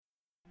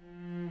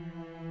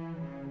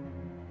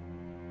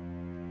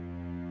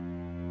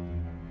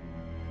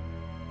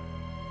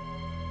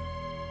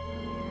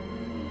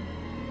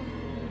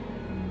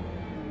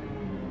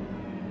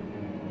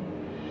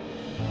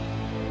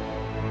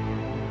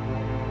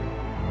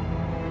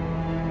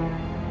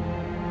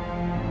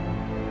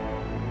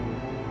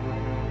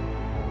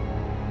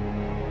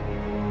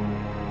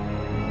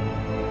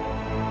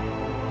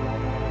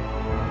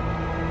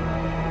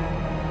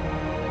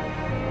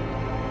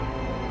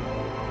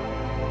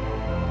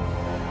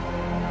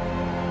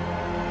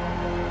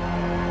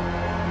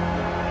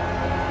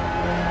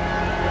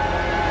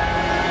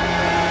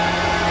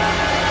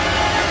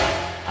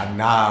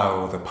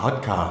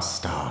podcast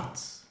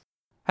starts.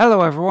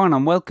 Hello everyone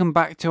and welcome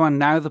back to And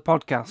Now the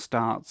Podcast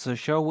Starts, a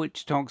show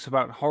which talks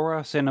about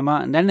horror, cinema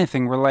and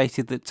anything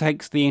related that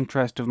takes the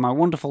interest of my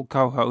wonderful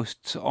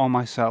co-hosts or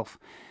myself.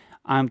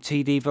 I'm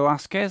TD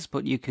Velasquez,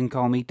 but you can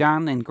call me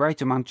Dan in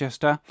Greater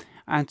Manchester,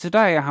 and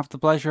today I have the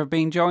pleasure of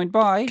being joined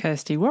by...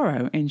 Kirsty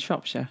Worrow in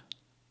Shropshire.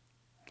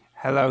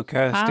 Hello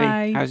Kirsty,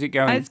 Hi. How's it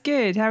going? It's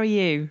good, how are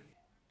you?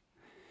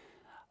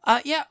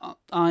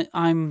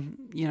 I'm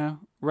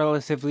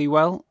relatively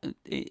well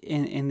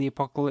in the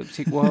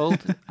apocalyptic world.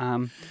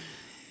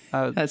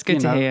 That's good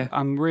to hear.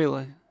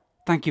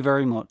 Thank you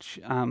very much.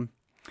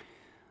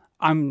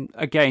 I'm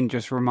again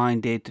just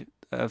reminded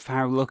of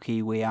how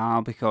lucky we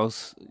are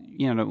because,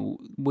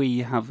 we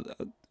have,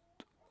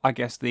 I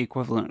guess, the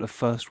equivalent of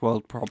first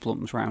world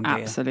problems around here.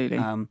 Absolutely.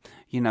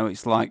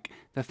 It's like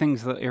the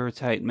things that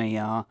irritate me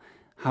are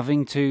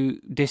having to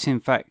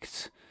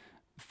disinfect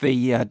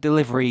the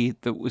delivery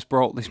that was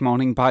brought this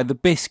morning by the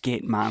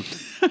biscuit man.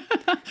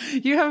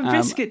 You have a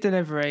biscuit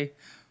delivery.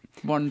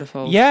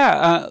 Wonderful.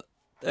 Yeah,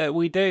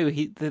 we do.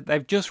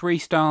 They've just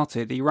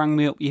restarted. He rang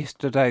me up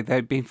yesterday.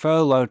 They'd been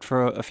furloughed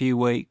for a few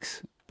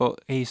weeks,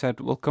 but he said,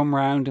 we'll come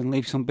round and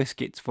leave some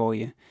biscuits for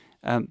you.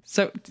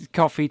 So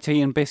coffee,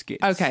 tea and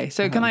biscuits. Okay,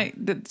 so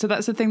so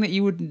that's the thing that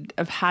you would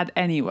have had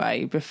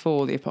anyway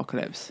before the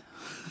apocalypse?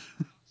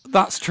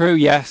 That's true,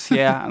 yes,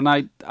 yeah. And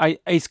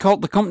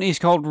the company is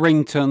called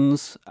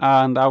Ringtons,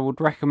 and I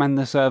would recommend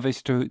the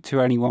service to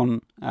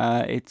anyone.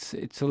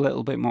 It's a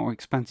little bit more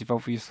expensive,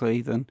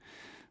 obviously, than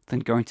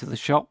going to the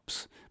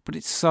shops, but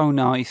it's so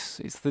nice.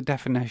 It's the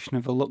definition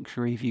of a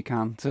luxury, if you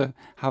can, to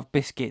have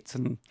biscuits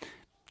and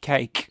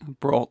cake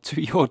brought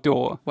to your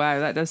door. Wow,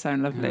 that does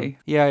sound lovely.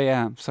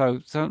 Yeah.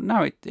 So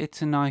no,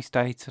 it's a nice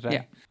day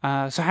today.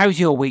 Yeah. So how's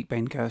your week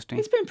been, Kirsty?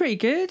 It's been pretty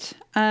good.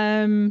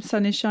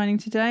 Sun is shining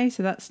today,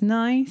 so that's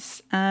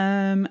nice.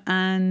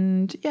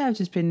 And yeah, I've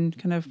just been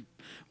kind of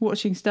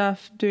watching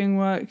stuff, doing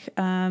work,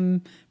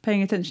 paying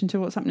attention to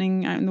what's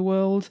happening out in the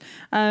world.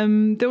 I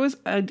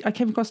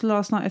came across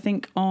last night, I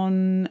think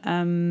on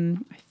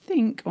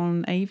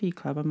AV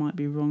Club. I might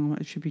be wrong. I'm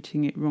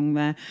attributing it wrong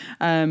there.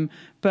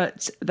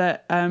 But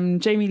that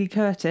Jamie Lee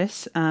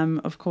Curtis,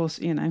 of course,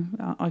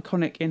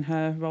 iconic in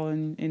her role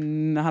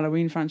in the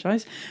Halloween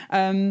franchise,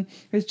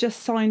 has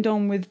just signed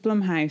on with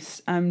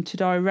Blumhouse to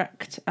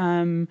direct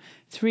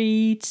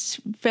 3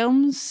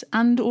 films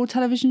and or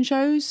television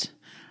shows.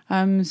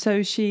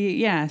 So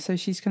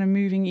she's kind of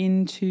moving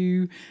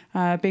into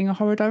being a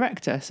horror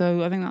director.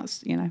 So I think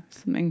that's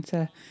something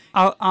to.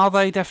 Are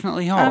they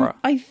definitely horror?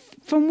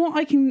 From what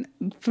I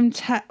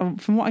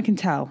can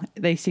tell,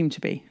 they seem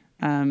to be.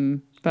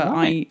 But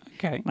right.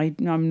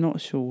 I'm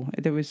not sure.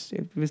 It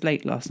was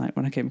late last night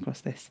when I came across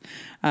this.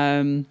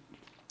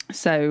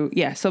 So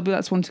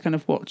that's one to kind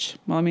of watch.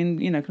 Well, I mean,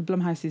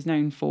 Blumhouse is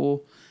known for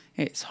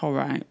its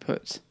horror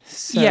output.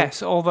 So.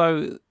 Yes,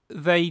 although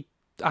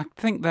I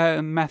think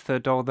their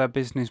method or their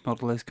business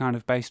model is kind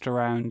of based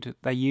around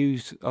they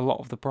use a lot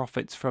of the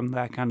profits from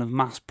their kind of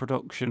mass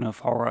production of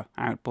horror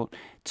output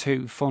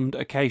to fund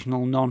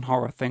occasional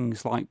non-horror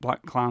things like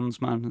Black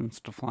Klansman and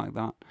stuff like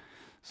that.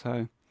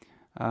 So,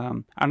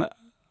 and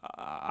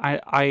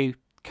I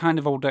kind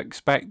of would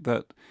expect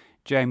that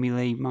Jamie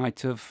Lee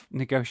might have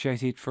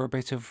negotiated for a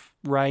bit of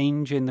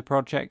range in the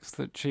projects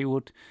that she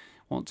would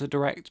want to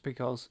direct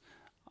because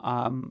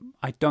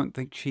I don't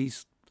think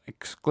she's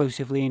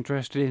exclusively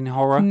interested in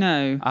horror.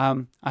 No.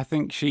 I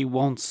think she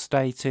once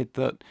stated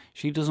that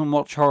she doesn't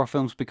watch horror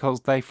films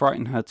because they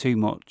frighten her too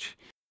much.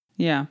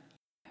 Yeah.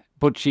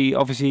 But she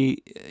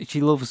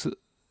loves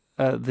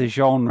the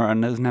genre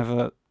and has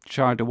never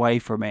shied away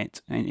from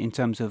it in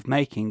terms of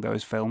making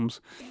those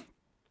films.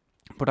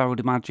 But I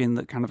would imagine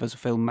that kind of as a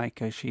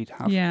filmmaker she'd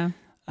have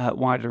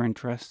wider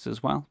interests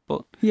as well.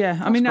 But yeah,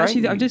 I mean,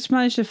 actually, I've just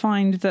managed to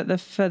find that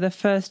this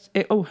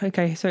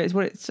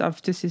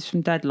is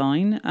from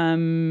Deadline.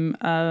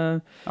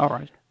 All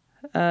right.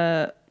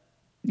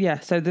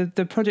 So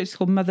the project is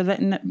called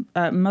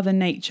Mother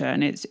Nature,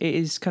 and it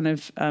is kind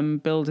of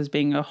billed as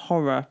being a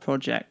horror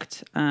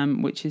project,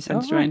 which is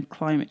centered around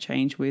climate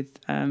change with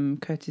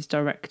Curtis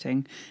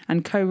directing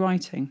and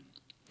co-writing.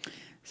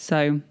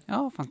 So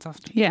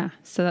fantastic. Yeah,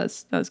 so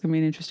that's going to be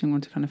an interesting one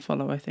to kind of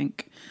follow, I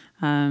think.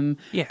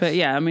 Yes. But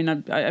yeah, I mean,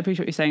 I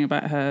appreciate what you're saying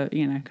about her,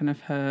 kind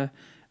of her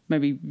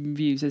maybe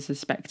views as a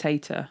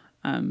spectator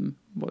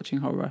watching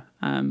horror.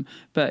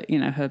 But,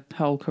 her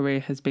whole career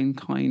has been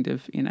kind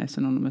of,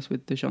 synonymous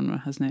with the genre,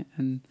 hasn't it?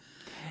 And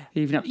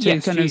even up to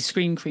kind of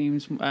Screen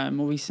Creams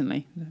more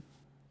recently.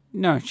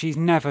 No, she's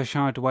never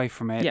shied away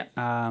from it.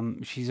 Yeah.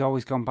 She's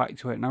always gone back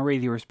to it, and I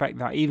really respect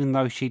that, even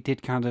though she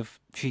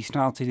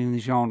started in the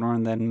genre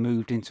and then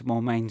moved into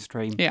more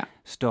mainstream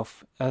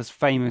stuff, as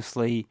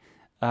famously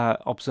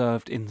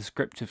observed in the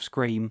script of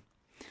Scream.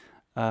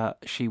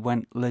 She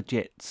went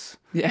legit.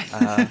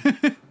 Yeah,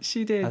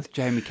 she did. As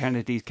Jamie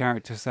Kennedy's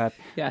character said.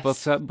 Yes.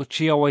 But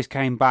she always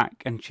came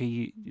back, and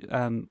she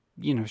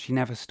she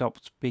never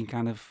stopped being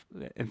kind of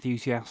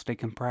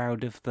enthusiastic and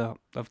proud of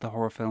the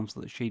horror films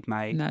that she'd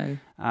made. No.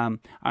 And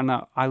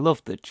I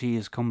love that she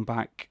has come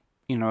back,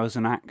 as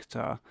an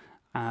actor,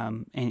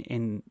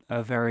 in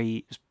a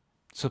very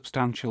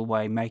substantial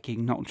way,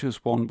 making not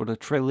just one but a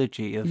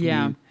trilogy of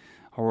new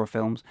horror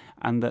films,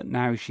 and that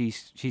now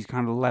she's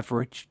kind of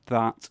leveraged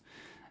that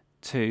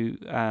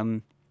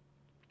to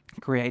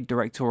create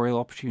directorial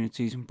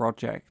opportunities and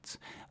projects.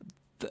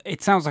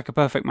 It sounds like a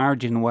perfect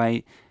marriage in a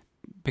way,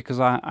 because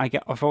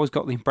I've always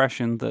got the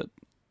impression that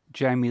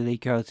Jamie Lee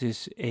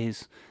Curtis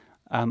is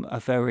a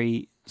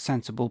very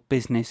sensible,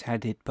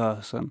 business-headed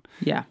person.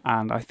 Yeah.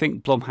 And I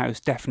think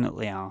Blumhouse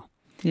definitely are.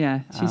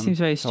 Yeah, she seems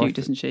very astute, so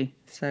doesn't she?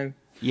 So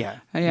yeah,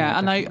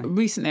 and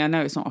definitely. I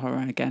know it's not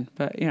horror again,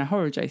 but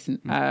horror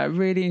adjacent.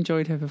 Really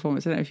enjoyed her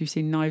performance. I don't know if you've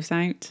seen Knives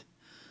Out,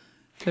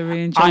 the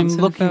Rian Johnson I'm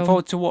looking film.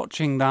 forward to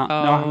watching that. No,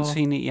 I haven't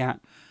seen it yet.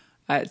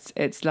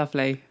 It's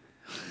lovely.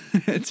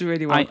 It's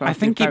really well crafted. I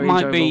think it very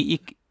might enjoyable. be.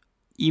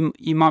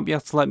 You might be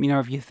able to let me know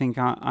if you think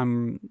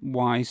I'm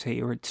wise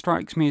here. It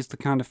strikes me as the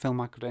kind of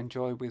film I could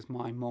enjoy with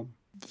my mum.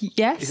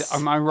 Yes.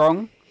 Am I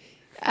wrong?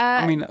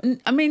 I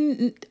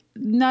mean,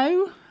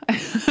 no,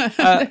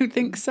 I don't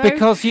think so.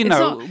 Because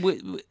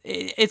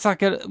it's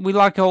like we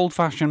like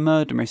old-fashioned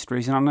murder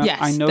mysteries, and I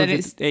know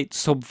that it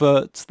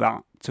subverts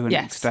that to an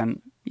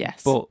extent.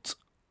 Yes, but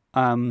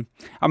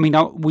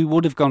we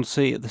would have gone to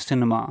see it at the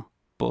cinema,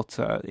 but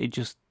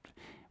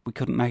we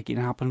couldn't make it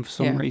happen for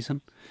some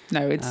reason.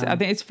 No, I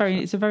think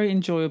it's a very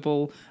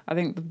enjoyable. I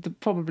think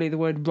probably the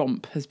word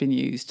romp has been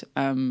used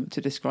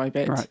to describe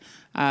it. Right.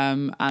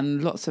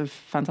 And lots of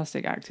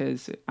fantastic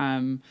actors.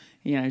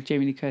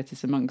 Jamie Lee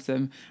Curtis amongst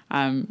them,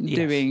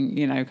 doing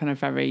kind of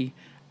very.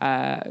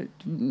 I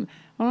don't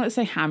want to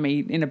say hammy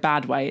in a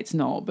bad way. It's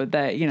not, but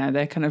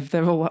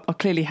they're all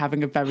clearly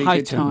having a very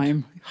good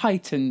time.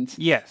 Heightened.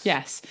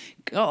 Yes.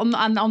 On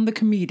the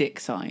comedic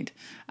side.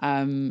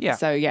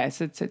 So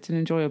it's an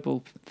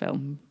enjoyable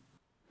film.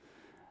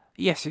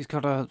 Yes, it's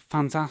got a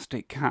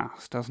fantastic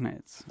cast, doesn't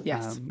it?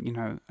 Yes.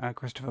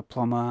 Christopher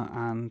Plummer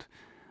and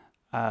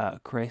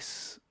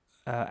Chris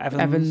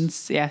Evans.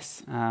 Evans,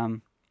 yes. It's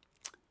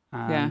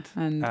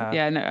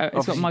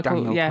got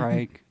Michael. Daniel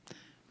Craig.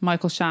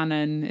 Michael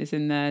Shannon is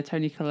in there.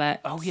 Toni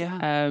Collette. Oh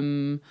yeah.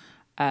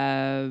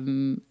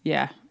 And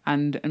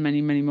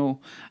many more.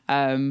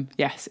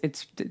 Yes,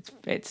 it's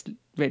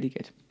really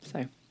good.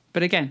 So,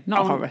 but again,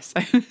 not horror.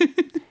 So.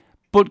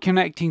 But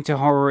connecting to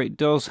horror, it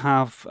does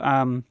have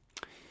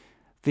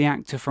the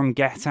actor from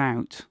Get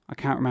Out. I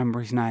can't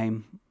remember his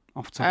name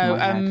off the top of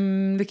my head.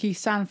 Lakeith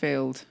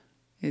Stanfield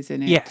is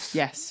in it. Yes.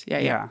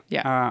 Yeah.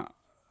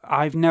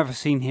 I've never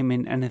seen him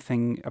in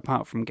anything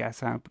apart from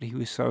Get Out, but he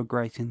was so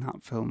great in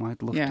that film.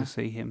 I'd love to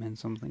see him in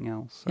something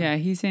else. So. Yeah,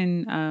 he's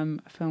in a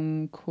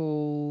film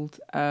called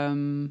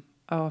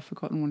I've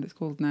forgotten what it's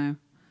called now.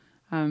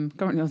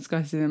 Currently on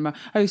Sky Cinema.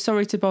 Oh,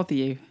 Sorry to Bother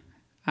You,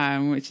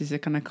 which is a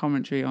kind of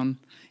commentary on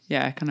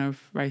kind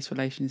of race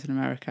relations in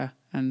America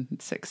and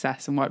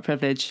success and white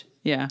privilege.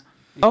 Yeah.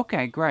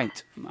 Okay,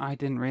 great. I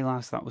didn't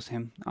realise that was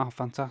him. Oh,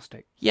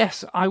 fantastic.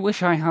 Yes, I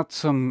wish I had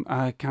some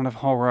kind of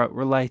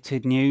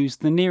horror-related news.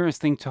 The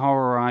nearest thing to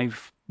horror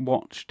I've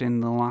watched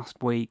in the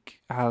last week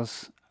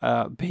has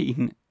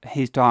been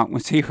His Dark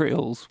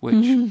Materials,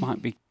 which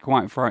might be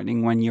quite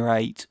frightening when you're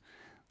 8.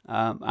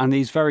 And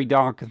is very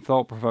dark and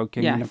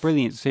thought-provoking and a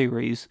brilliant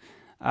series.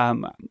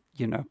 But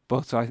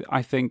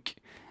I think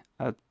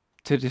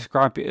to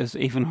describe it as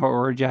even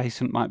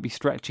horror-adjacent might be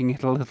stretching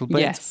it a little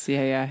bit. Yes,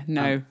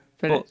 no.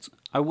 But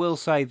I will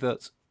say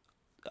that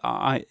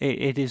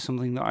it is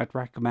something that I'd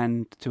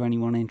recommend to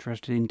anyone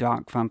interested in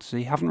dark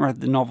fantasy. I haven't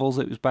read the novels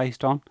it was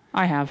based on.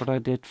 I have. But I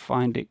did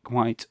find it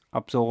quite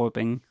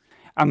absorbing.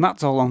 And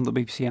that's all on the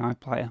BBC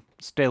iPlayer.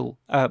 Still,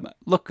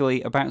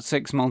 luckily, about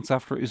 6 months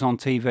after it was on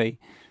TV.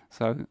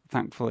 So,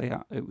 thankfully,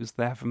 it was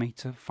there for me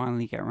to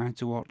finally get around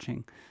to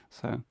watching.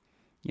 So,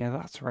 yeah,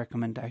 that's a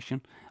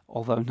recommendation.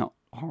 Although not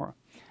horror.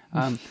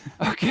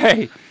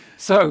 Okay,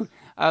 so...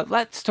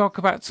 let's talk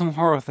about some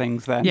horror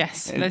things then.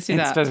 Yes, let's do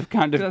that. Instead of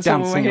kind of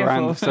dancing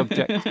around the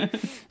subject.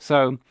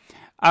 So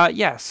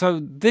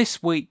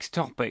this week's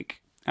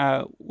topic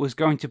was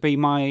going to be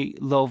my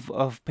love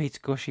of Peter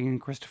Cushing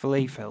and Christopher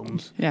Lee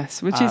films.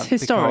 Yes, which is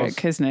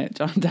historic, isn't it,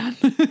 John Dan?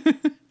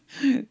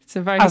 It's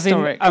a very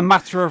historic... As in a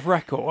matter of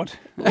record.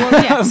 Well,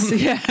 yes,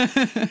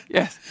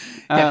 Yes.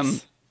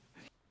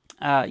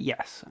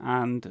 Yes,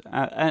 and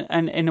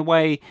in a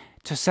way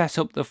to set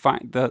up the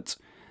fact that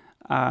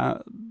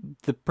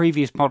the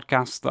previous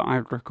podcast that I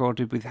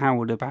recorded with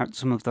Howard about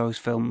some of those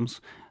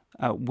films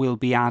will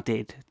be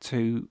added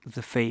to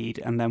the feed,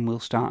 and then we'll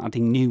start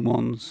adding new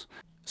ones.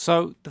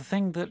 So the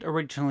thing that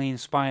originally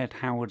inspired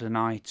Howard and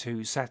I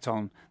to set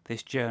on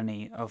this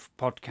journey of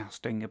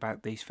podcasting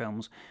about these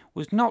films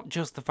was not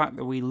just the fact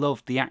that we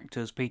loved the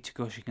actors Peter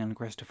Cushing and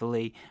Christopher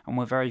Lee and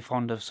were very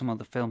fond of some of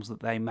the films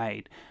that they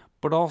made,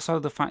 but also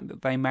the fact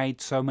that they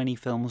made so many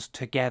films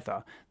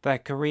together. Their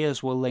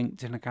careers were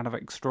linked in a kind of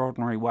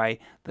extraordinary way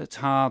that's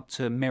hard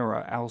to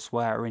mirror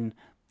elsewhere in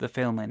the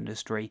film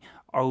industry.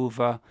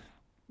 Over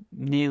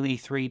nearly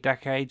 3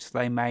 decades,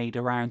 they made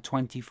around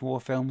 24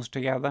 films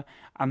together,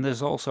 and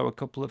there's also a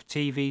couple of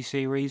TV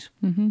series.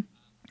 Mm-hmm.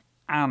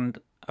 And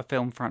a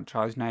film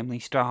franchise, namely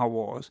Star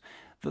Wars,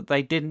 that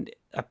they didn't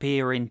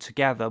appear in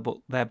together, but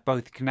they're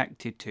both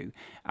connected to.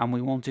 And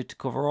we wanted to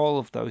cover all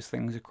of those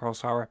things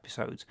across our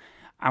episodes.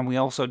 And we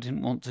also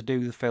didn't want to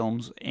do the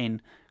films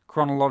in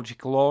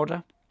chronological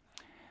order,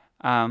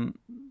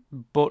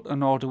 but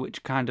an order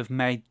which kind of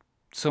made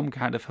some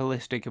kind of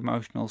holistic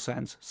emotional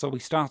sense. So we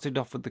started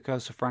off with The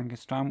Curse of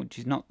Frankenstein, which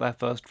is not their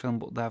first film,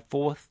 but their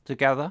fourth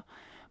together.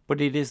 But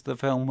it is the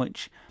film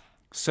which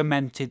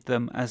cemented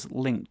them as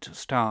linked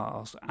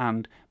stars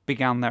and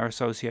began their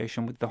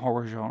association with the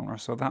horror genre.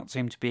 So that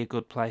seemed to be a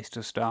good place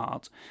to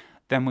start.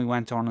 Then we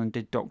went on and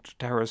did Dr.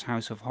 Terror's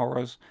House of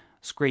Horrors,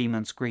 Scream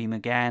and Scream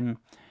Again,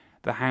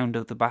 The Hound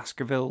of the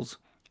Baskervilles,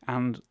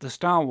 and the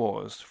Star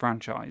Wars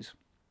franchise.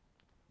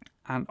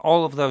 And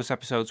all of those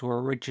episodes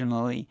were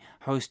originally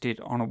hosted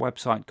on a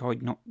website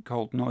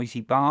called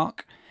Noisy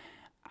Bark,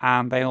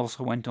 and they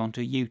also went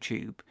onto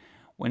YouTube.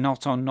 We're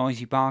not on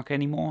Noisy Bark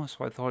anymore,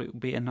 so I thought it would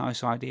be a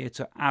nice idea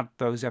to add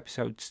those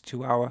episodes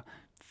to our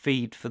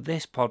feed for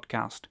this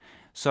podcast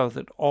so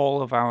that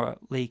all of our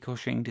Lee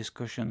Cushing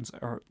discussions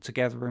are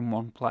together in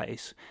one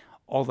place.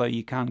 Although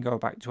you can go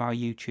back to our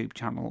YouTube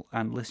channel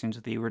and listen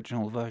to the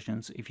original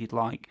versions if you'd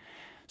like.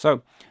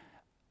 So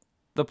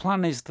the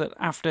plan is that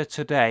after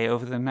today,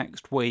 over the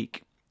next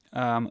week,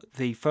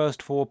 the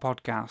first 4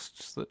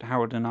 podcasts that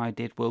Howard and I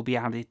did will be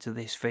added to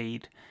this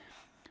feed.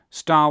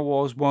 Star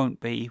Wars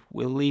won't be.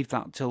 We'll leave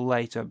that till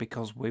later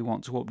because we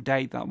want to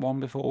update that one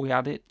before we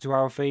add it to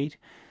our feed.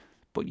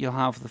 But you'll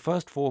have the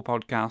first 4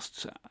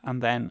 podcasts,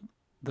 and then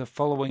the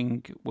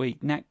following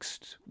week,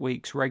 next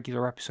week's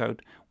regular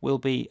episode, will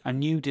be a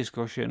new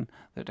discussion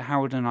that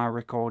Howard and I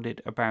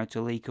recorded about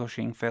a Lee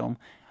Cushing film,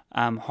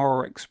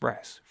 Horror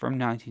Express from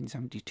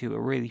 1972, a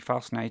really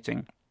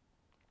fascinating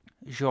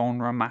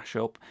genre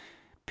mashup,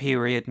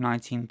 period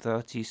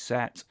 1930s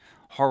set,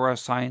 horror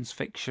science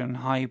fiction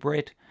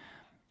hybrid,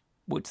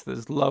 which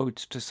there's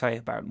loads to say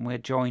about, and we're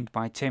joined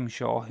by Tim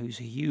Shaw, who's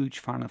a huge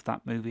fan of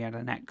that movie and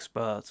an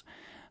expert,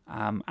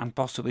 and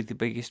possibly the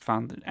biggest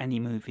fan that any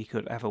movie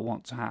could ever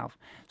want to have.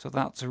 So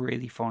that's a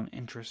really fun,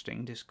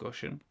 interesting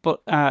discussion.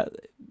 But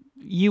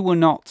you were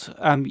not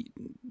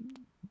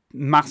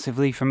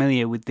massively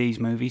familiar with these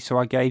movies, so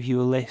I gave you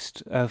a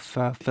list of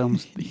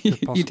films that you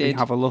could possibly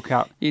have a look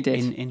at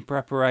in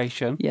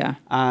preparation. Yeah.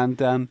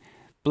 And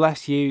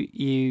bless you,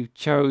 you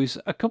chose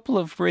a couple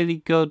of really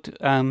good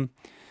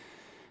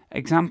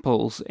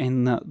examples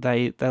in that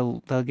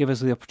they'll give us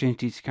the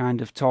opportunity to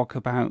kind of talk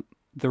about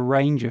the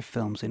range of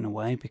films in a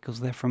way,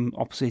 because they're from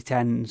opposite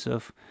ends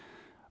of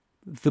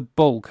the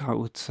bulk, I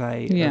would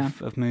say,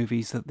 of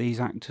movies that these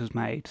actors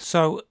made.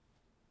 So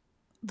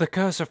The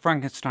Curse of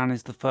Frankenstein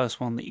is the first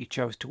one that you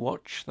chose to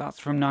watch. That's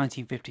from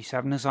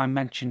 1957. As I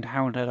mentioned,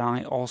 Howard and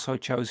I also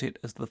chose it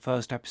as the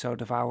first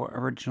episode of our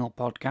original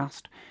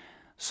podcast.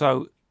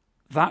 So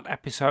that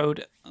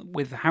episode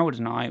with Howard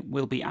and I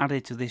will be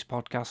added to this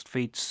podcast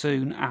feed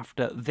soon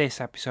after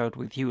this episode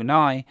with you and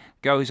I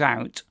goes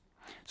out.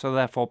 So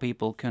therefore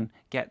people can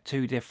get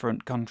 2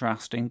 different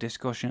contrasting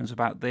discussions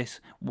about this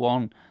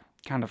one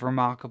kind of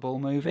remarkable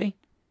movie.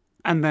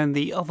 And then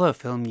the other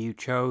film you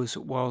chose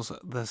was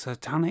The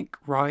Satanic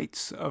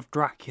Rites of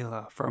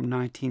Dracula from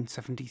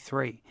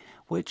 1973,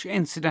 which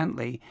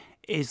incidentally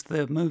is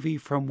the movie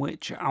from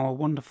which our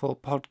wonderful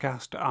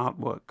podcast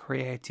artwork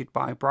created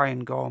by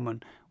Brian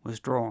Gorman was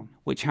drawn,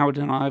 which Howard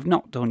and I have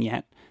not done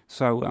yet.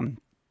 So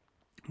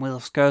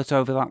we'll skirt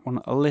over that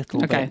one a little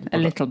bit. Okay, a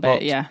little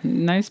bit, yeah.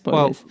 No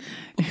spoilers.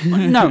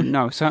 Well,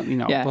 no, certainly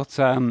not. Yeah. But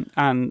I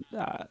and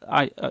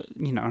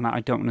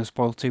I don't want to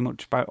spoil too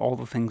much about all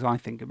the things I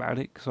think about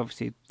it, because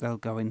obviously they'll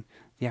go in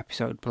the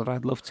episode. But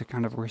I'd love to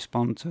kind of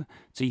respond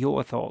to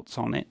your thoughts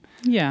on it.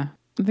 Yeah,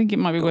 I think it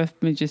might be worth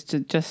me just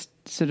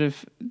sort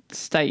of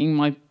stating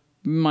my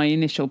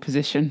initial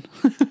position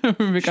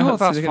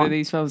regards to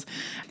these films.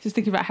 Just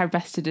thinking about how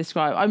best to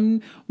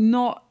describe.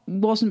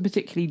 Wasn't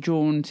particularly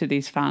drawn to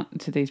these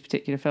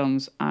particular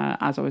films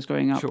as I was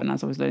growing up and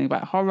as I was learning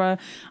about horror.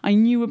 I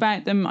knew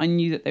about them. I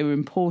knew that they were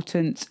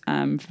important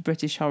for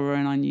British horror,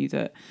 and I knew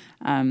that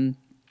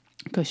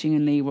Cushing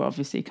and Lee were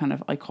obviously kind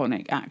of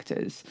iconic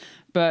actors.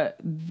 But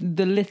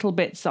the little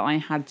bits that I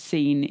had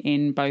seen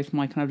in both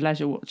my kind of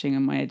leisure watching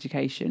and my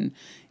education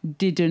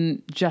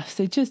didn't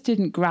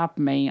grab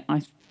me.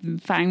 I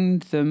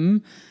found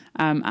them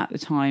at the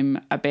time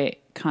a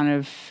bit kind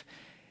of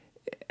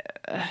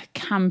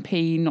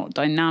campy, not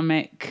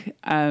dynamic,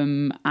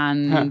 and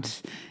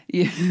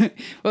yeah,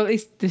 well,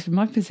 this is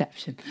my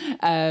perception.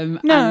 They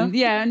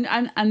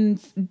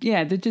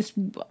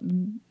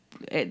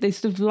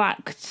sort of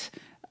lacked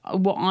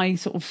what I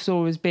sort of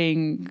saw as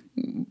being,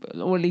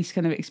 or at least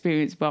kind of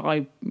experienced where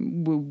I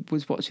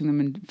was watching them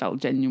and felt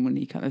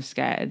genuinely kind of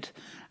scared.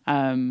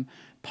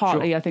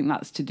 Partly, I think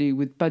that's to do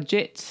with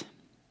budget.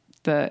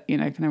 That,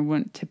 kind of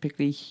weren't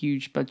typically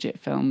huge budget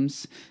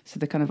films,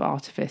 so the kind of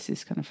artifice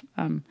is kind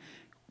of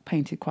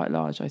painted quite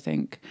large, I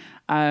think.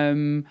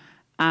 And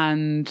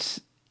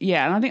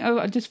yeah, and I think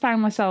I just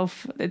found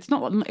myself. It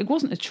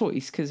wasn't a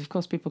choice because of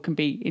course people can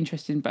be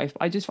interested in both.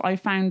 But I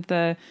found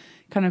the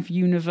kind of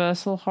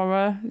universal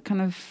horror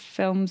kind of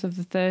films of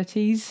the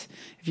 30s.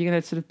 If you're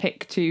going to sort of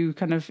pick two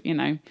kind of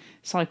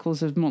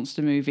cycles of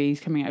monster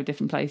movies coming out of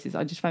different places,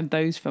 I just found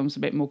those films a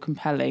bit more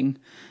compelling,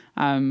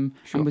 and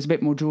was a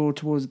bit more drawn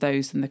towards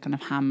those than the kind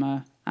of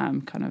Hammer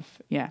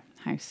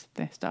house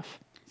their stuff.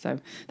 So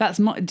that's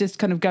just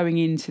kind of going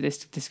into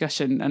this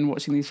discussion and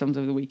watching these films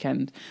over the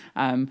weekend.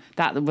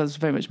 That was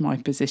very much my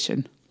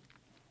position.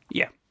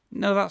 Yeah,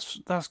 no,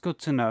 that's good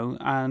to know.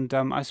 And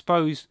I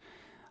suppose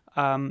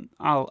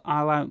I'll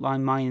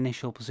outline my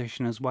initial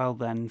position as well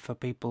then for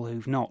people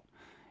who've not,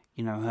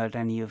 heard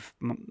any of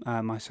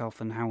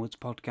myself and Howard's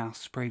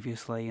podcasts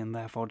previously and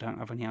therefore don't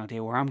have any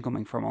idea where I'm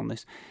coming from on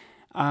this.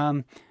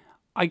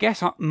 I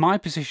guess my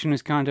position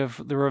is kind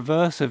of the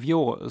reverse of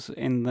yours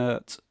in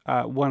that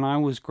when I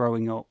was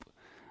growing up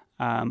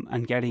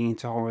and getting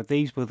into horror,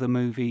 these were the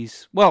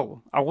movies...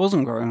 Well, I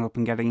wasn't growing up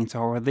and getting into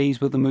horror. These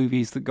were the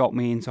movies that got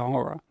me into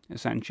horror,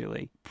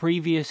 essentially.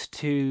 Previous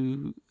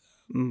to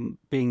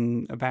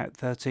being about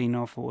 13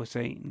 or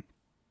 14,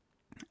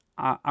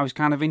 I was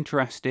kind of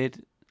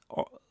interested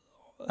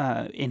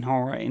in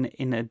horror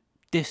in a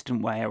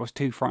distant way. I was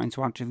too frightened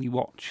to actually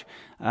watch,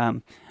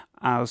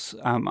 as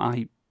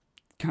I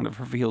kind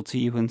of revealed to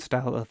you and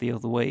Stella the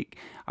other week.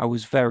 I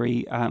was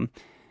very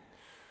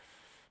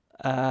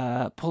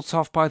put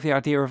off by the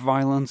idea of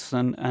violence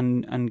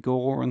and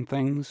gore and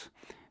things.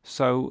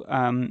 So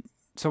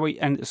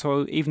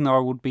even though I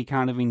would be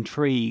kind of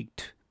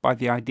intrigued by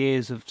the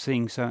ideas of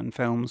seeing certain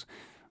films,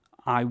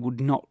 I would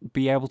not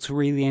be able to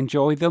really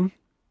enjoy them.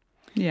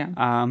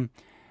 Yeah.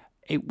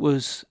 It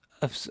was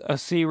a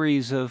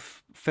series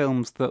of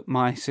films that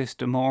my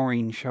sister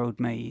Maureen showed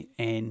me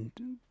when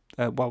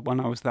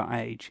I was that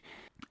age.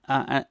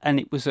 And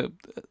it was a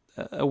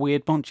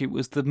weird bunch. It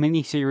was the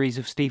mini-series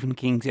of Stephen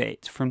King's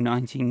It from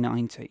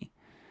 1990.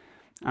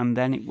 And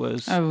then it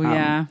was... Oh,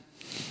 yeah.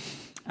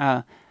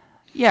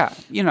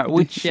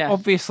 Which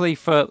obviously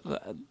for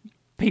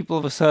people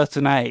of a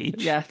certain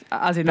age... Yeah,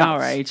 as in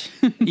our age.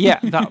 Yeah,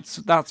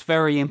 that's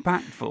very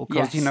impactful.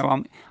 Because, yes.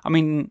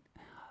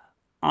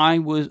 I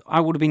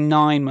would have been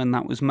 9 when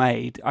that was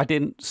made. I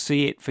didn't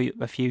see it for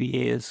a few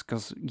years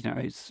because,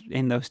 it's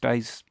in those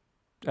days...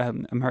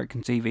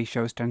 American TV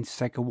shows tend to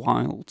take a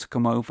while to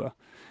come over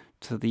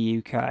to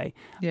the UK.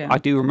 Yeah. I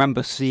do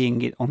remember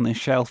seeing it on the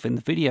shelf in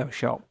the video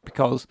shop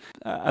because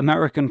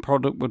American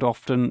product would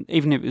often,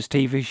 even if it was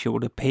TV show,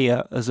 would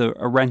appear as a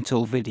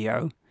rental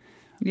video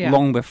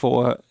long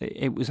before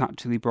it was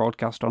actually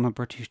broadcast on a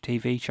British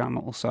TV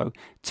channel. So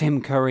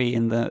Tim Curry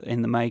in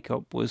the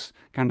makeup was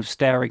kind of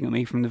staring at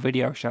me from the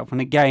video shelf.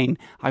 And again,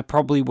 I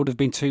probably would have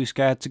been too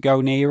scared to go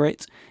near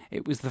it.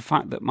 It was the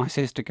fact that my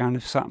sister kind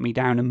of sat me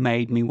down and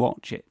made me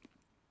watch it.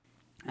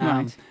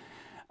 Right.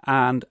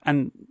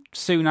 And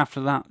soon after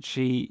that,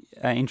 she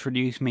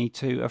introduced me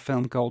to a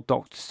film called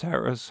Dr.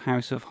 Sarah's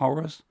House of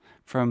Horrors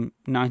from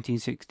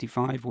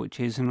 1965, which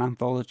is an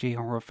anthology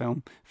horror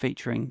film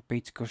featuring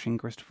Peter Cushing,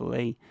 Christopher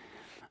Lee,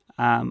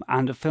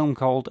 and a film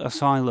called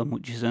Asylum,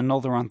 which is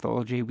another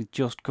anthology with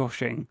just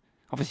Cushing.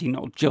 Obviously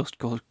not just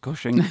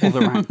Cushing,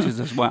 other actors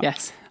as well.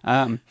 Yes.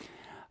 From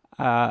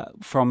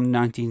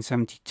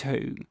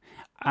 1972.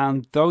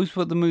 And those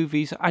were the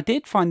movies. I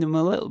did find them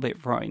a little bit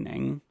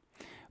frightening,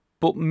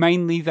 but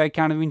mainly they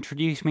kind of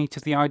introduced me to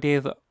the idea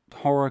that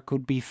horror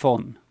could be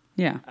fun.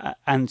 Yeah.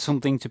 And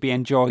something to be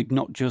enjoyed,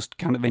 not just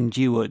kind of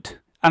endured.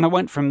 And I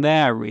went from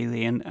there,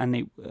 really, and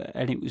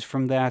it was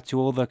from there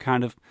to other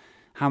kind of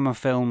Hammer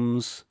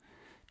films,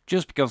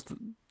 just because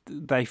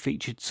they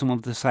featured some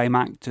of the same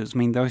actors. I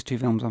mean, those two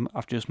films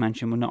I've just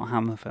mentioned were not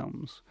Hammer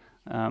films.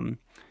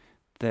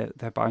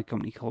 They're by a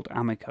company called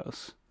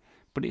Amicus,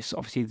 but it's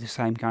obviously the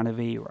same kind of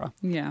era.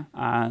 Yeah.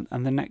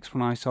 And the next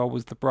one I saw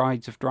was The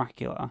Brides of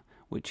Dracula,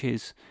 which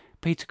is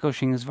Peter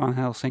Cushing as Van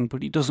Helsing,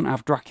 but it doesn't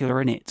have Dracula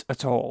in it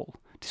at all,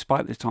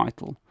 despite the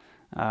title.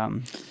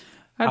 I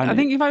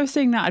think if I was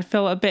seeing that, I'd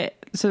feel a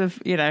bit sort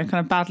of, kind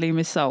of badly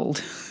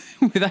missold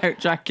without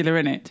Dracula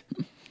in it.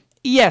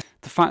 Yes,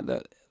 the fact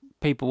that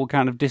people were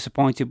kind of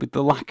disappointed with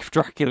the lack of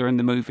Dracula in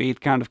the movie,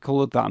 it kind of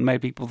coloured that and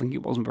made people think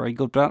it wasn't very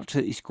good, but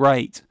actually it's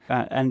great.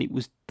 And it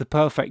was the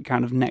perfect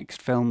kind of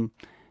next film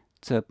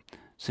to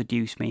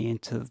seduce me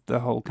into the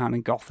whole kind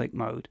of gothic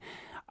mode.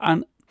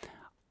 And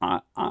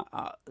I,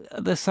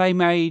 at the same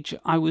age,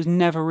 I was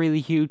never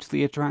really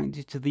hugely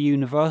attracted to the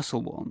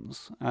Universal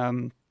ones.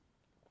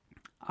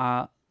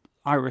 I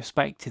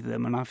respected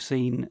them, and I've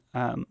seen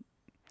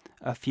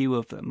a few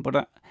of them,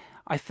 but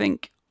I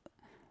think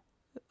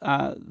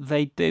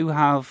they do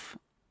have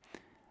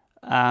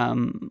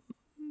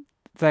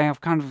they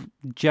have kind of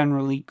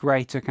generally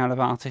greater kind of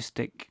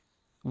artistic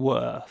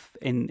worth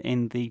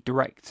in the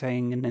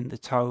directing and in the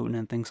tone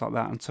and things like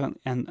that,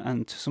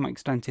 and to some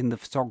extent in the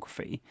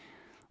photography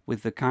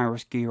with the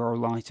chiaroscuro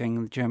lighting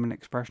and the German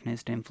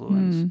Expressionist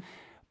influence.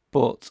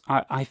 But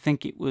I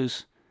think it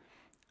was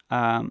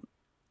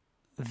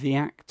The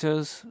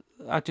actors,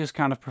 I just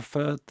kind of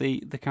preferred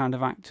the kind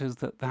of actors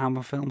that the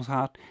Hammer films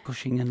had,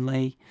 Cushing and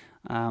Lee,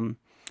 and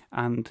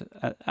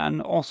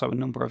also a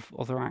number of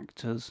other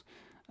actors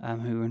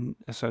who are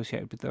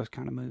associated with those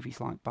kind of movies,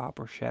 like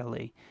Barbara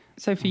Shelley.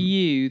 So for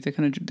you, the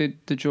kind of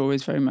the draw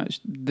is very much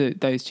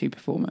those two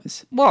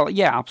performers. Well,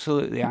 yeah,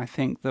 absolutely. I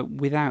think that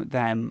without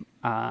them,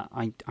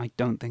 I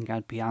don't think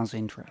I'd be as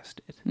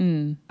interested.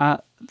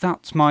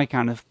 That's my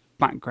kind of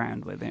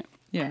background with it.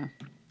 Yeah.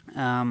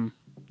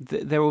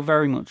 They were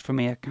very much for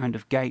me a kind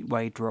of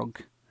gateway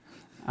drug,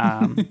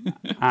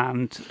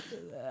 and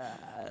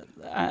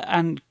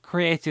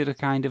created a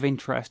kind of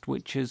interest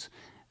which has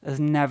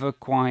never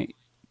quite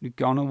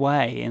gone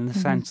away, in the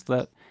sense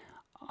that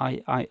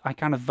I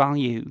kind of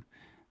value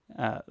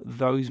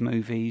those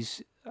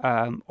movies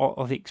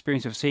or the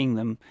experience of seeing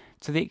them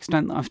to the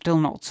extent that I've still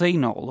not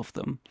seen all of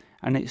them,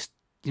 and it's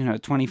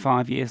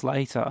 25 years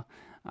later.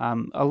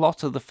 A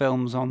lot of the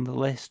films on the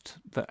list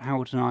that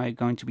Howard and I are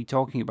going to be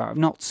talking about I've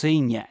not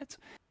seen yet,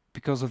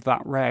 because of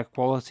that rare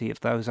quality of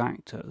those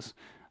actors.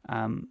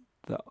 I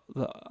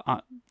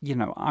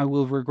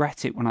will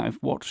regret it when I've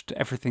watched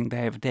everything they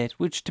ever did,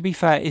 which, to be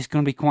fair, is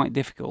going to be quite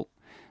difficult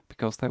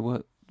because they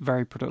were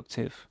very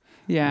productive.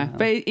 Yeah,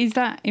 but is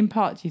that in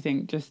part, do you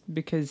think, just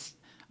because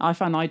I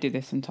find I do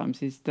this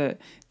sometimes, is that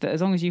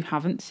as long as you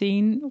haven't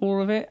seen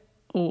all of it,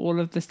 or all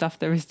of the stuff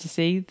there is to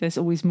see, there's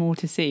always more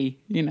to see.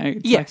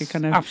 It's yes, like a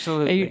kind of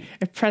absolutely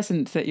a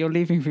present that you're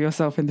leaving for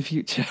yourself in the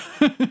future.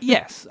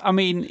 Yes, I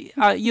mean,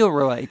 you'll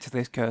relate to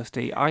this,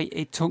 Kirsty.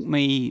 It took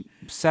me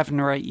 7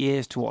 or 8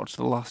 years to watch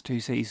the last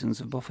 2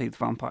 seasons of Buffy the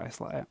Vampire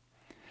Slayer.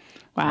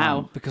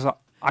 Wow. Because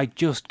I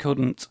just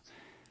couldn't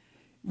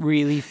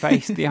really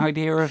face the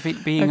idea of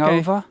it being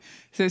over.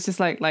 So it's just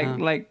like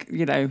really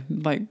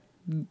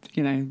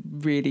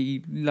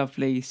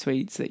lovely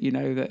sweets that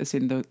that as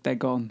soon they're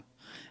gone.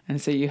 And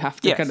so you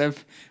have to kind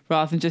of,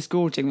 rather than just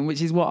gorging them,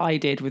 which is what I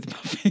did with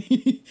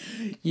Buffy,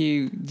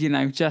 you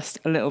just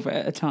a little bit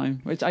at a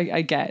time, which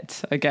I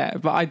get.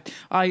 But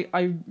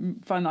I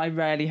find that I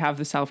rarely have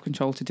the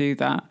self-control to do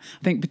that.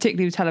 I think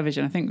particularly with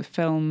television, I think with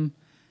film,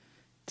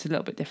 it's a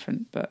little bit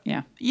different, but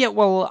yeah. Yeah,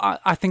 well,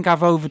 I think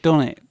I've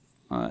overdone it.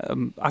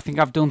 I think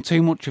I've done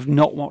too much of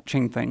not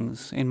watching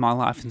things in my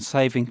life and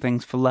saving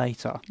things for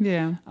later.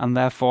 Yeah. And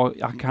therefore,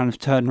 I kind of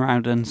turn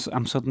around and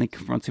I'm suddenly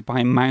confronted by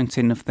a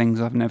mountain of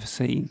things I've never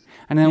seen.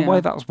 And in a way,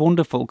 that's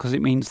wonderful, because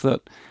it means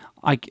that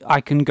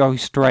I can go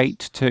straight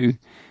to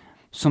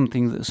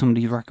something that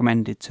somebody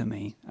recommended to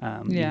me.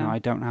 I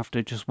don't have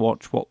to just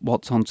watch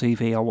what's on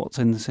TV or what's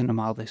in the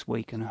cinema this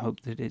week and hope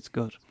that it's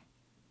good.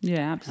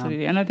 Yeah,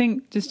 absolutely. And I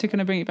think just to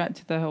kind of bring it back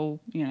to the whole,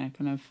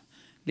 kind of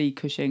Lee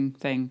Cushing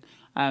thing,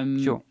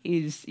 sure.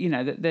 is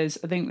that there's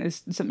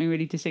something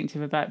really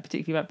distinctive about,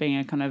 particularly about being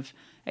a kind of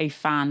a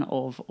fan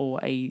of, or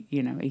a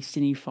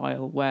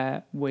cinephile,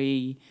 where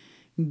we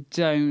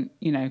don't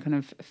kind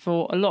of,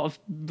 for a lot of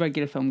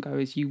regular film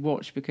goers, you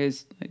watch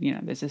because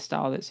there's a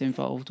star that's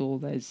involved, or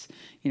there's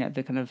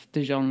the kind of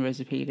the genre is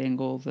appealing,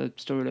 or the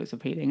story looks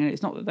appealing. And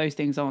it's not that those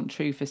things aren't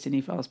true for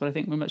cinephiles, but I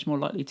think we're much more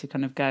likely to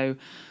kind of go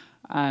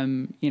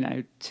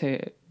to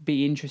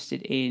be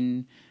interested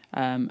in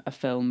a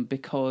film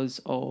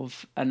because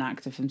of an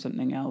actor from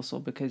something else, or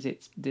because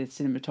it's the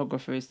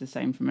cinematographer is the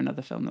same from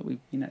another film that we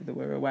that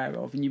we're aware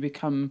of, and you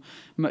become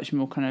much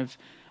more kind of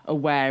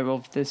aware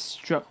of the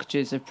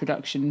structures of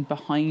production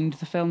behind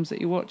the films that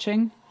you're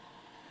watching.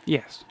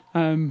 Yes.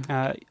 In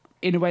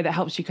a way that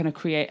helps you kind of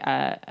create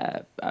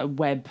a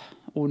web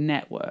or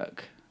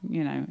network,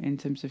 in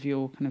terms of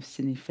your kind of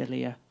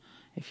cinephilia,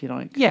 if you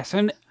like. Yes,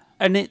 and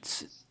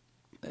it's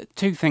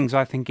two things.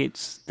 I think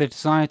it's the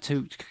desire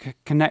to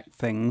connect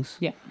things.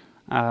 Yeah.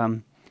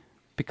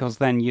 Because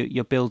then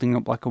you're building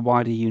up like a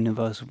wider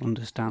universe of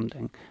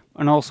understanding.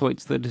 And also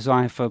it's the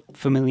desire for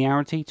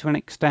familiarity to an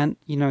extent.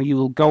 You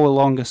will go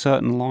along a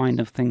certain line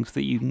of things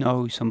that you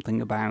know something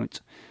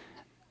about,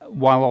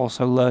 while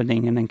also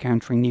learning and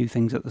encountering new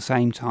things at the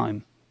same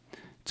time.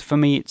 For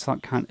me, it's a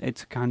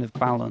kind of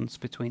balance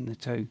between the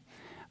two.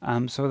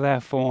 So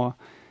therefore,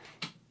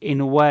 in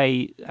a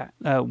way,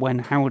 when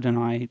Howard and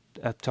I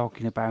are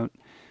talking about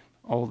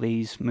all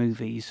these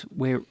movies,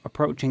 we're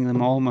approaching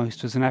them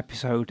almost as an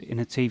episode in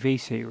a TV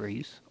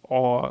series,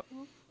 or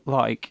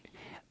like,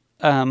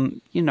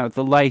 the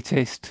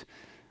latest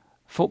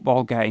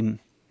football game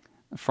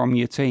from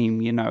your team.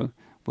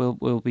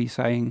 We'll be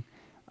saying,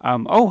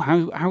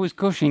 how is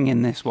Cushing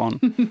in this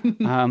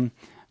one?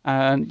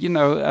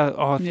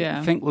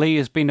 I think Lee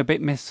has been a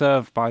bit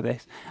misserved by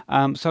this.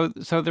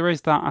 So there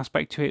is that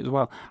aspect to it as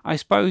well. I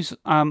suppose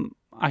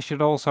I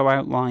should also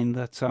outline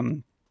that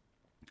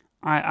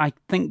I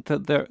think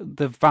that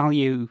the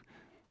value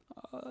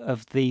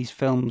of these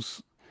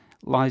films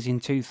lies in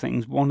two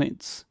things. One,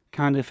 it's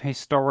kind of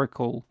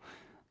historical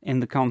in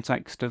the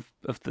context of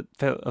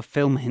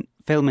film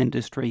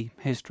industry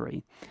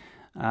history.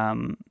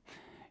 I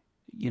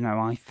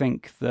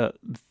think that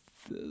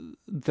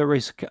there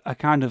is a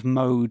kind of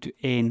mode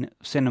in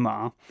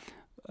cinema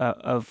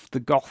of the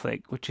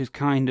Gothic, which is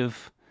kind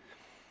of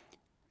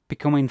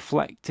become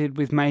inflected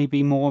with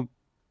maybe more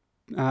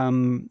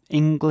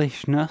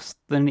Englishness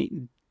than it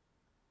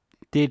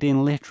did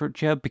in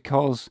literature,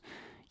 because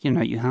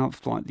you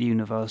have like the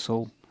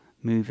Universal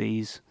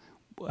movies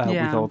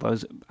with all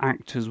those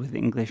actors with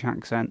English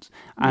accents,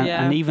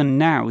 and even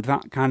now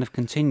that kind of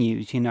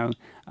continues.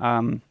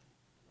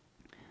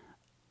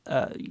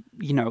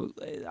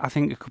 I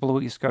think a couple of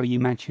weeks ago you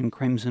mentioned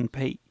Crimson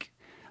Peak,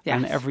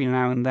 and every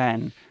now and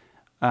then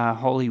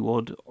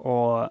Hollywood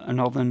or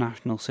another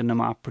national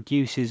cinema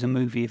produces a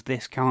movie of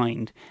this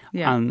kind,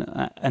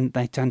 and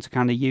they tend to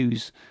kind of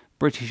use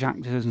British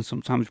actors and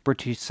sometimes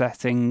British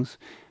settings.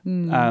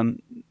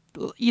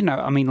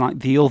 Like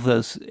The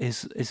Others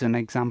is an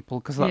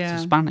example, because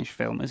that's a Spanish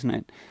film, isn't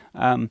it?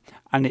 And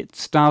it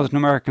stars an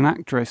American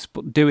actress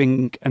but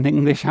doing an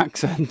English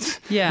accent.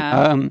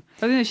 Yeah. I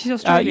think she's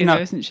Australian, though,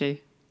 isn't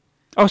she?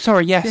 Oh,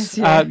 sorry, yes.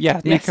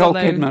 Nicole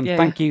Kidman. Yeah.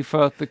 Thank you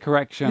for the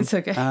correction. It's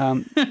okay.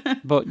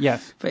 But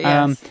yes. But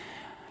yes.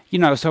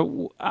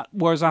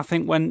 Whereas I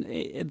think when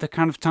the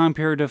kind of time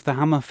period of the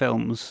Hammer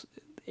films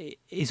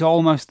is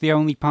almost the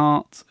only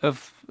part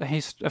of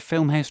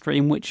film history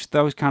in which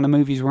those kind of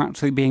movies were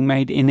actually being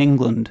made in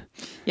England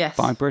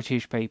by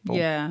British people.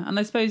 Yeah, and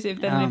I suppose if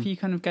you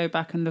kind of go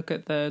back and look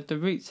at the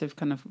roots of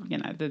kind of,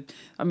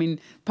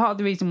 part of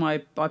the reason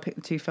why I picked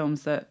the two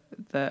films that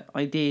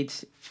I did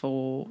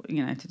for,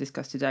 to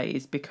discuss today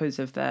is because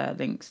of their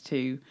links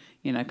to,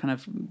 kind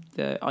of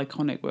the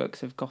iconic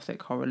works of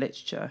Gothic horror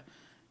literature,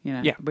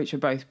 which are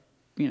both,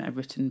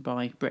 written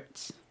by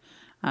Brits.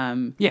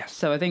 Yes.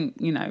 So I think,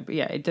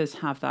 it does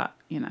have that,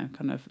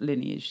 kind of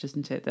lineage,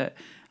 doesn't it?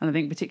 And I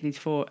think particularly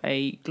for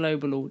a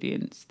global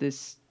audience,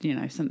 there's,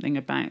 something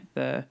about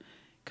the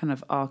kind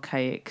of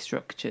archaic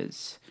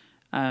structures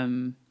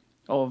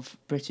of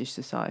British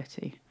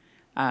society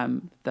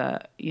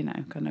that,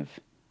 kind of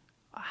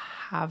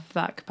have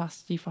that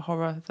capacity for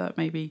horror that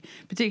maybe,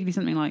 particularly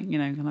something like,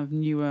 kind of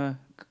newer,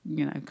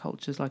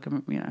 cultures like,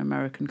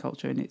 American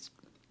culture in its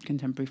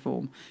contemporary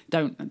form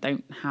don't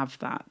have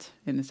that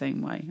in the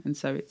same way, and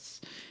so it's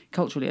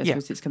culturally, I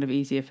suppose, it's kind of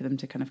easier for them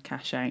to kind of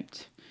cash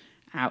out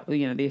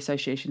the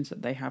associations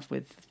that they have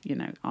with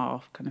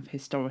our kind of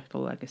historical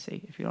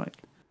legacy, if you like.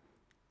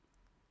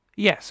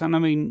 Yes, and I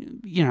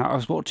mean, I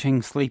was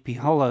watching Sleepy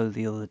Hollow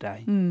the other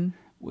day,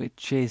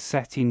 which is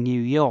set in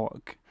New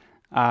York,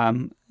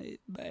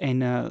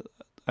 in a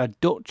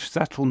Dutch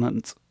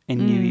settlement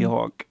in New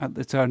York at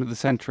the turn of the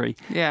century.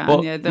 Yeah,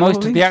 but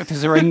most of the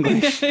actors are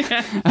English.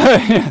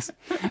 Yes,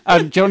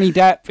 and Johnny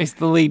Depp is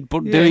the lead,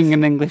 but doing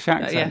an English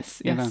accent.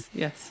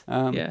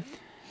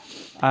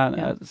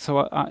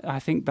 So I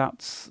think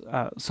that's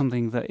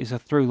something that is a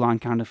through line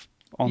kind of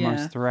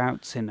almost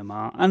throughout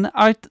cinema, and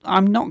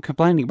I'm not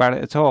complaining about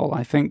it at all.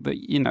 I think that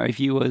if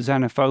you were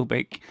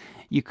xenophobic,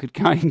 you could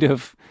kind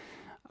of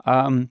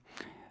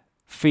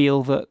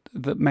feel that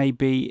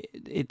maybe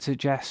it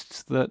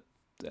suggests that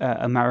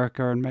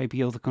America and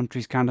maybe other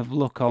countries kind of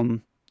look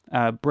on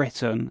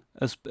Britain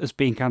as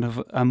being kind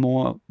of a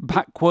more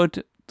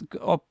backward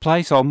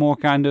place, or more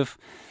kind of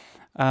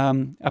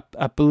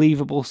a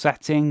believable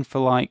setting for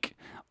like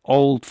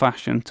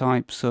old-fashioned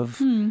types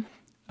of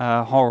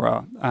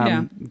horror,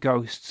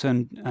 ghosts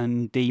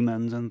and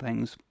demons and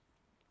things.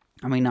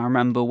 I mean, I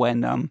remember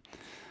when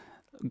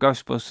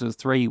Ghostbusters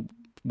 3,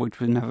 which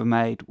was never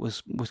made,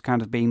 was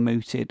kind of being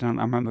mooted, and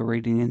I remember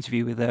reading an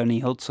interview with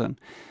Ernie Hudson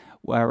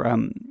where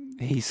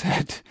he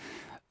said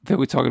they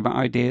were talking about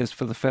ideas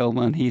for the film,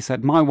 and he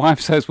said, "My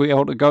wife says we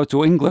ought to go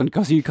to England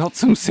because you got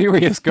some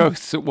serious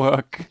ghosts at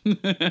work."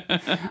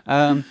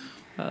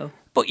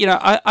 But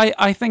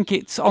I think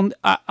it's on.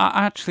 I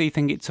actually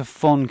think it's a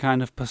fun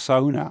kind of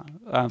persona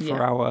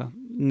for our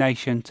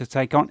nation to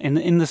take on,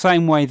 in the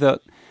same way that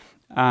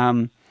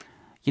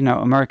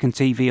American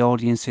TV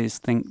audiences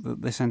think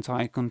that this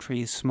entire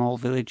country is small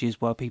villages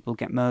where people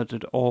get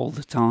murdered all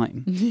the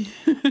time.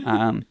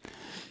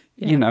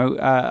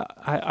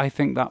 I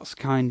think that's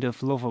kind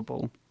of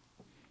lovable.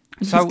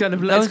 So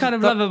it's kind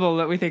of lovable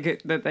that we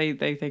think that they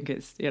think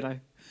it's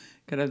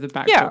kind of the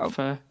backdrop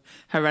for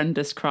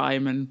horrendous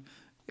crime and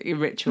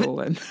ritual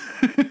and.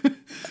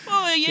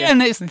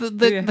 And it's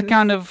the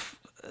kind of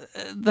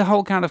the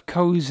whole kind of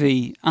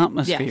cozy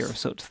atmosphere of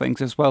such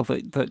things as well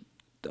that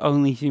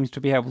only seems to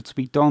be able to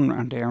be done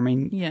around here. I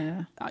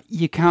mean,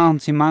 you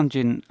can't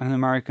imagine an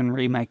American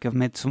remake of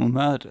Midsomer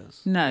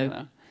Murders.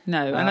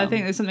 No, and I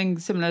think there's something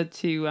similar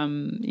to,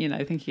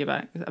 thinking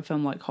about a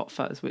film like Hot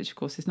Fuzz, which of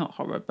course is not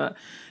horror, but,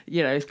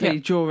 it's clearly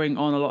drawing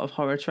on a lot of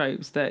horror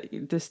tropes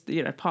that just,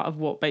 part of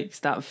what makes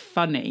that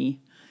funny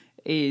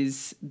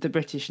is the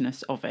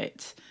Britishness of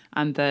it,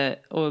 and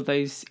that all of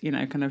those,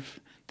 kind of,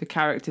 the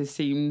characters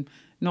seem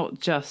not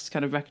just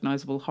kind of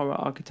recognisable horror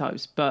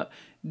archetypes, but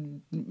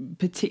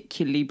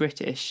particularly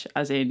British,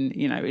 as in,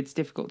 it's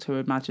difficult to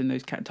imagine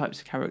those types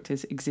of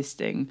characters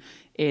existing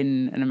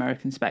in an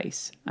American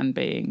space and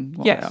being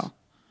what they are.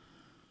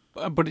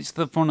 But it's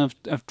the fun of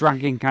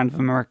dragging kind of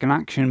American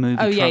action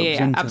movie tropes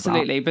into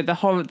absolutely. that. But the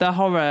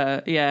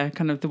horror,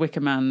 kind of the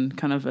Wicker Man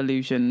kind of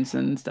illusions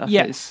and stuff.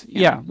 Yes,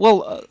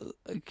 Well,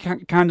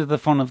 kind of the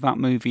fun of that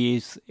movie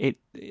is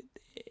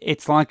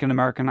it's like an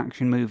American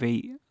action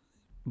movie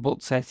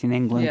but set in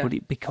England, Yeah. but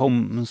it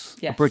becomes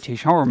a Yes.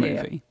 British horror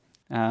Yeah. movie.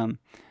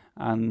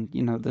 And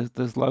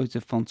there's loads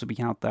of fun to be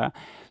had there.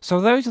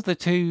 So those are the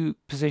two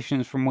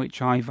positions from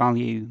which I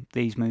value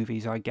these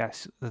movies, I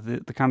guess,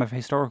 the kind of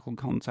historical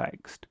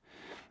context,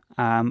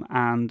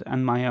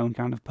 and my own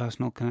kind of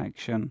personal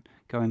connection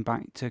going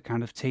back to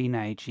kind of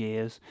teenage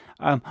years.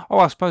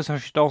 I suppose I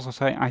should also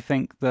say I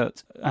think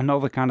that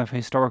another kind of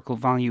historical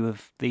value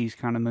of these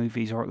kind of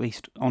movies, or at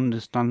least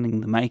understanding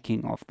the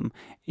making of them,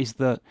 is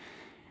that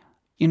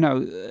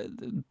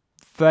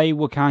they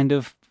were kind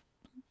of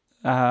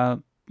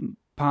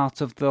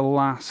part of the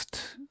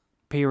last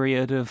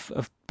period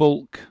of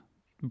bulk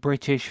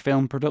British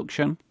film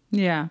production.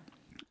 Yeah.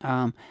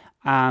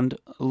 And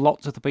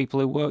lots of the people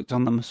who worked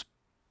on them,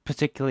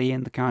 particularly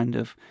in the kind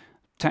of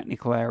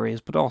technical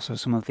areas, but also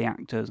some of the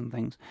actors and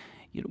things,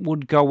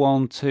 would go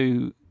on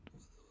to,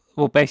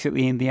 well,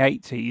 basically in the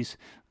 80s,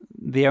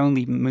 the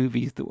only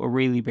movies that were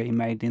really being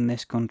made in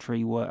this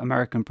country were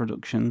American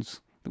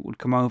productions that would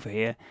come over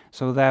here.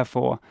 So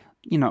therefore,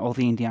 all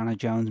the Indiana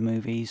Jones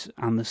movies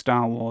and the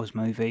Star Wars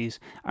movies,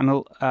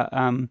 and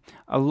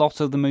a lot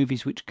of the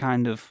movies which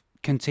kind of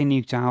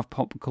continue to have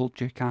pop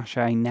culture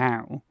cachet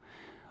now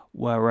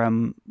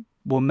were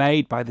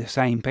made by the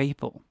same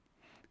people,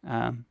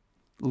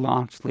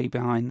 largely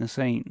behind the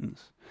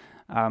scenes,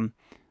 and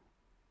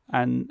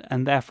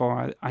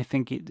therefore I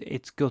think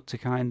it's good to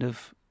kind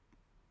of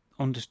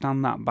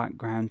understand that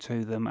background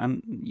to them.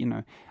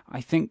 And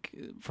I think,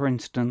 for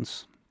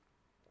instance,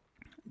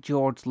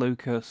 George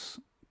Lucas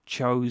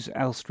chose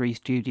Elstree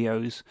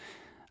Studios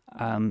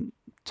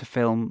to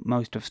film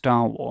most of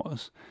Star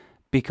Wars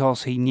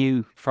because he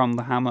knew from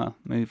the Hammer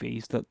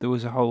movies that there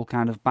was a whole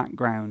kind of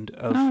background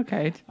of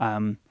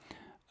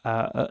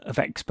of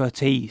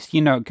expertise.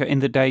 In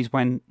the days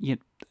when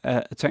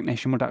a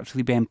technician would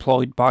actually be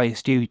employed by a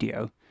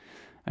studio,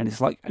 and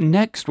it's like,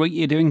 next week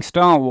you're doing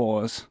Star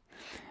Wars.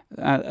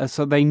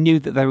 So they knew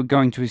that they were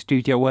going to a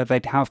studio where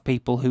they'd have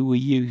people who were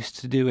used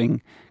to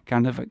doing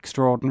kind of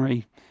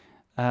extraordinary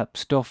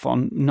stuff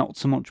on not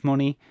so much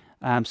money.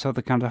 So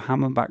the kind of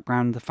Hammer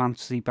background, the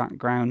fantasy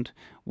background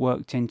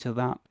worked into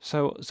that.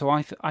 So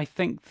I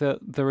think that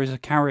there is a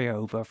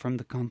carryover from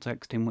the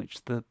context in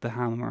which the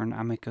Hammer and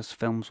Amicus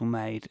films were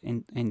made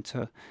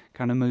into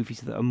kind of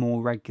movies that are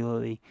more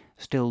regularly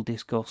still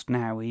discussed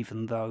now,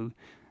 even though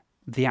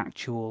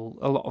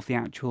a lot of the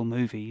actual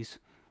movies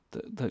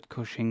that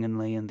Cushing and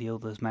Lee and the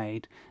others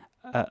made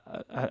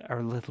are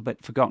a little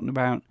bit forgotten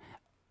about.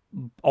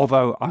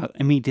 Although I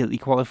immediately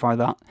qualify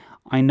that,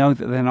 I know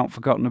that they're not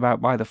forgotten about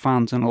by the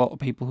fans and a lot of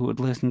people who would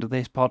listen to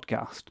this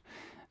podcast,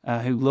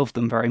 who love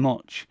them very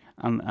much,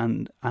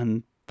 and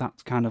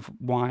that's kind of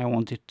why I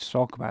wanted to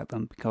talk about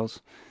them,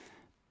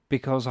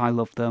 because I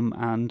love them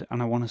and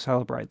I want to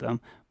celebrate them,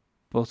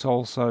 but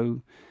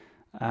also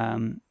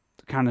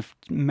kind of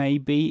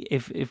maybe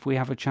if we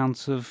have a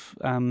chance of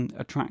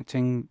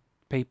attracting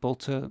people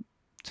to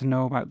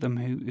know about them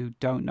who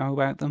don't know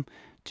about them,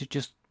 to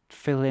just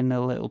fill in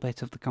a little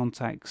bit of the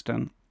context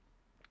and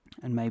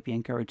maybe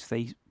encourage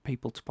these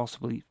people to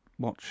possibly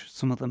watch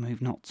some of them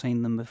who've not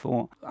seen them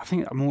before. I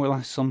think that more or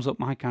less sums up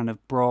my kind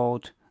of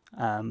broad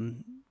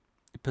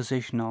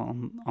position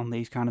on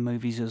these kind of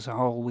movies as a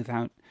whole,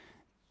 without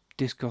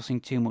discussing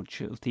too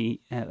much of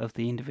the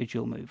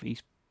individual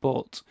movies.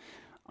 But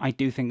I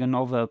do think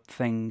another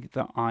thing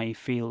that I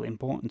feel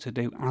important to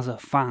do as a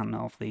fan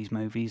of these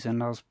movies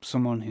and as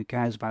someone who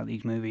cares about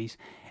these movies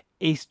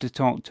is to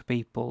talk to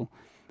people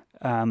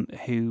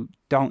who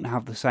don't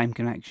have the same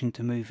connection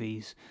to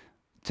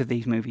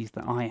these movies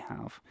that I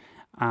have,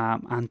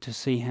 and to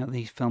see how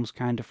these films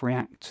kind of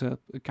react to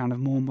kind of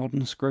more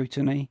modern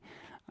scrutiny,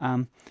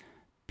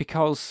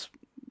 because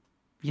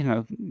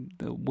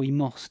we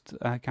must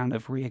kind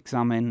of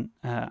re-examine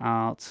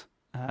art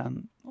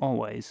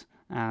always,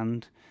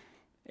 and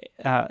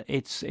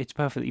it's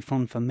perfectly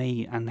fun for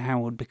me and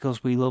Howard,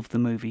 because we love the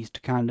movies, to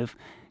kind of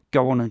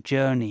go on a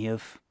journey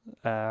of,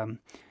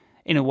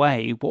 in a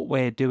way, what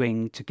we're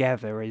doing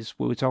together is,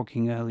 we were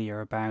talking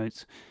earlier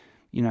about,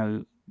 you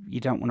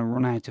don't want to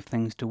run out of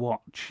things to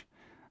watch.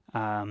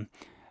 But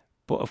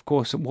of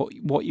course,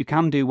 what you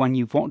can do when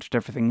you've watched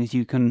everything is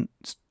you can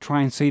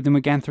try and see them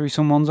again through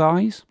someone's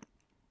eyes.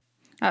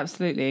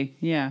 Absolutely,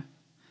 yeah.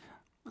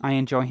 I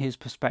enjoy his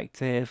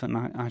perspective, and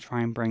I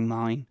try and bring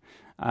mine.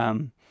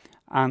 And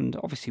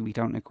obviously, we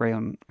don't agree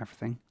on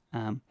everything.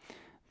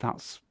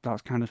 That's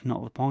kind of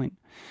not the point.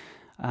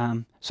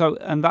 And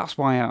that's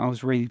why I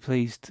was really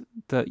pleased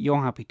that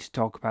you're happy to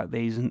talk about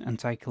these and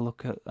take a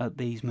look at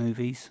these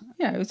movies.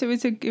 Yeah, it was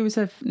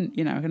a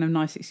kind of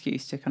nice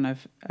excuse to kind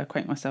of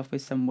acquaint myself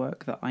with some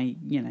work that I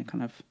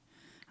kind of,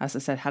 as I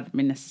said, hadn't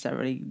been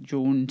necessarily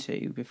drawn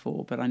to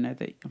before. But I know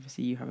that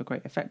obviously you have a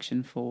great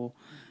affection for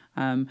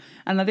And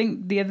I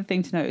think the other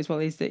thing to note as well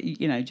is that,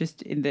 you know,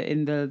 just in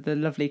the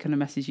lovely kind of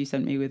message you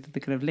sent me with the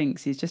kind of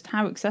links, is just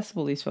how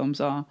accessible these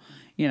films are,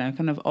 you know,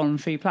 kind of on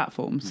free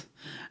platforms.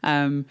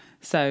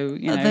 So,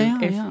 you know, They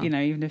are, if yeah. you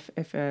know, even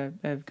if a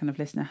kind of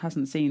listener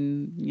hasn't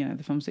seen, you know,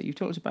 the films that you've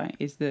talked about,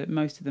 is that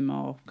most of them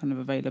are kind of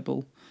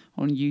available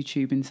on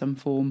YouTube in some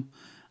form,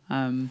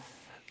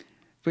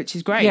 which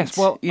is great. Yes,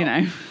 well, you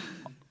know.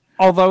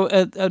 Although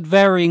at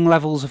varying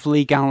levels of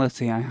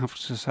legality, I have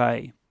to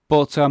say.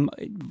 But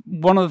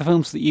one of the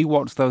films that you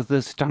watched, though,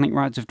 The Satanic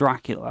Rites of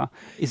Dracula,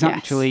 is Yes.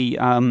 actually,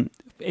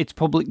 it's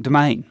public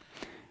domain.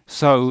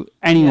 So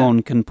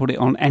anyone can put it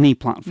on any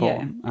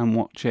platform and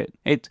watch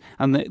it.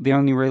 And the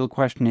only real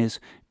question is,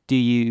 do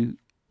you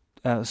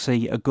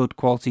see a good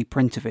quality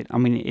print of it? I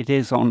mean, it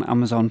is on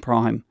Amazon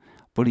Prime,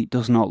 but it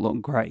does not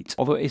look great.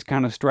 Although it's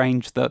kind of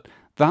strange that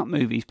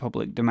movie's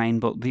public domain,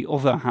 but the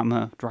other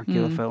Hammer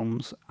Dracula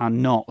films are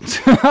not.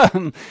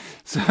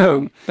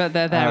 So, but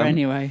they're there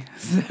anyway.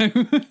 So.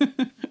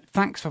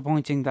 Thanks for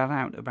pointing that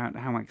out about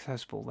how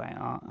accessible they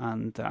are,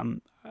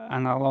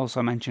 and I'll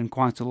also mention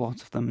quite a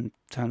lot of them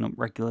turn up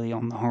regularly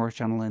on the Horror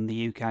Channel in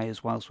the UK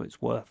as well, so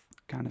it's worth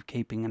kind of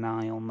keeping an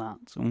eye on that,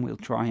 and we'll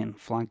try and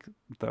flag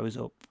those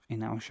up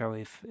in our show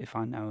if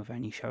I know of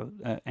any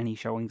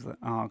showings that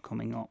are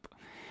coming up.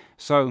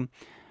 So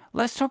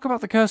let's talk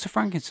about The Curse of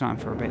Frankenstein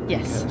for a bit.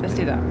 Yes, let's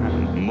do that.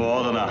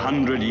 More than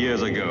 100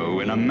 years ago,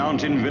 in a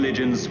mountain village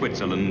in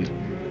Switzerland,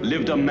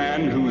 lived a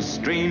man whose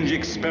strange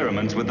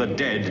experiments with the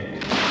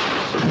dead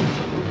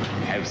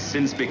have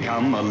since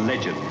become a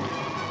legend.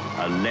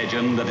 A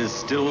legend that is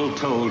still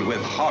told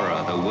with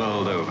horror the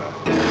world over.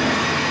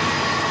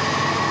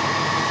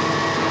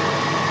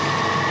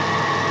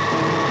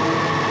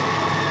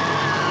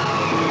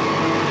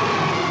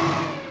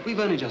 We've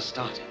only just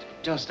started,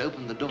 just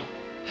opened the door.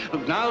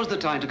 Look, now's the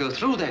time to go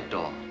through that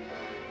door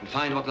and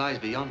find what lies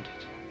beyond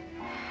it.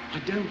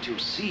 Why, don't you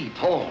see,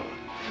 Paul?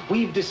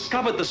 We've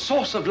discovered the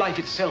source of life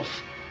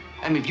itself,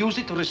 and we've used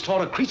it to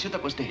restore a creature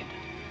that was dead.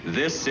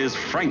 This is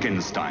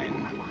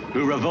Frankenstein,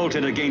 who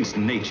revolted against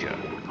nature,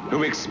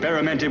 who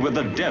experimented with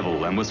the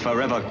devil and was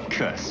forever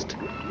cursed.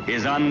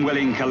 His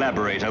unwilling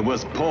collaborator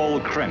was Paul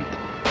Kremp.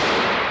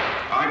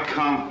 I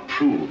can't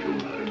prove you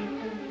murdered,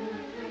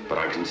 but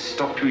I can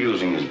stop you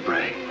using his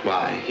brain.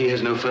 Why, he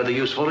has no further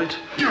use for it?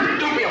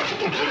 Don't be a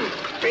fool!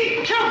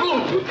 Be careful!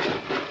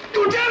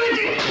 You damn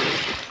it!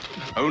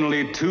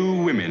 Only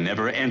 2 women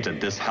ever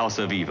entered this house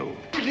of evil.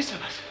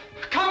 Elizabeth,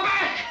 come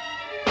back!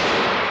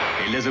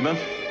 Elizabeth,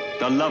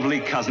 the lovely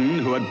cousin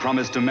who had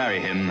promised to marry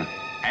him,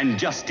 and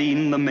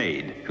Justine the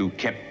maid, who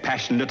kept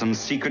passionate and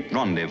secret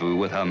rendezvous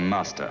with her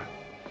master.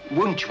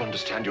 Won't you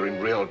understand you're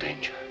in real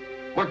danger?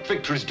 What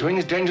Victor is doing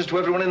is dangerous to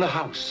everyone in the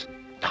house.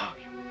 Now,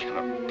 you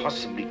cannot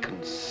possibly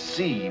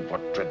conceive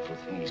what dreadful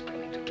thing he's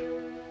planning to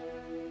do.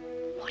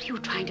 What are you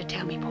trying to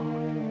tell me, Paul?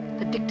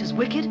 That Victor's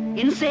wicked?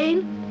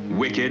 Insane?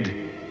 Wicked,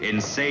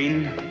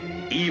 insane,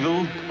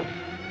 evil.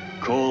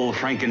 Call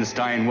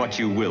Frankenstein what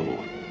you will.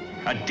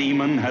 A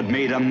demon had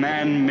made a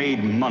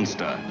man-made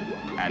monster,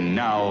 and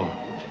now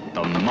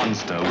the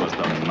monster was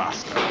the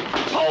master.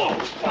 Paul,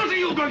 what are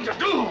you going to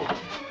do?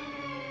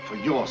 For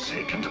your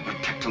sake and to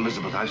protect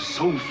Elizabeth, I've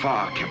so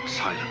far kept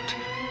silent.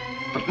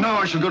 But now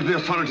I shall go to the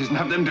authorities and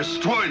have them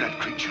destroy that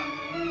creature.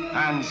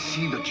 And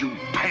see that you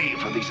pay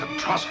for these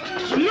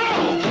atrocities.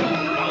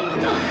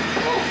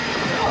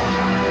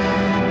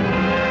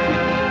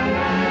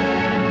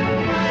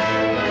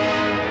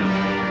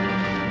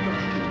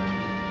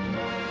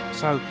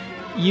 So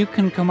you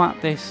can come at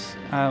this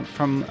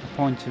from a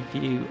point of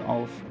view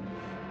of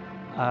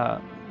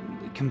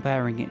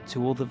comparing it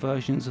to other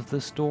versions of the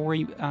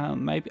story,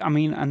 maybe. I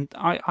mean, and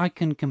I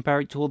can compare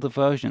it to other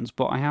versions,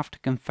 but I have to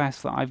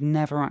confess that I've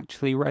never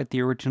actually read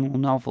the original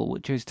novel,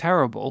 which is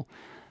terrible,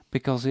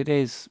 because it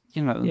is,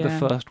 you know, the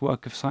first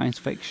work of science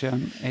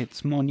fiction.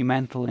 It's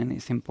monumental in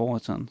its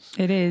importance.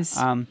 It is.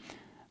 And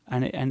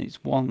it's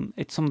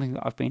something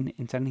that I've been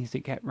intending to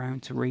get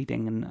round to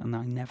reading, and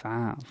I never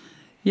have.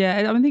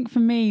 Yeah, I think for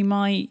me,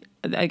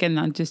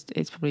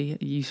 it's probably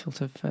useful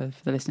for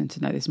the listener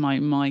to know this.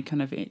 My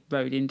kind of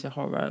road into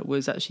horror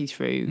was actually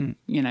through,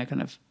 you know,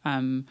 kind of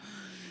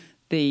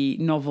the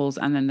novels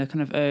and then the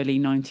kind of early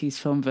 90s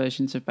film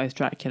versions of both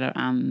Dracula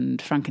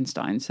and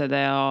Frankenstein. So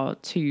there are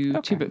two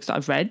books that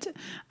I've read,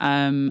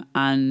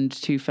 and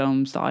 2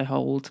 films that I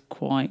hold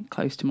quite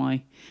close to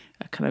my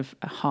kind of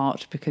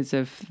heart because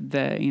of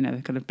the, you know,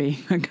 kind of being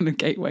a kind of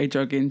gateway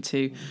drug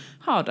into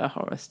harder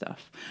horror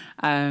stuff.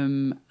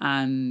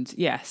 And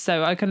yeah, so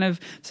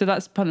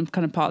that's kind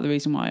of part of the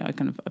reason why I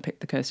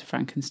picked The Curse of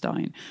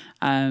Frankenstein.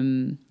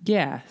 And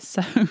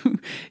obviously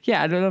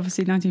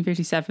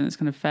 1957 is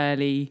kind of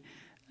fairly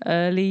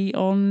early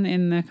on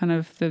in the kind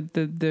of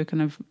the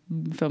kind of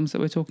films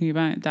that we're talking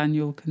about. Dan,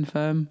 you'll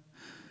confirm.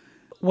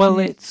 Well,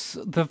 it's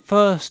the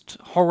first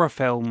horror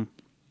film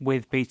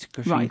with Peter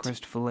Cushing and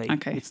Christopher Lee.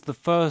 Okay. It's the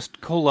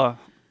first colour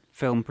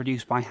film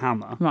produced by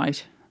Hammer.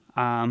 Right.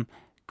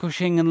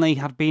 Cushing and Lee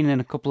had been in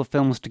a couple of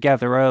films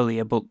together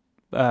earlier, but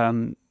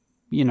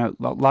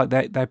like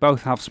they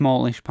both have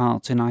smallish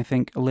parts in, I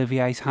think,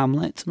 Olivier's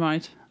Hamlet.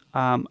 Right.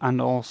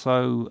 And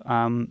also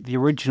the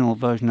original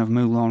version of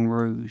Moulin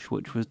Rouge,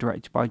 which was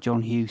directed by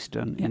John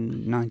Huston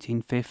in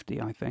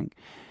 1950, I think.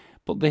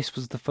 But this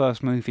was the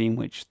first movie in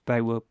which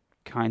they were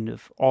kind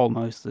of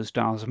almost the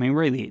stars. I mean,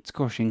 really, it's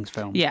Cushing's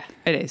film. Yeah,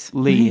 it is.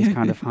 Lee is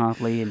kind of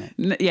hardly in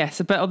it.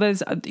 Yes, but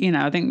there's,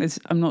 I think there's,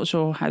 I'm not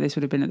sure how this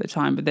would have been at the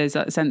time, but there's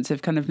that sense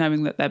of kind of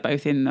knowing that they're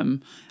both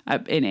in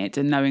it,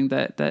 and knowing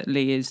that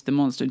Lee is the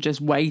monster, just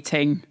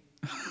waiting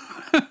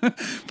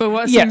for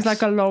what seems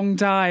like a long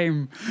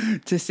time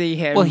to see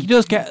him. Well, he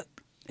does get...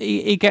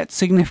 He gets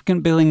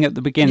significant billing at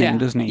the beginning,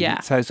 doesn't he? Yeah.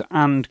 It says,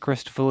 and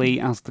Christopher Lee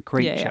as the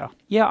creature.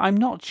 Yeah, I'm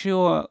not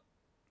sure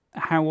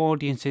how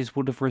audiences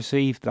would have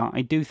received that.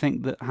 I do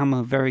think that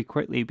Hammer very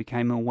quickly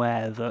became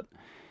aware that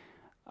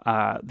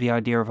the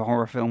idea of a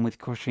horror film with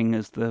Cushing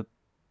as the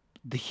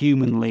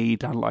human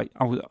lead, I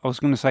was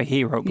going to say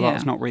hero, but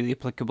that's not really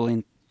applicable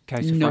in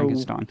case of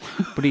Frankenstein.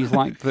 But he's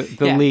like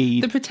the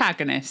lead, the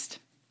protagonist.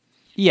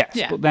 Yes,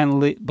 but then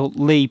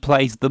Lee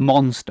plays the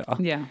monster.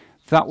 Yeah.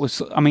 That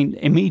was, I mean,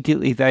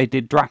 immediately they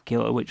did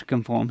Dracula, which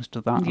conforms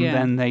to that, and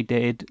then they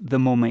did The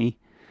Mummy,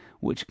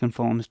 which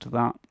conforms to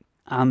that,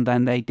 and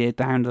then they did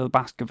The Hound of the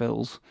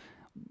Baskervilles,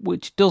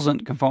 which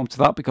doesn't conform to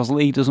that because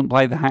Lee doesn't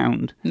play the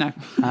Hound. No.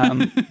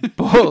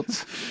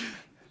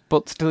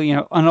 But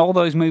still, and all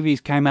those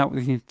movies came out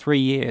within 3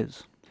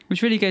 years.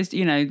 Which really goes,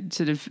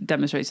 sort of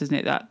demonstrates, doesn't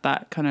it,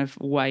 that kind of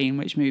way in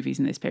which movies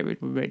in this period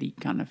were really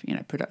kind of,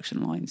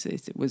 production lines.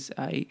 It was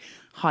a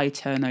high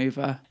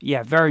turnover.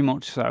 Yeah, very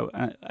much so.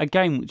 A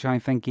game which I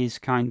think is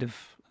kind of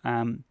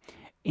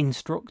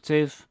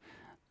instructive.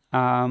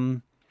 I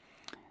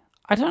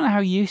don't know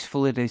how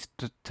useful it is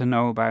to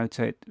know about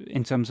it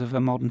in terms of a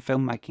modern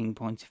filmmaking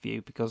point of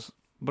view,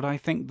 but I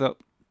think that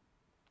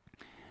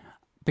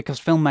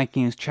because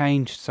filmmaking has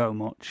changed so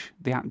much,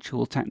 the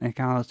actual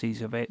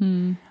technicalities of it,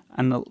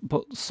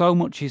 but so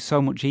much is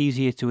so much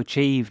easier to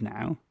achieve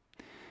now,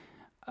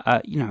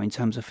 in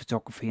terms of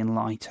photography and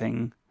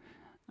lighting,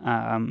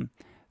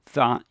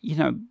 that,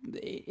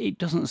 it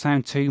doesn't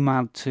sound too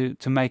mad to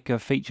make a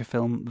feature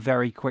film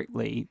very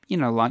quickly,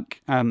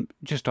 like,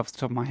 just off the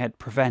top of my head,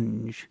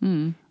 Prevenge,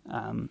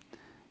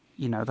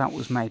 that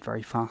was made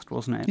very fast,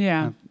 wasn't it?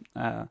 Yeah.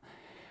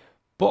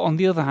 But on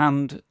the other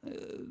hand,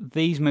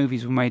 these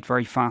movies were made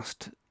very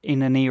fast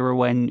in an era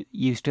when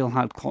you still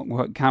had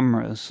clockwork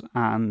cameras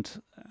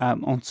and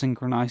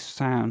unsynchronized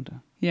sound.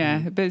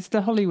 Yeah, but it's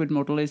the Hollywood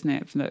model, isn't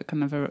it, that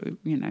kind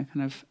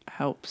of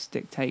helps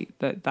dictate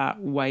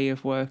that way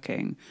of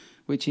working,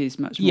 which is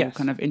much more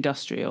kind of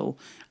industrial,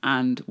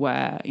 and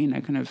where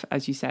kind of,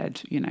 as you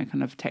said,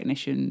 kind of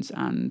technicians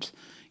and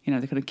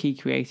the kind of key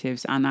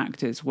creatives and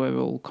actors were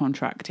all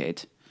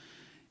contracted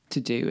to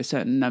do a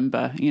certain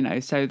number,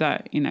 so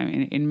that,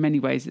 in many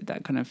ways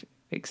that kind of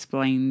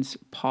explains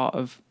part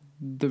of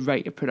the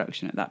rate of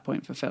production at that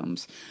point for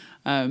films,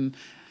 in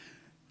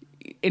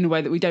a way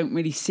that we don't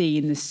really see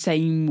in the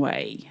same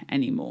way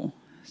anymore.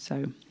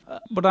 So,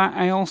 but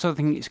I also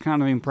think it's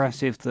kind of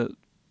impressive that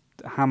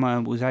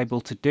Hammer was able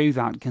to do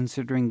that,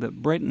 considering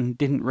that Britain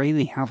didn't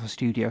really have a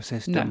studio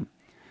system.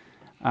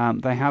 No.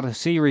 They had a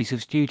series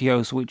of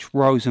studios which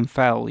rose and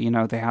fell.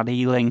 They had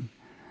Ealing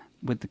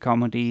with the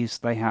comedies,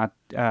 they had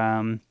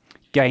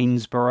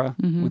Gainsborough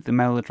with the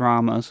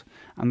melodramas,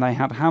 and they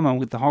had Hammer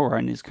with the horror.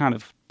 And it's kind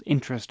of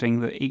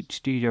interesting that each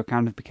studio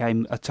kind of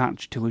became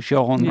attached to a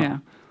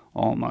genre,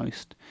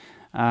 almost.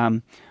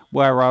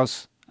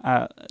 Whereas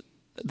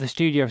the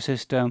studio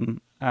system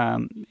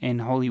in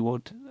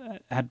Hollywood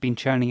had been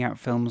churning out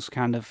films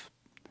kind of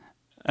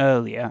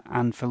earlier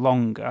and for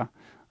longer,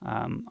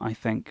 I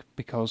think,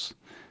 because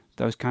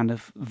those kind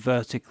of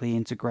vertically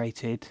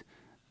integrated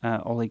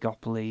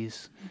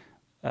oligopolies,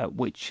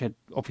 which had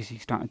obviously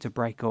started to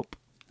break up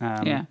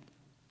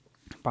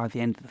by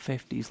the end of the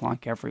 50s,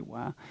 like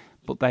everywhere,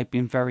 but they've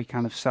been very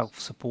kind of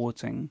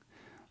self-supporting,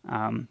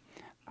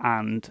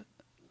 and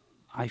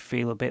I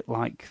feel a bit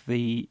like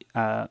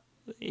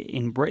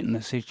in Britain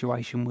the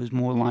situation was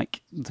more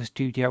like the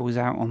studio was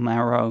out on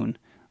their own,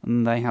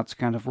 and they had to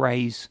kind of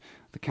raise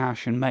the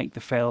cash and make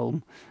the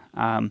film,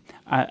 and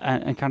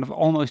kind of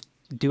almost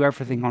do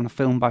everything on a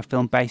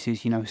film-by-film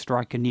basis,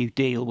 strike a new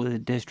deal with a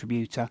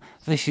distributor.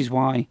 This is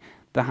why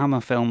the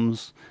Hammer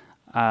films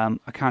are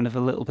kind of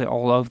a little bit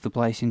all over the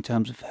place in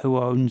terms of who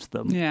owns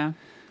them. Yeah.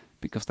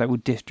 Because they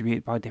would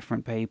distribute by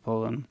different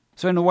people. And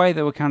so in a way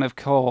they were kind of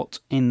caught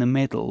in the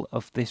middle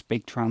of this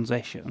big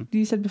transition.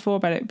 You said before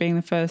about it being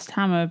the first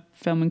Hammer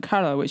film in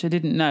colour, which I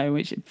didn't know,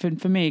 which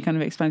for me kind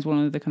of explains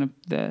one of the kind of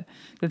the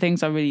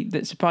things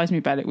that surprised me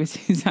about it was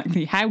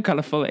exactly how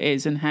colourful it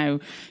is and how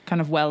kind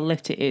of well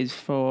lit it is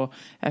for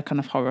a kind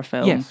of horror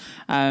film. Yes.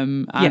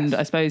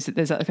 I suppose that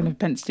there's that kind of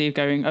propensity of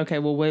going, okay,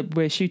 well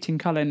we're shooting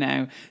colour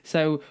now,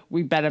 so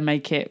we better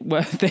make it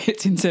worth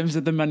it in terms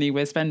of the money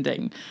we're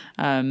spending.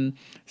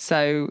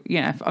 So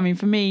I mean,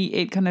 for me,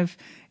 it kind of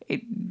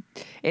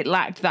it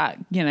lacked that,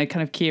 you know,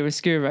 kind of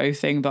chiaroscuro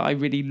thing that I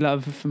really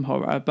love from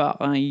horror, but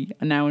I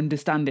now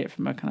understand it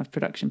from a kind of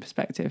production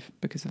perspective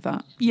because of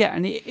that. Yeah,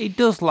 and it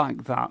does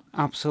lack that,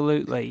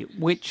 absolutely.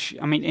 Which,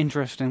 I mean,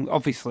 interesting,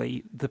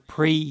 obviously, the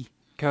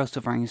pre-Curse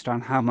of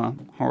Frankenstein Hammer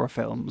horror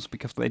films,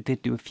 because they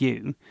did do a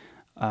few,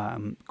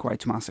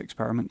 Quatermass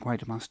Experiment,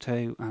 Quatermass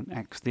 2, and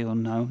X the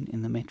Unknown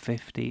in the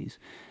mid-50s,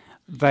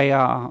 they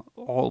are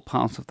all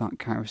part of that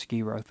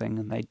chiaroscuro thing,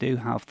 and they do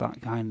have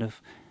that kind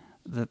of,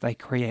 that they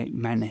create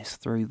menace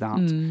through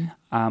that.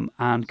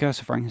 And Curse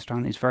of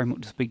Frankenstein is very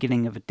much the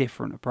beginning of a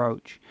different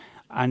approach,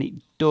 and it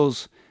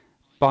does,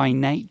 by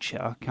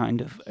nature,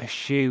 kind of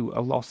eschew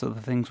a lot of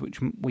the things which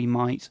we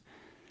might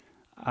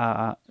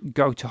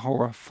go to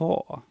horror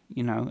for,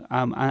 you know.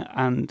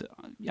 And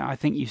I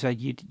think you said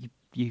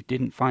you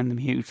didn't find them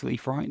hugely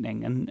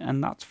frightening,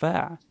 and that's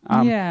fair.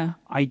 Yeah.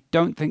 I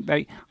don't think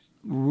they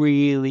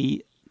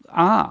really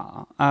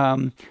are.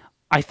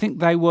 I think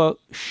they were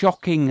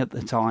shocking at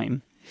the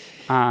time,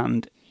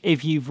 and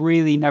if you've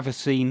really never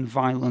seen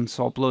violence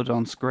or blood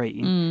on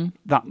screen,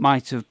 that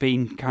might have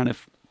been kind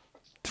of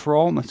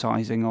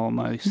traumatizing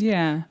almost.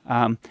 Yeah.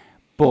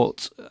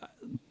 But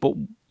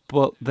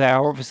they're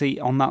obviously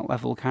on that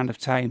level kind of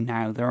tame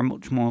now. There are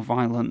much more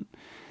violent.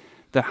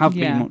 There have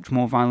been much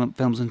more violent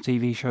films and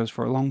TV shows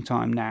for a long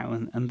time now,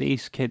 and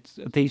these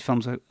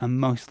films are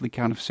mostly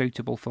kind of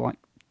suitable for like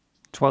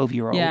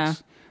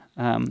 12-year-olds.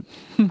 Yeah.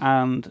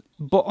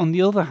 But on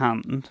the other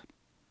hand,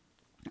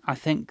 I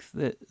think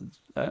that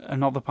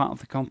another part of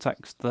the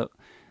context that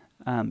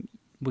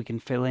we can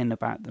fill in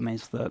about them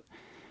is that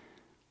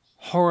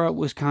horror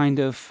was kind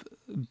of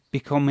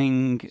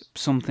becoming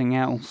something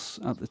else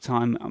at the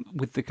time,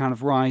 with the kind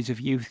of rise of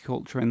youth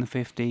culture in the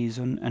 50s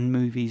and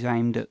movies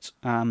aimed at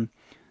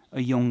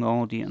a young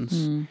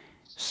audience.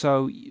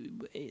 So,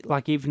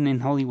 like, even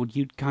in Hollywood,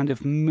 you'd kind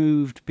of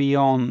moved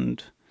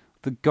beyond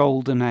the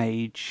golden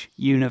age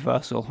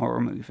Universal horror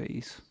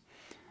movies,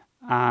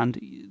 and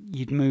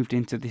you'd moved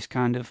into this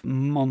kind of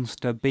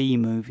monster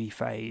B-movie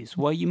phase,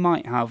 where you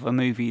might have a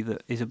movie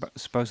that is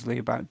supposedly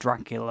about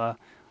Dracula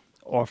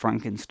or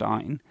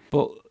Frankenstein,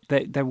 but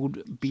they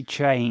would be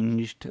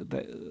changed.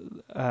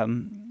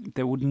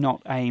 They would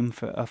not aim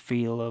for a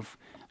feel of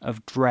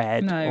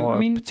dread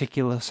or a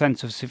particular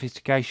sense of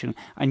sophistication,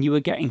 and you were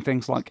getting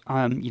things like,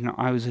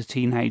 I was a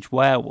teenage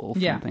werewolf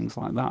and things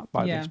like that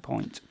by this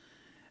point.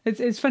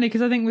 It's funny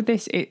because I think with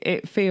this,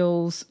 it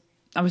feels.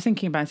 I was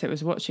thinking about it, I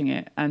was watching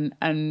it, and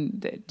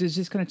there's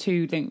just kind of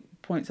two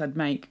points I'd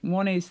make.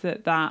 One is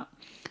that kind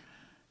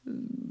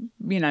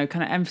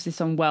of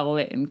emphasis on well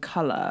lit and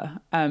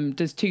colour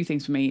does two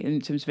things for me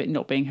in terms of it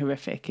not being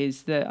horrific.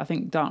 Is that I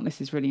think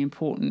darkness is really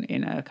important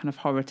in a kind of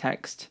horror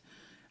text.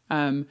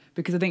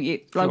 Because I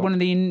think one of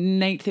the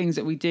innate things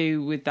that we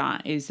do with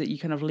that is that you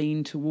kind of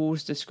lean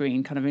towards the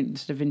screen, kind of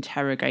instead of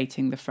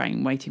interrogating the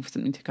frame, waiting for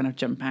something to kind of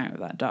jump out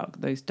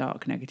of those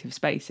dark negative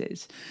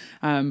spaces.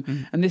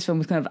 And this one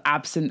was kind of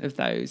absent of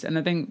those. And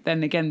I think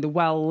then again, the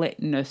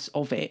well-litness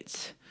of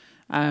it,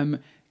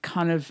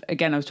 kind of,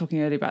 again, I was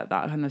talking earlier about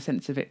that kind of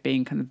sense of it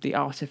being kind of the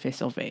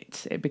artifice of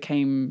it. It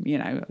became,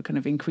 kind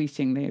of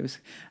increasingly, it was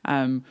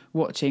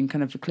watching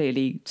kind of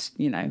clearly,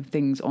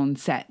 things on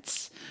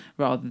sets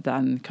rather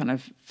than kind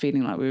of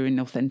feeling like we were in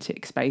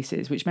authentic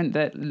spaces, which meant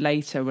that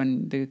later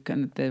when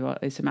there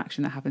is some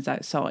action that happens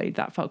outside,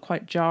 that felt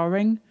quite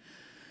jarring.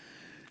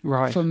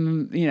 Right.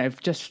 From,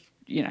 just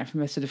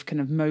from a sort of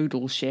kind of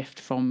modal shift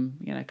from,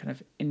 kind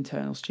of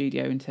internal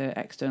studio into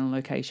external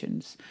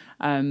locations.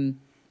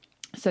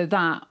 So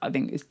that, I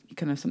think, is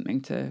kind of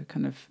something to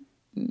kind of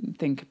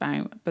think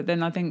about. But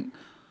then I think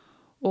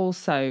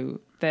also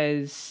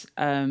there's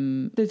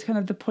kind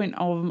of the point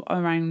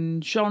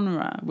around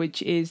genre,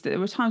 which is that there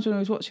were times when I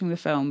was watching the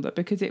film that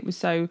because it was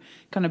so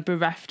kind of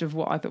bereft of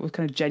what I thought was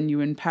kind of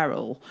genuine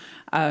peril,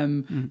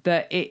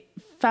 that it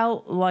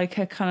felt like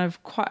a kind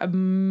of quite a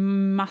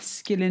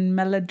masculine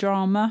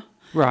melodrama.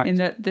 Right. In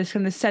that this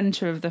kind of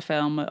centre of the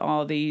film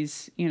are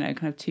these,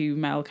 kind of two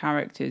male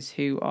characters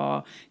who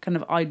are kind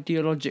of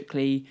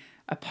ideologically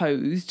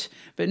opposed,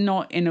 but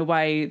not in a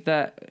way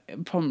that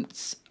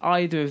prompts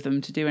either of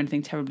them to do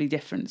anything terribly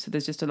different. So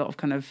there's just a lot of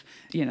kind of,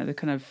 the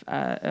kind of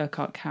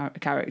Urquhart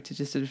character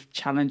just sort of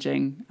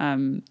challenging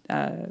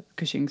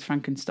Cushing's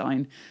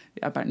Frankenstein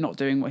about not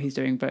doing what he's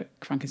doing, but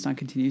Frankenstein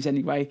continues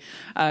anyway.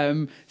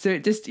 So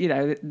it just,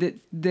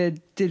 there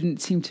didn't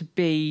seem to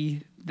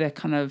be the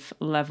kind of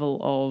level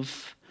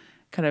of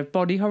kind of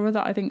body horror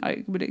that I think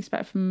I would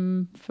expect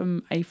from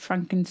a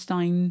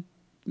Frankenstein,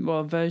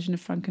 a version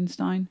of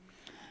Frankenstein.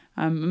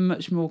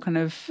 Much more kind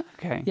of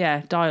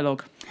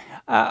dialogue.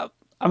 I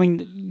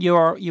mean, you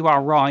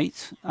are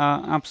right,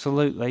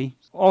 absolutely.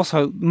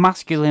 Also,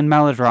 masculine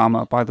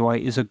melodrama, by the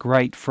way, is a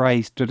great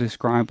phrase to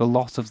describe a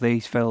lot of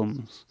these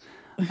films.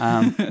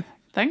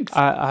 Thanks.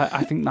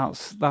 I think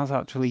that's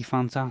actually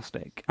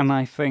fantastic, and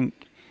I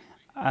think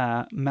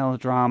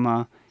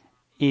melodrama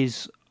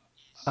is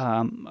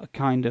a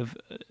kind of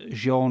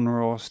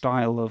genre or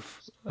style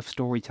of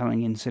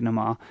storytelling in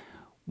cinema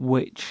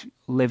which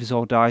lives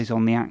or dies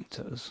on the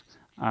actors.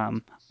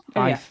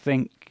 I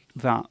think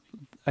that,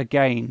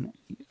 again,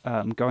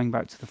 going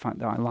back to the fact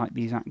that I like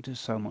these actors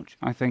so much,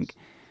 I think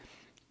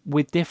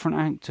with different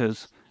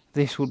actors,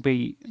 this would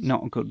be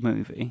not a good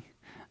movie.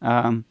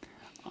 And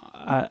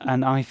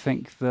I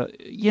think that,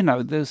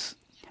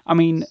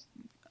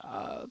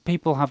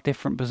 people have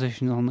different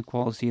positions on the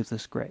quality of the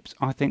scripts.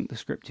 I think the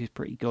script is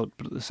pretty good,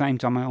 but at the same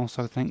time, I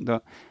also think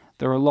that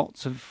there are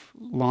lots of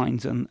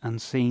lines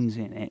and scenes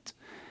in it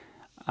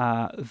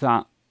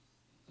that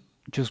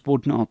just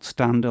would not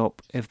stand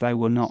up if they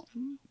were not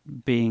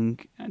being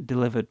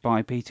delivered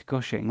by Peter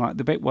Cushing. Like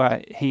the bit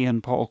where he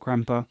and Paul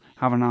Kremper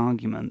have an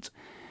argument,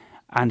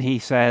 and he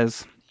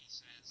says,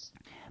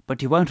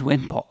 "But you won't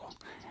win, Paul.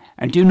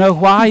 And do you know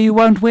why you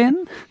won't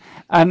win?"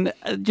 And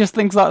just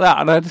things like that.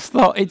 And I just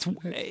thought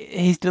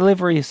his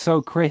delivery is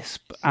so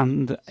crisp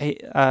and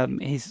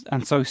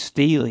so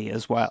steely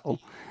as well.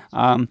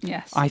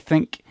 Yes. I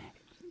think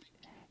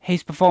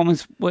his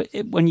performance,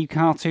 when you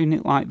cartoon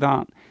it like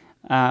that,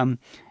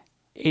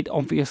 it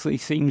obviously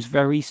seems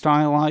very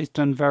stylized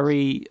and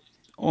very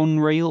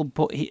unreal,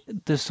 but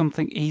there's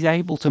something, he's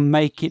able to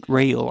make it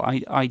real.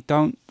 I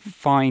don't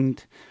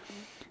find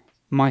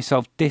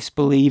myself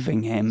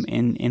disbelieving him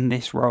in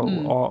this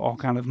role or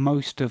kind of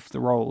most of the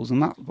roles,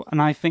 and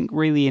I think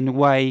really in a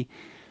way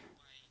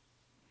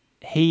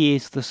he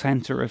is the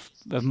centre of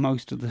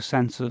most of the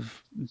sense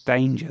of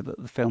danger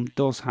that the film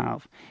does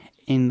have,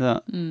 in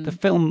that the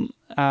film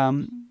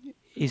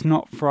is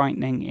not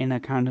frightening in a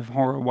kind of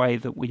horror way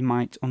that we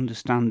might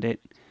understand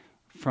it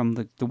from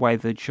the way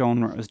the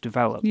genre has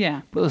developed.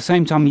 Yeah. But at the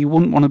same time, you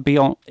wouldn't want to be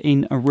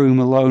in a room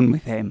alone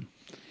with him.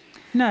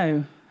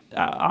 No.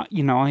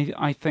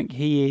 I think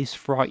he is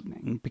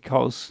frightening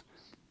because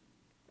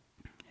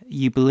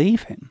you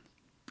believe him,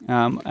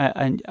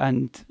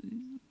 and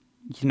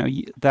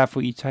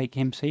therefore you take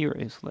him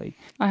seriously.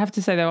 I have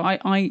to say though,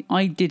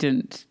 I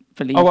didn't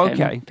believe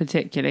him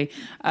particularly.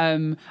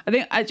 I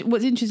think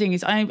what's interesting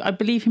is I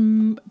believed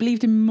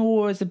him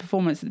more as a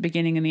performance at the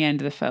beginning and the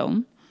end of the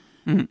film.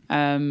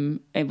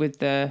 With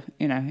the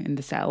in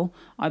the cell,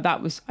 I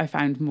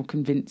found more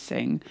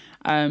convincing,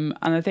 and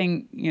I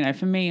think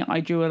for me,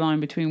 I drew a line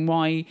between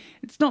why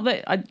it's not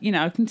that I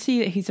can see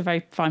that he's a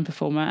very fine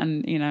performer,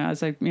 and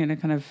as I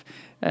kind of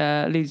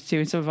alluded to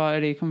in some of our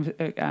earlier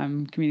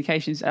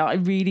communications, I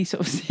really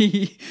sort of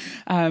see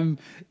kind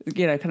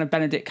of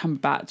Benedict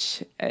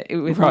Cumberbatch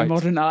with my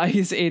modern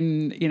eyes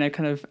in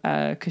kind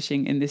of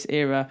Cushing in this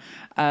era,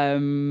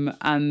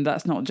 and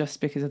that's not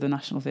just because of the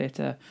National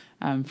Theatre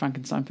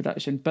Frankenstein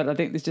production, but I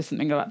think there's just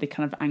something about the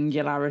kind of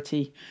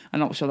angularity. I'm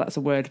not sure that's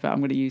a word, but I'm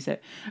going to use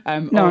it.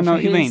 No, I know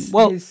what you mean.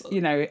 Well,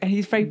 and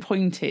he's very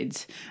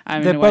pointed.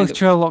 They're both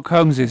Sherlock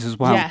Holmeses as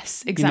well.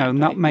 Yes, exactly.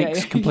 And that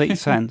makes complete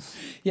sense.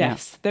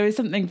 Yes, there is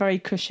something very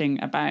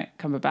Cushing about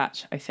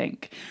Cumberbatch, I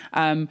think.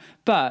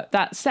 But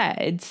that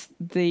said,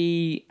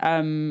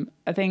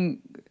 I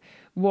think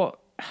where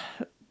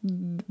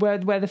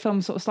the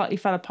film sort of slightly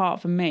fell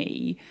apart for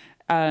me,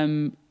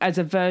 as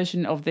a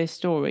version of this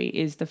story,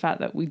 is the fact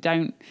that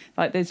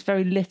there's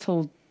very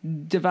little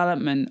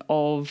development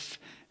of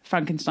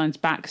Frankenstein's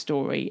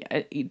backstory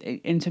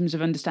in terms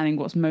of understanding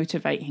what's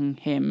motivating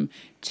him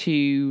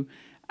to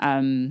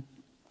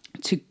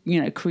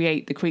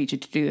create the creature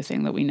to do the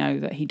thing that we know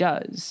that he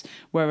does.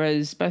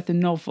 Whereas both the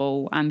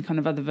novel and kind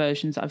of other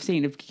versions that I've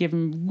seen have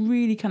given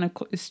really kind of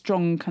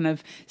strong kind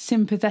of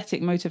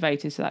sympathetic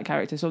motivators to that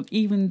character. So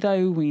even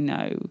though we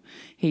know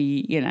he,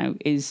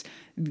 is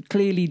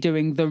clearly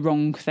doing the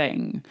wrong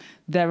thing,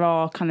 there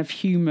are kind of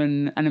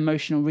human and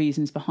emotional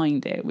reasons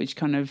behind it, which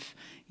kind of,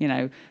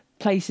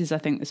 places, I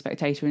think, the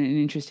spectator in an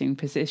interesting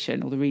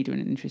position, or the reader in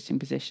an interesting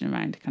position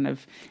around kind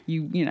of,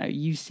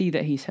 you see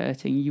that he's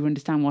hurting, you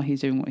understand why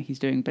he's doing what he's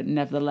doing, but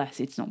nevertheless,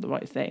 it's not the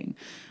right thing.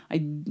 I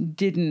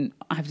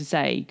have to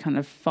say, kind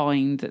of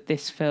find that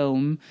this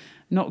film,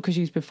 not because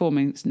she's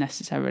performing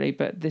necessarily,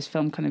 but this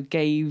film kind of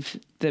gave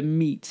the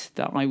meat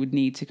that I would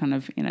need to kind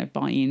of,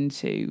 buy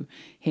into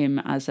him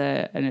as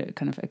a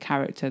kind of a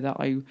character that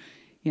I,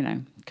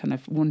 kind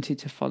of wanted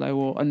to follow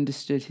or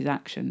understood his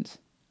actions.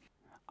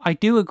 I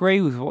do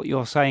agree with what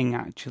you're saying,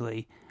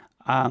 actually,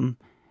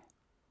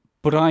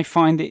 but I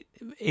find it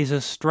is a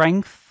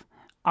strength.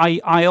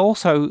 I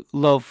also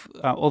love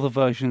other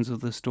versions of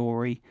the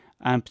story,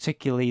 and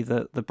particularly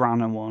the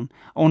Branagh one.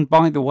 Oh, and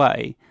by the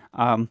way,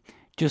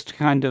 just to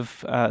kind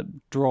of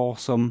draw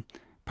some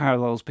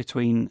parallels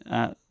between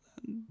our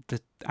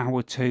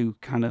two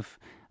kind of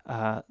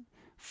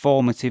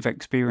formative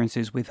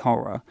experiences with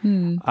horror.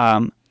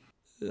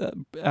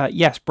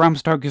 Yes, Bram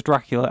Stoker's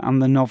Dracula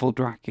and the novel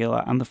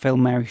Dracula and the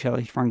film Mary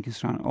Shelley's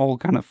Frankenstein all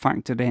kind of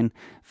factored in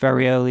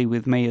very early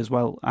with me as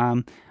well.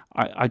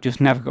 I just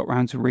never got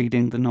round to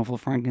reading the novel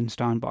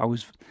Frankenstein, but I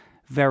was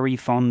very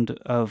fond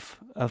of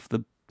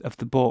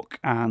the book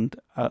and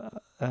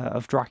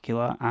of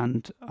Dracula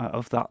and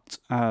of that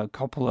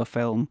Coppola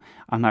film,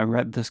 and I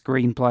read the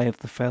screenplay of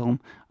the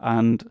film,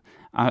 and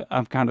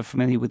I'm kind of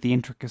familiar with the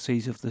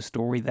intricacies of the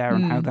story there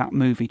and how that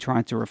movie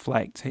tried to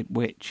reflect it,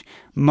 which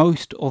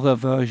most other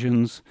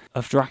versions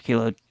of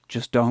Dracula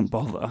just don't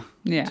bother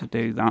Yeah. to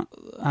do that.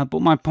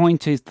 But my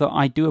point is that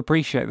I do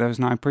appreciate those,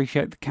 and I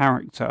appreciate the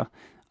character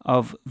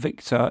of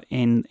Victor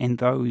in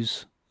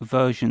those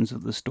versions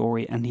of the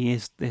story, and he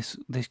is this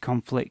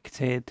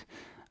conflicted,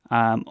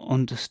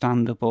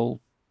 understandable,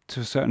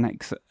 to a certain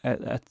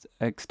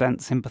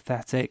extent,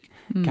 sympathetic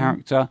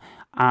character,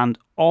 and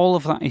all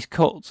of that is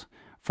cut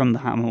from the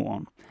Hammer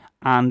one,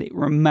 and it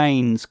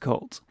remains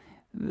cut.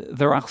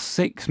 There are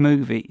 6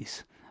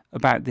 movies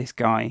about this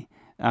guy,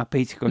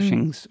 Peter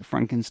Cushing's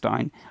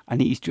Frankenstein,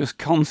 and he's just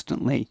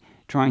constantly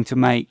trying to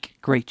make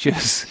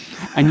creatures,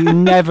 and you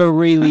never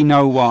really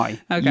know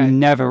why. Okay. You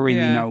never really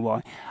know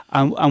why.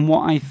 And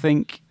what I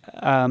think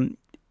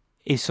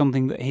is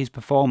something that his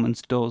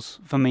performance does,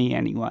 for me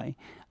anyway,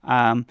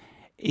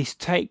 is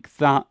take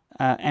that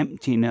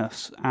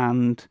emptiness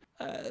and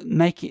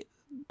make it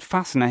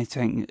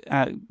fascinating,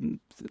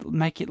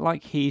 make it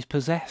like he's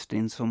possessed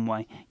in some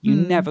way. You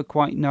never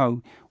quite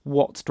know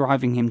what's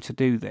driving him to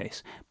do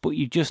this, but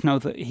you just know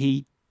that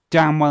he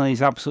damn well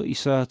is absolutely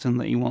certain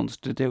that he wants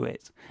to do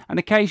it. And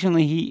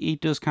occasionally he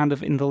does kind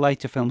of, in the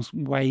later films,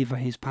 waver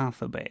his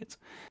path a bit.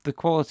 The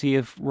quality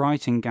of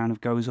writing kind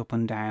of goes up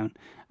and down,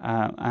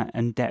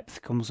 and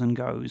depth comes and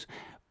goes,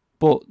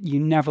 but you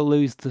never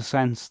lose the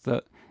sense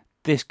that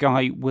this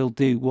guy will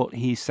do what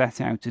he's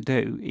set out to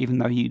do, even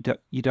though you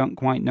don't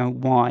quite know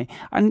why.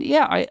 And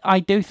yeah, I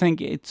do think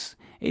it's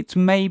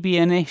maybe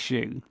an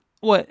issue.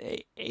 Well,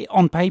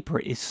 on paper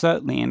it is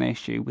certainly an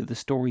issue with the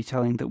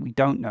storytelling that we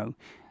don't know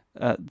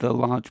the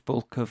large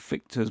bulk of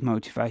Victor's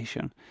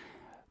motivation.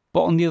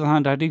 But on the other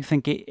hand, I do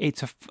think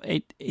it's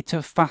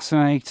a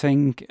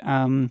fascinating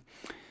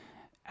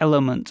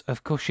element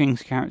of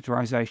Cushing's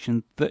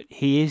characterization, that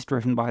he is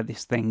driven by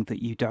this thing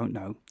that you don't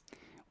know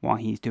why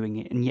he's doing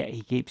it, and yet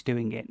he keeps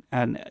doing it.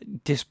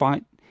 And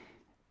despite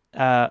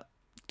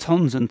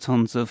tons and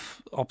tons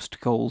of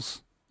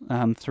obstacles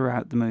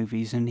throughout the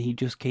movies, and he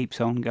just keeps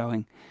on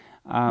going.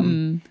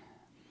 And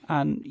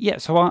yeah,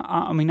 so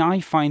I mean, I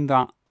find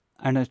that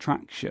an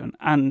attraction,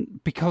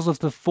 and because of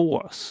the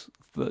force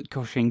that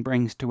Cushing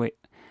brings to it,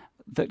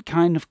 that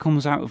kind of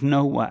comes out of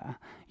nowhere.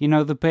 You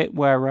know, the bit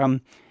where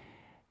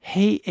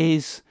he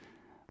is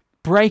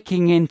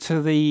breaking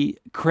into the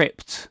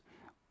crypt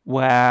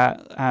where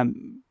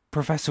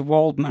Professor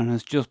Waldman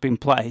has just been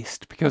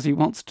placed because he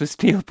wants to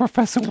steal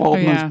Professor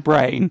Waldman's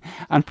brain,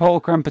 and Paul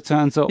Kremper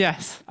turns up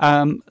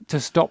to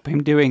stop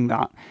him doing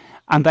that,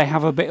 and they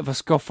have a bit of a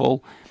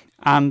scuffle,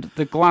 and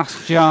the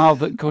glass jar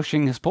that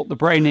Cushing has put the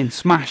brain in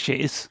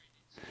smashes,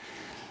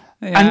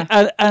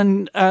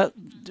 and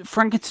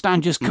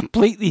Frankenstein just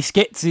completely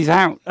skitzes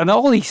out, and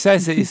all he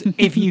says is,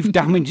 if you've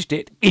damaged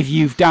it, if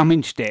you've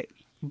damaged it.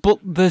 But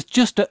there's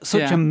just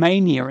such a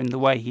mania in the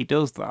way he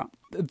does that.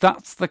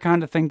 That's the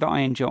kind of thing that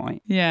I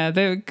enjoy. Yeah,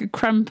 the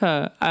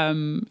Kremper,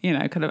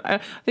 kind of, I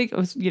think it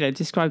was,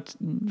 described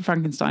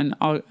Frankenstein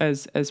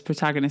as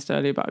protagonist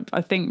earlier, but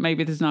I think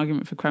maybe there's an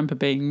argument for Kremper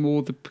being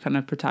more the kind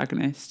of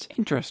protagonist.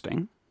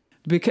 Interesting.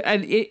 Because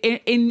and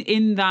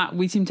in that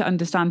we seem to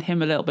understand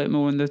him a little bit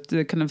more, and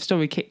the kind of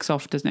story kicks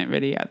off, doesn't it?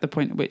 Really, at the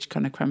point at which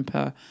kind of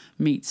Kremper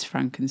meets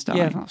Frankenstein.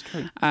 Yeah, that's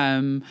true.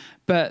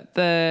 But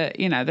I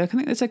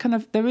think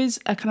there is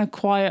a kind of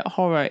quiet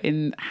horror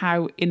in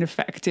how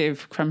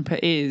ineffective Kremper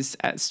is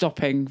at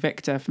stopping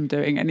Victor from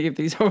doing any of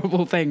these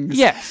horrible things.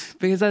 Yes,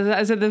 because as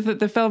I said,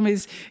 the film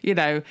is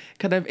kind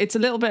of, it's a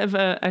little bit of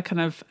a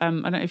kind of I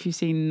don't know if you've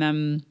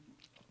seen.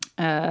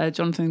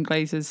 Jonathan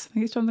Glazer's, I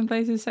think it's Jonathan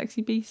Glazer's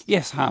Sexy Beast.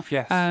 Yes,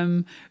 yes.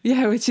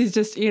 Which is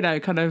just,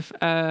 kind of,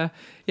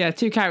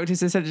 two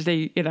characters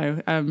essentially,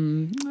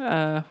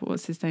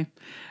 what's his name?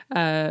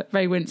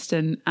 Ray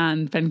Winston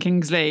and Ben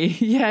Kingsley.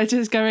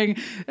 Just going,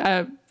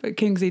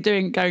 Kingsley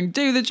going,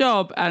 do the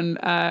job, and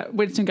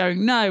Winston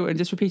going, no, and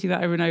just repeating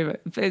that over and over.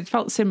 It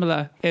felt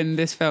similar in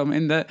this film,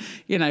 in that,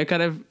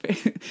 kind of,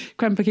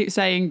 Kremper keeps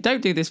saying,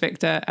 don't do this,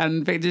 Victor,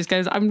 and Victor just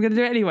goes, I'm going to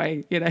do it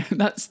anyway.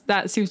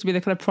 That seems to be the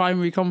kind of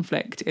primary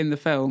conflict in the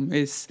film,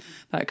 is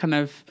that kind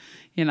of,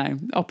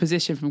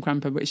 opposition from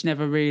Kremper, which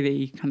never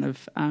really kind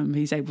of,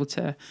 he's able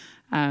to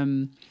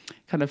kind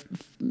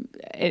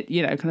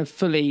of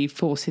fully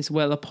force his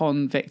will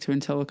upon Victor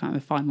until kind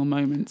of the final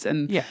moments.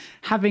 And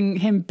having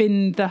him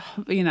been the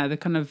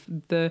kind of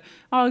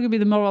arguably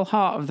the moral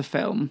heart of the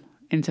film,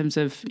 in terms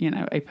of,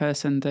 a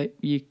person that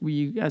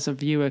you as a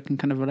viewer can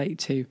kind of relate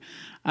to,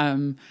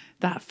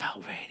 that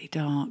felt really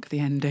dark, the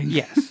ending.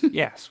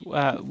 Yes,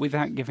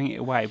 without giving it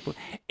away. But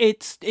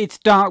it's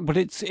dark, but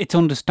it's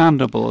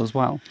understandable as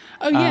well.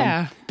 Oh,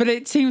 yeah. But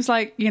it seems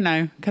like,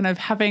 kind of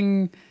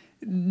having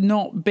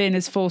not been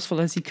as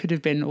forceful as he could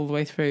have been all the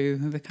way through,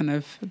 the kind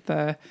of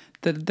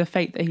the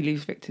fate that he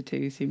leaves Victor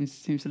to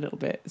seems a little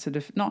bit sort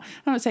of, not,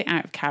 I don't say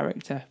out of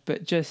character,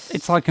 but just,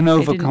 it's like an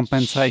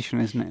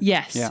overcompensation, isn't it?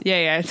 Yes.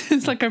 Yeah.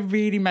 It's like I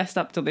really messed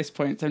up till this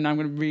point, so now I'm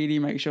going to really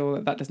make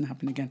sure that doesn't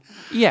happen again.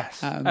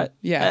 Yes.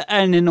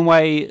 And in a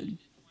way,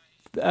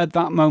 at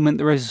that moment,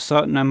 there is a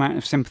certain amount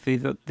of sympathy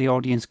that the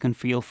audience can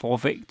feel for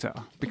Victor,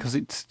 because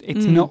it's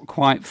not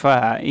quite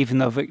fair, even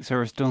though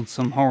Victor has done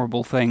some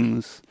horrible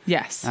things.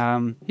 Yes.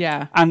 And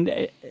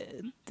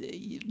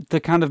the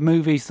kind of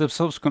movies, the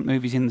subsequent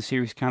movies in the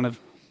series kind of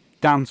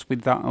dance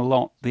with that a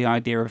lot. The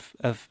idea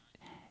of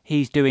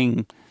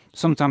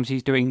sometimes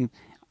he's doing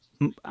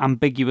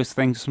ambiguous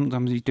things,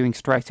 sometimes he's doing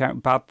straight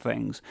out bad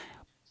things,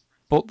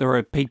 but there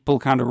are people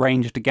kind of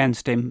ranged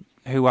against him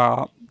who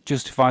are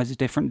justified to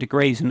different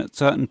degrees, and at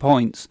certain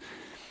points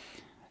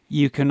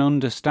you can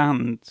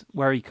understand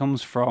where he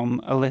comes from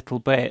a little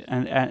bit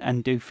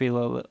and do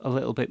feel a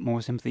little bit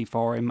more sympathy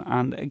for him.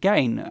 And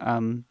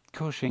again,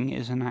 Cushing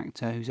is an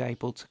actor who's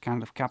able to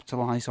kind of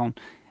capitalise on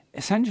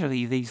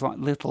essentially these like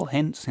little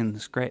hints in the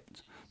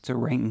script to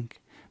wring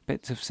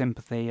bits of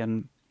sympathy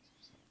and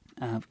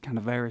kind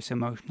of various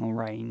emotional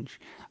range.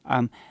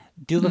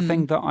 The other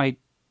thing that I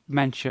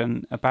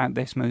mention about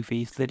this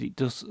movie is that it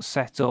does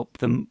set up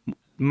the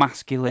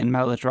masculine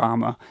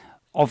melodrama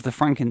of the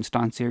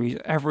Frankenstein series.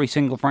 Every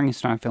single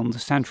Frankenstein film, the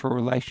central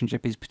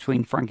relationship is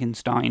between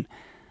Frankenstein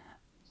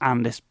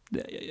and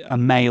a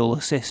male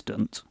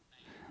assistant.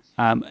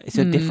 It's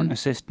a different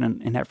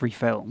assistant in every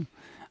film.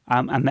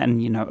 And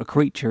then, a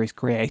creature is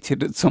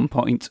created at some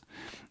point.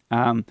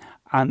 And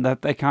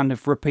that they kind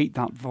of repeat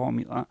that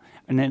formula.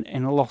 And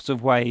in a lot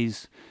of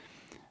ways,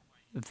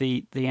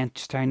 the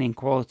entertaining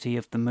quality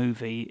of the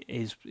movie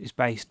is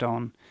based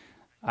on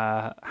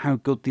how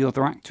good the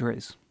other actor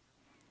is.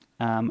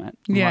 Like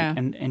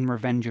in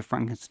Revenge of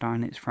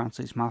Frankenstein, it's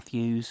Francis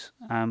Matthews,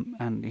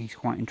 and he's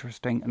quite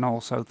interesting. And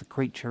also the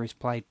creature is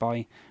played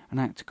by an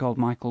actor called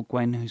Michael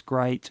Gwynn, who's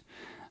great.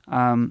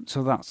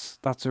 So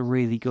that's a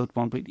really good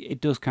one, but it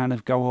does kind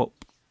of go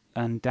up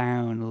and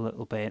down a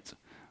little bit.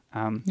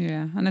 And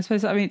I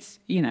suppose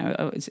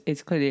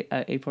it's clearly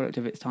a product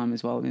of its time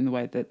as well, in the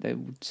way that the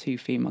two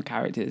female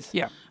characters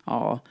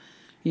are,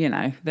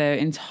 they're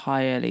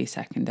entirely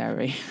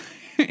secondary.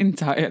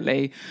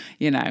 Entirely,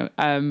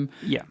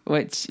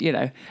 which,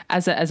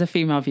 as a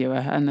female viewer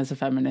and as a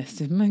feminist,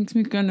 it makes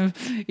me kind of,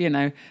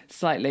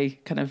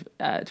 slightly kind of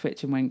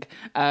twitch and wink.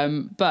 I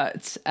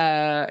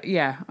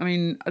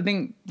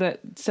think that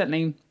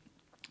certainly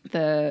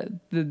the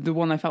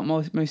one I felt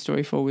most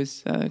sorry for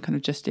was kind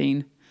of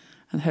Justine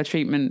and her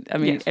treatment. I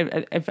mean,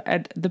 if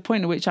at the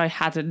point at which I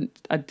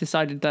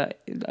decided that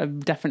I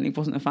definitely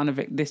wasn't a fan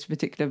of this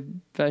particular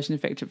version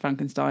of Victor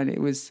Frankenstein,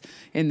 it was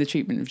in the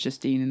treatment of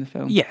Justine in the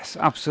film. Yes,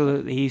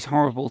 absolutely. He's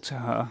horrible to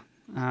her.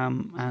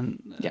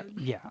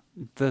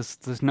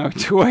 There's no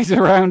two ways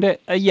around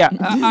it.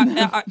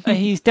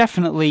 He's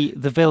definitely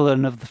the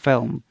villain of the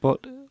film,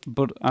 but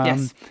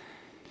yes.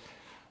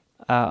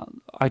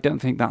 I don't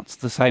think that's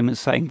the same as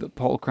saying that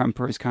Paul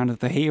Kremper is kind of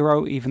the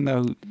hero, even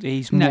though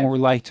he's more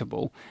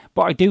relatable.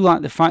 But I do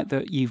like the fact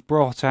that you've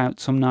brought out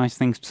some nice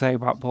things to say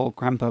about Paul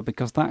Kremper,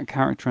 because that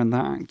character and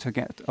that actor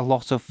get a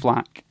lot of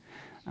flack.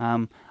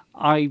 I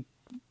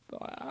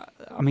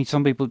mean,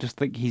 some people just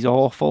think he's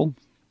awful,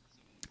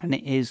 and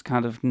it is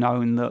kind of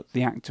known that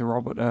the actor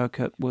Robert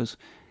Urquhart was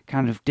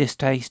kind of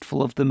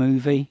distasteful of the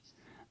movie.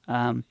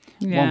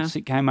 Once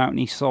it came out and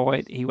he saw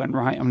it, he went,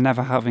 right, I'm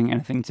never having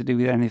anything to do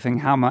with anything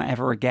Hammer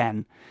ever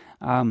again.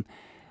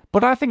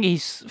 But I think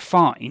he's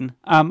fine.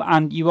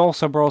 And you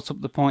also brought up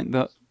the point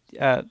that,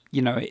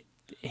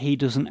 he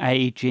doesn't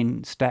age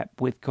in step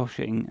with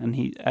Cushing.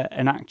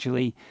 And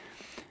actually,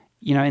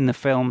 in the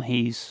film,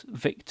 he's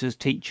Victor's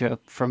teacher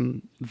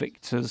from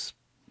Victor's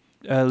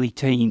early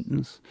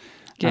teens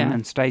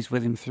and stays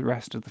with him through the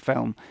rest of the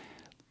film.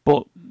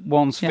 But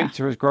once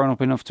Victor has grown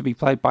up enough to be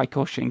played by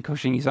Cushing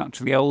is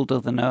actually older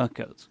than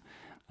Urquhart.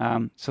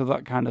 So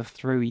that kind of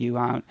threw you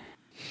out.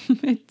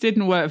 It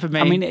didn't work for me.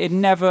 I mean, it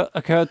never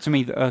occurred to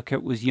me that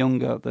Urquhart was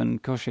younger than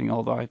Cushing,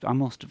 although I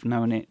must have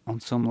known it on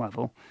some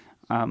level.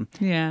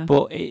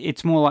 But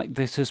it's more like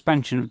the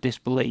suspension of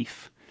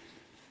disbelief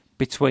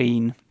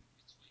between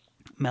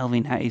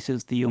Melvin Hayes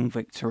as the young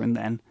Victor and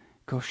then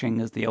Cushing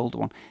as the older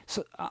one.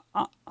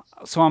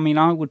 So I mean,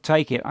 I would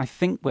take it. I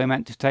think we're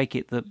meant to take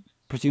it that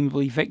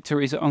presumably Victor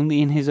is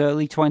only in his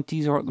early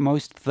 20s or at the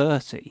most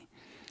 30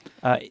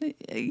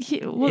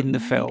 in the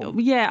film.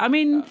 Yeah, I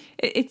mean,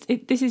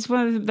 this is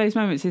one of those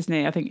moments, isn't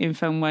it? I think in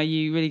film where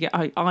you really get.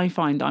 I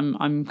find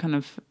I'm kind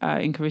of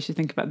encouraged to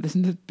think about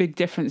the big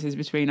differences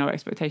between our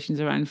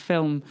expectations around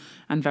film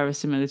and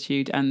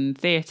verisimilitude and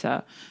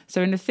theatre.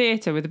 So in the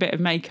theatre with a bit of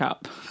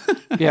makeup,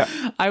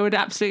 I would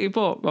absolutely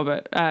bought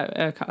Robert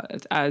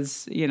Urquhart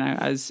as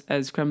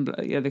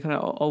Kremper, the kind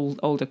of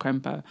older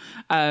Kremper,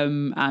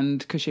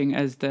 and Cushing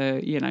as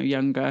the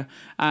younger.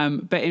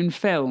 But in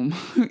film,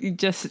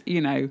 just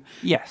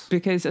yes,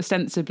 because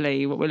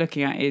ostensibly what we're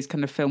looking at is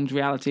kind of filmed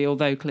reality,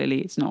 although clearly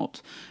it's not.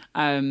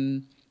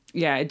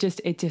 It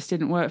just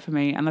didn't work for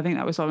me, and I think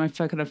that was like my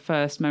kind of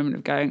first moment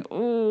of going,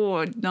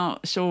 oh,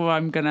 not sure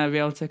I'm gonna be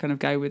able to kind of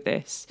go with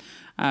this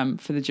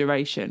for the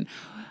duration.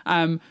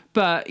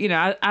 But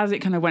as it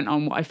kind of went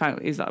on, what I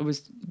found is that I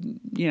was,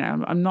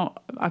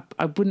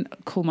 I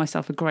wouldn't call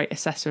myself a great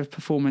assessor of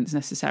performance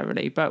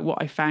necessarily, but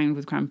what I found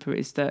with Kremper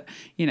is that,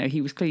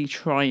 he was clearly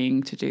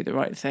trying to do the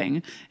right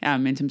thing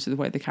in terms of the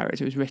way the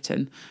character was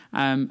written,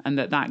 and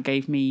that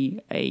gave me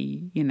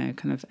a,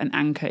 kind of an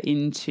anchor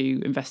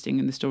into investing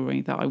in the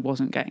story that I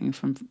wasn't getting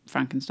from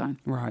Frankenstein.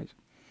 Right.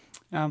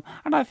 And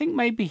I think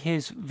maybe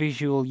his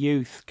visual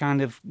youth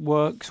kind of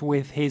works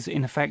with his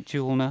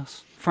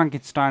ineffectualness.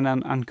 Frankenstein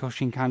and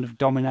Cushing kind of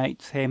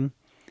dominates him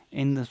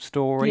in the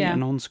story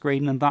and on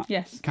screen, and that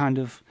kind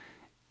of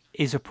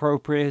is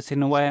appropriate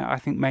in a way. I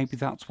think maybe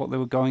that's what they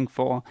were going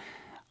for.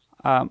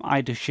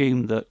 I'd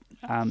assume that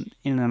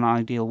in an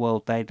ideal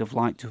world they'd have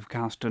liked to have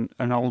cast an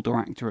older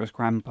actor as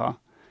Grandpa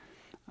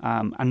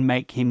and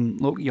make him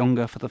look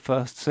younger for the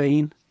first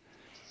scene.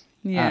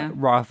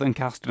 Rather than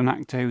cast an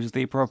actor who's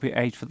the appropriate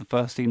age for the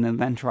first scene and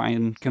then try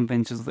and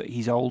convince us that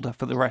he's older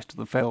for the rest of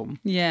the film.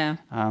 You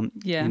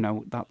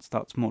know,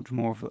 that's much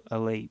more of a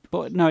leap.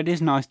 But no, it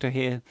is nice to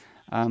hear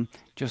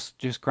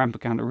just Grandpa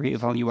kind of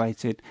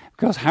reevaluated,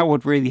 because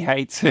Howard really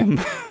hates him.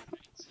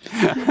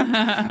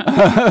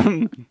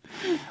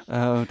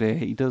 Oh dear,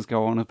 he does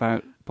go on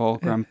about poor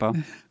Grandpa.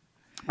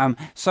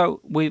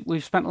 So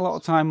we've spent a lot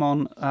of time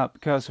on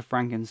Curse of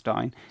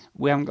Frankenstein.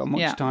 We haven't got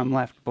much time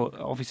left, but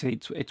obviously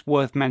it's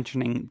worth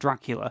mentioning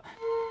Dracula.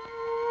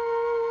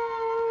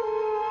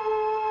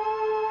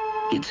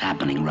 It's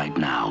happening right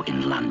now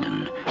in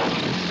London.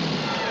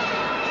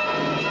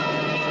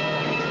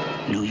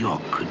 New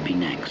York could be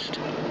next.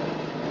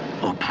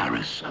 Or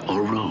Paris,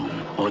 or Rome,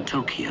 or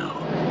Tokyo.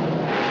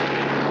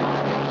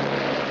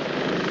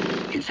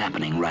 It's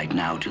happening right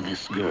now to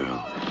this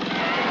girl.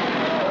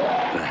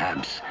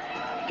 Perhaps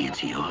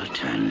it's your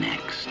turn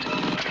next.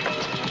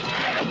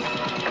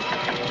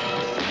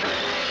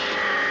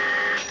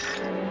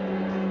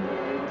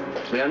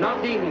 We are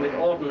not dealing with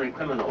ordinary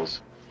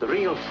criminals. The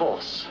real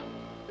force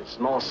is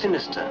more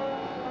sinister,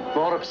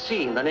 more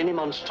obscene than any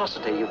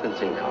monstrosity you can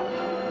think of.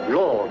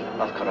 Lord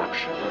of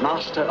corruption,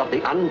 master of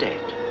the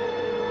undead.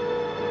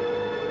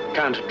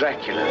 Count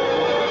Dracula.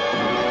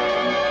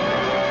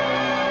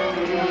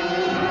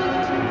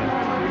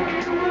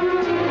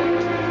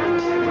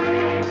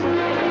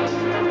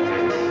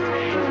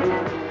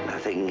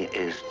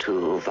 Is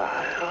too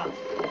vile.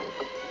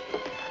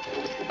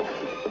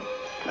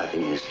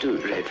 Nothing is too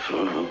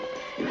dreadful.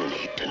 You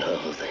need to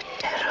know the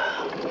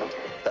terror,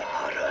 the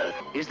horror.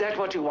 Is that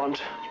what you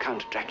want,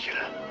 Count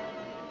Dracula?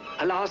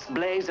 A last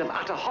blaze of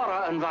utter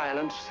horror and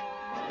violence?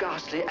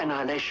 Ghastly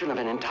annihilation of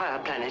an entire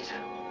planet?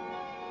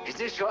 Is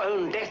this your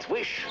own death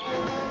wish?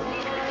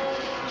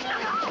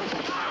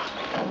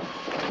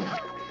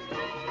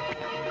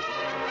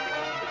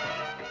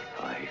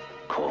 I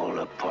call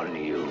upon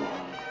you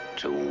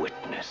to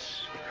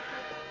witness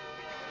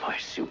my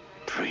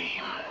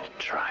supreme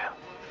triumph.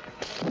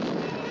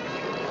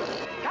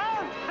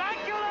 Count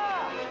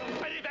Dracula!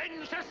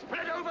 Revenge has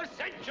spread over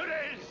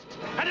centuries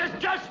and has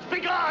just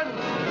begun!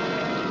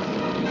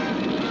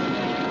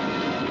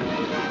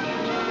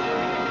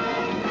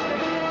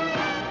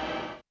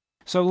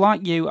 So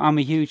like you, I'm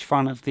a huge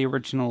fan of the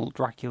original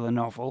Dracula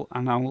novel,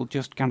 and I will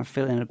just kind of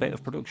fill in a bit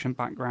of production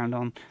background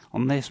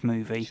on this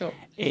movie. Sure.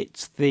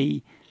 It's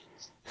the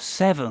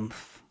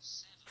 7th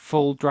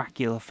full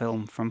Dracula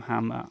film from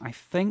Hammer. I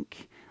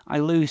think I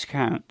lose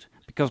count,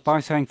 because by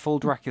saying full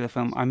Dracula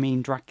film, I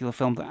mean Dracula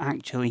film that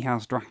actually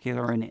has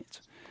Dracula in it.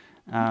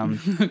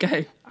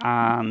 Okay.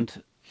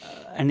 And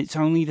it's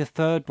only the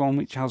 3rd one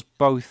which has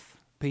both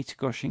Peter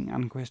Cushing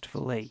and Christopher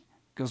Lee,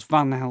 because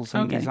Van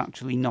Helsing is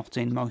actually not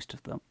in most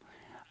of them.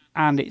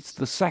 And it's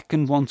the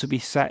 2nd one to be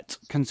set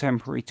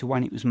contemporary to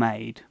when it was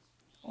made.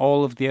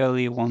 All of the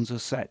earlier ones are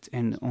set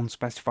in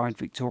unspecified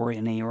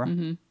Victorian era.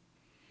 Mm-hmm.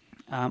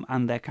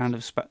 And they're kind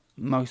of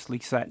mostly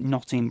set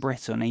not in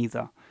Britain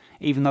either.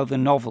 Even though the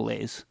novel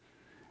is,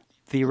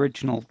 the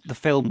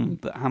film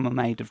that Hammer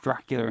made of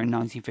Dracula in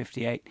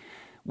 1958,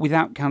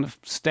 without kind of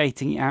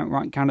stating it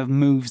outright, kind of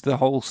moves the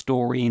whole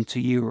story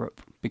into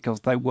Europe, because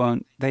they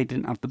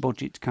didn't have the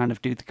budget to kind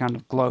of do the kind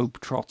of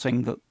globe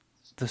trotting that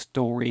the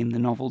story in the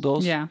novel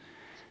does. Yeah.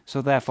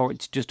 So therefore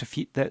it's just a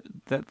few, they're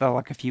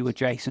like a few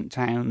adjacent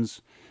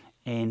towns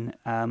in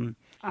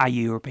a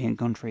European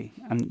country,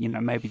 and you know,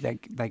 maybe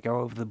they go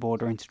over the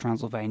border into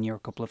Transylvania a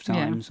couple of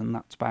times, and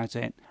that's about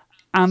it.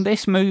 And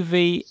this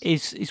movie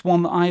is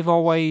one that I've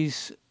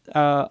always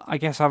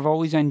I've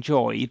always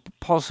enjoyed.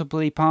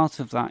 Possibly part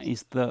of that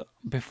is that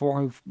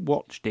before I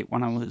watched it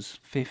when I was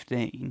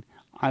 15,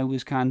 I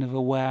was kind of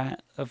aware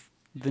of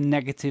the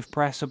negative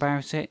press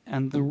about it,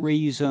 and the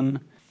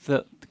reason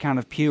that the kind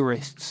of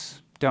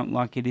purists don't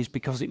like it is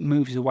because it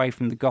moves away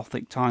from the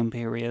Gothic time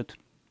period.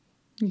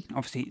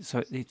 Obviously,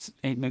 so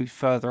it moves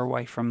further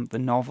away from the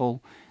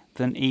novel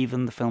than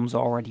even the films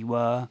already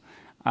were.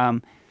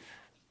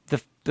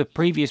 The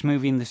previous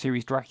movie in the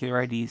series,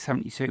 Dracula AD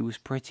 72, was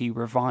pretty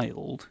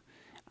reviled,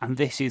 and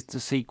this is the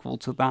sequel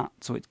to that,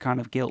 so it's kind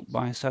of guilt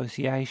by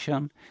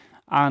association.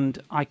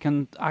 And I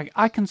can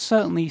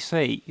certainly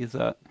see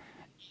that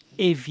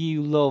if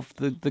you love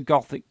the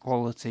Gothic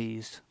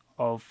qualities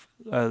of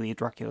earlier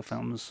Dracula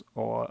films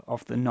or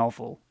of the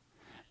novel,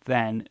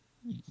 then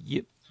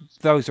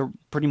those are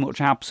pretty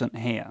much absent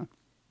here.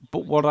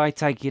 But what I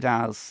take it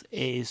as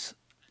is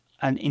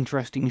an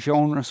interesting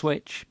genre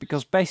switch,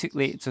 because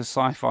basically it's a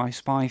sci-fi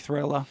spy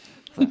thriller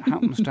that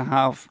happens to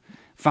have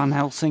Van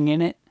Helsing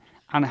in it,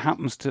 and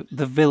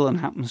the villain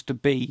happens to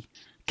be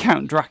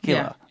Count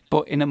Dracula.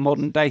 but in a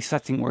modern day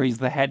setting where he's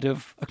the head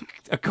of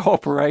a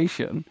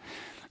corporation.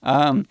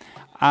 And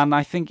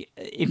I think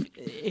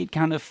it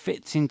kind of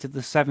fits into the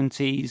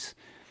 70s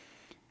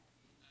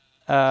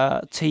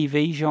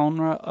TV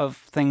genre of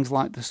things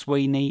like The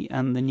Sweeney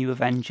and The New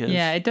Avengers.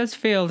 Yeah, it does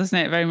feel, doesn't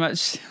it, very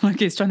much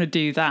like it's trying to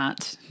do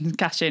that,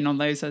 cash in on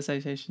those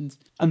associations.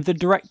 And the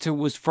director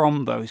was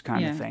from those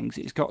kind of things.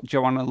 It's got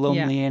Joanna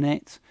Lumley in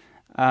it,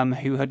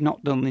 who had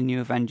not done The New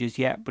Avengers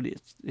yet, but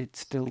it's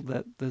still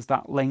that there's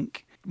that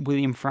link.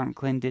 William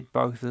Franklin did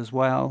both as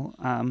well,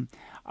 and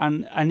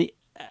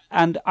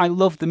I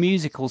love the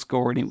musical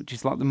score in it, which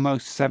is like the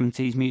most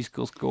 70s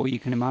musical score you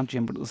can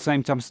imagine, but at the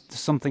same time, there's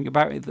something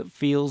about it that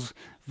feels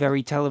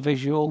very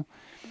televisual.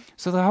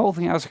 So the whole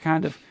thing has a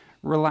kind of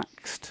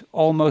relaxed,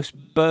 almost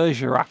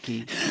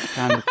Bergerac-y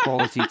kind of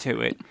quality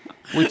to it,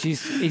 which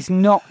is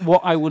not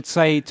what I would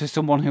say to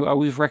someone who I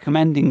was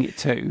recommending it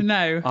to.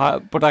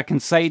 No. But I can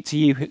say it to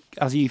you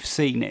as you've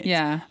seen it.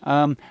 Yeah.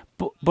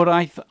 But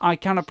I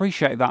can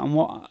appreciate that,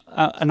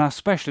 and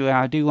especially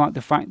I do like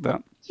the fact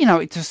that, you know,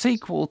 it's a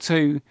sequel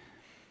to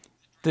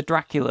the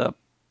Dracula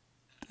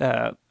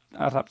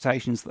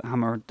adaptations that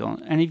Hammer had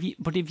done. And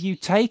if you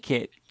take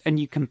it and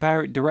you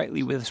compare it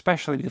directly with,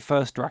 especially the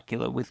first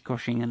Dracula with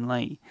Cushing and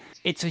Lee,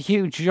 it's a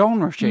huge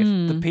genre shift.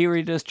 The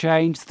period has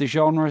changed, the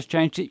genre has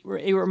changed. It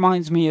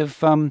reminds me of,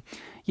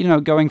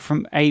 going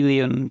from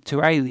Alien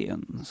to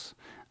Aliens.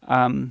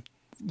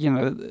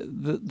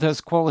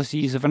 There's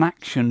qualities of an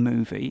action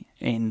movie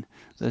in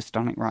The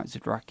Satanic Rites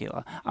of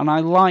Dracula, and I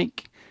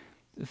like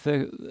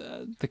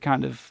the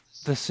kind of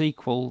the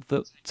sequel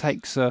that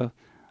takes a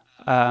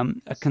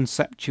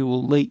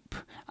conceptual leap,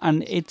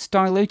 and it's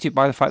diluted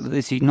by the fact that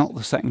this is not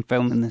the second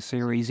film in the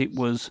series. It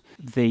was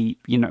the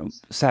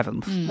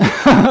seventh,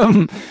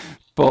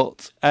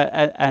 but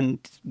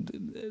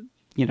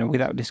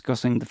without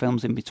discussing the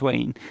films in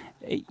between,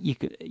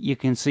 you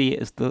can see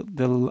it as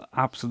the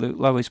absolute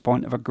lowest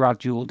point of a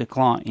gradual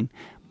decline.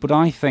 But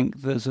I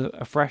think there's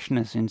a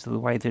freshness into the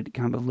way that it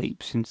kind of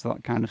leaps into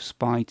that kind of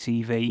spy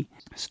TV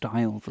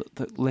style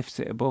that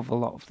lifts it above a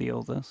lot of the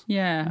others.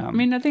 Yeah,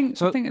 I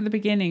think at the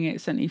beginning it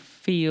certainly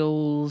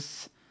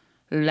feels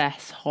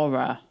less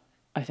horror.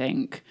 I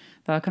think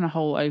that kind of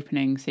whole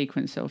opening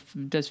sequence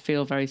does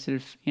feel very sort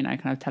of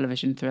kind of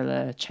television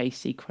thriller chase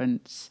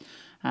sequence.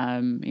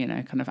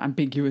 Kind of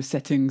ambiguous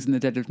settings in the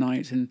dead of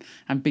night and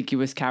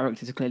ambiguous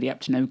characters are clearly up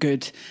to no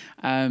good.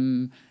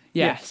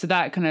 So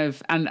that kind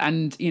of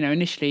and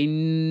initially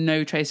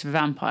no trace of a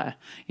vampire.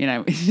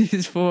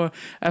 Is for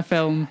a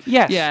film.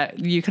 Yes. Yeah,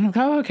 you kind of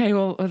go, okay,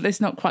 well, that's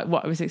not quite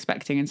what I was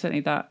expecting, and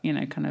certainly that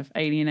kind of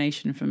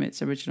alienation from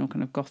its original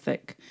kind of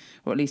gothic,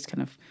 or at least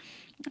kind of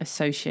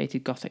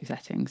associated gothic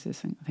settings, I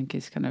think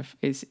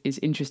is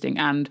interesting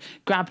and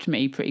grabbed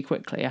me pretty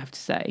quickly, I have to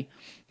say.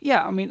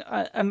 Yeah,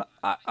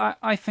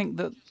 I think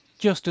that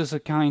just as a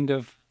kind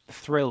of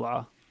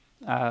thriller,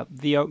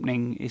 the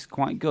opening is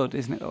quite good,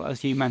 isn't it?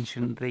 As you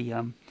mentioned,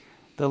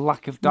 the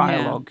lack of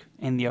dialogue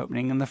in the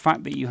opening, and the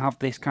fact that you have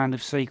this kind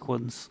of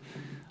sequence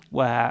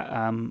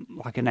where,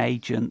 like, an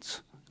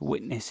agent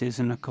witnesses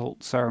an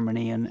occult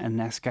ceremony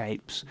and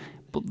escapes,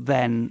 but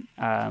then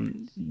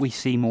we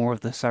see more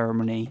of the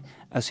ceremony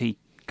as he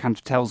kind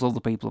of tells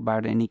other people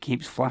about it, and he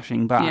keeps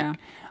flashing back.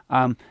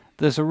 Yeah.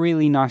 There's a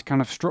really nice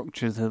kind of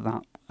structure to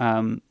that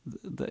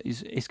that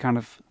is kind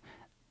of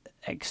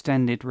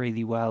extended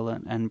really well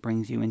and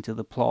brings you into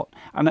the plot,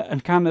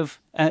 and kind of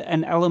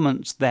and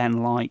elements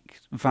then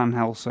like Van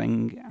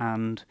Helsing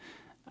and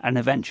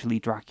eventually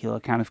Dracula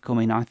kind of come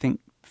in, I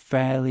think,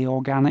 fairly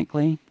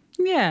organically.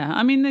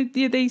 Yeah,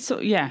 they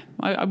sort of,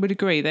 I would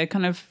agree. They're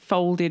kind of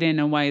folded in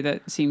a way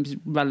that seems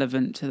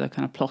relevant to the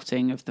kind of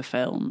plotting of the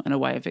film and a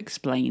way of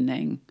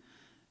explaining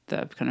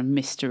the kind of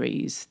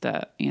mysteries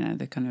that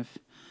the kind of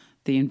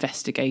the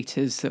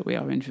investigators that we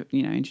are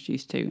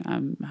introduced to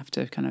have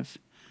to kind of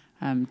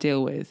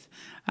deal with.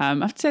 I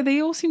have to say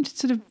they all seem to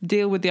sort of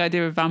deal with the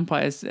idea of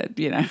vampires,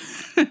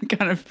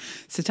 kind of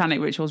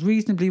satanic rituals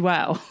reasonably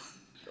well.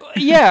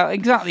 Yeah,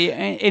 exactly.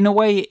 In a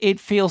way, it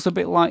feels a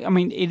bit like,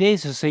 it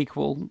is a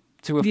sequel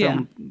to a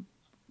film.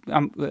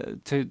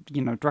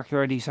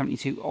 Dracula AD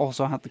 72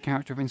 also had the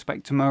character of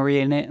Inspector Murray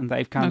in it, and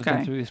they've kind of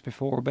gone through this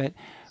before a bit.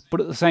 But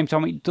at the same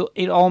time,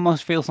 it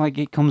almost feels like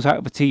it comes out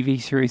of a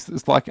TV series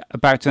that's like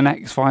about an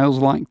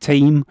X-Files-like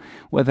team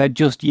where they're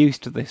just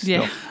used to this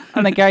stuff.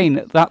 And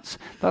again, that's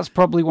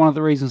probably one of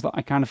the reasons that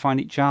I kind of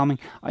find it charming.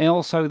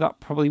 That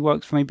probably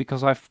works for me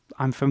because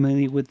I'm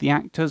familiar with the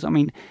actors.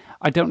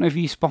 I don't know if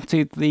you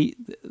spotted the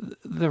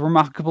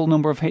remarkable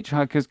number of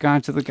Hitchhiker's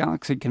Guide to the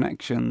Galaxy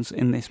connections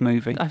in this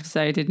movie. I have to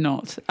say I did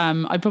not.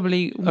 I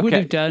probably would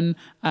have done,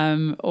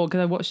 or because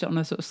I watched it on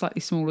a sort of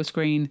slightly smaller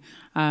screen,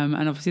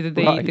 and obviously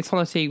the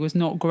quality was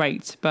not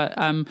great, but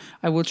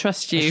I will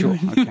trust you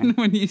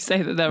when you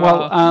say that there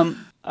are.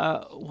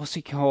 What's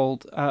he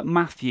called?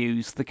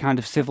 Matthews, the kind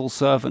of civil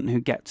servant who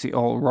gets it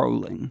all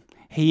rolling.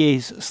 He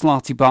is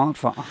Slarty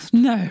Bartfast.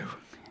 No.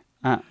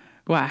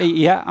 Wow.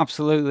 Yeah,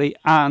 absolutely.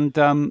 And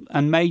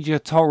Major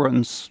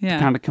Torrance, the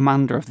kind of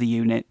commander of the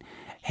unit,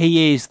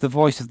 he is the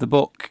voice of the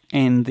book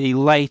in the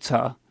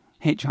later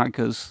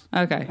Hitchhikers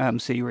Okay.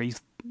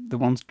 series, the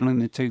ones done in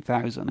the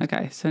 2000s.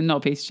 Okay, so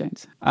not Peter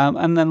Jones.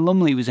 And then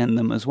Lumley was in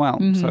them as well.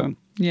 So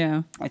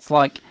Yeah. it's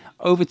like,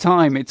 over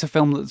time, it's a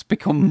film that's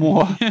become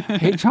more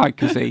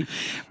Hitchhikers-y,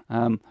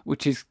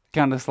 which is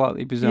kind of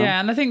slightly bizarre. Yeah,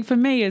 and I think for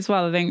me as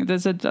well, I think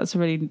that's a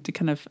really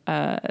kind of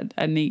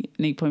a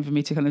neat point for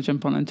me to kind of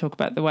jump on and talk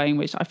about the way in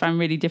which I found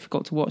really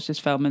difficult to watch this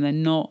film and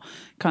then not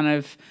kind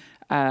of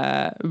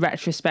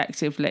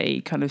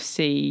retrospectively kind of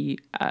see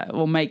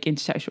or make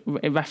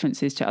intertextual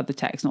references to other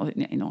texts, not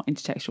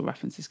intertextual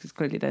references because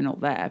clearly they're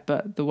not there,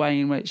 but the way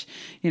in which,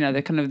 you know,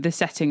 the kind of the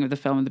setting of the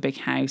film and the big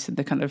house and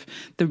the kind of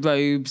the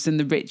robes and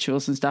the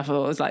rituals and stuff, I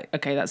was like,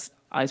 okay, that's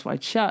Eyes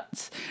Wide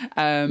Shut.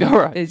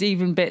 Right. There's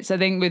even bits, I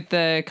think, with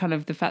the kind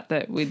of the fact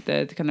that with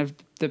the kind of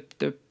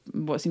the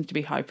what seems to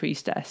be High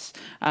Priestess,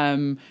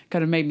 kind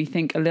of made me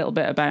think a little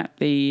bit about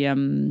the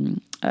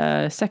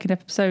second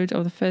episode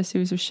of the first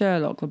series of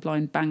Sherlock, The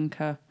Blind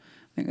Banker.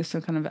 I think there's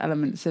some kind of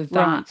elements of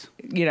that.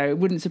 Right. You know, it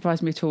wouldn't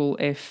surprise me at all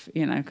if,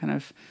 you know, kind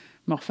of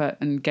Moffat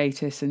and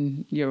Gatiss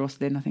and Euros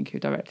Lynn, I think, who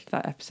directed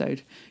that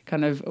episode,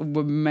 kind of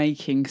were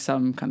making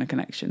some kind of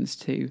connections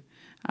to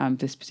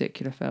this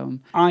particular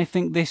film. I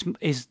think this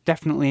is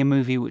definitely a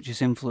movie which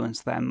has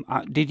influenced them.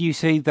 Did you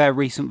see their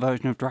recent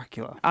version of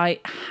Dracula? I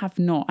have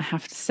not, I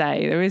have to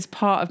say. There is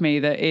part of me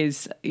that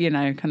is, you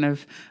know, kind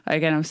of,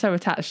 again, I'm so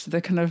attached to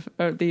the kind of,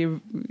 the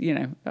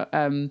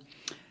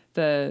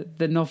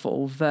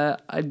novel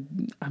that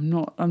I'm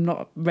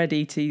not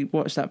ready to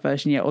watch that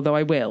version yet, although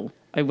I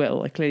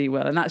clearly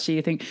will. And actually,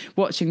 I think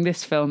watching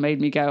this film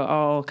made me go,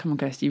 oh, come on,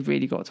 Kirsty, you've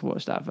really got to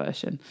watch that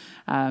version.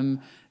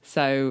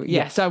 So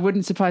it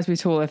wouldn't surprise me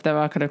at all if there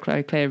are kind of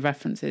clear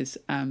references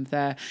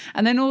there.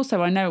 And then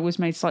also, I know it was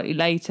made slightly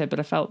later,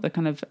 but I felt the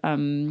kind of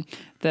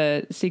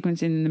the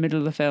sequence in the middle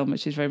of the film,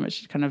 which is very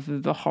much kind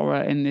of the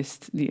horror in this,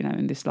 you know,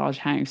 in this large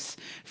house,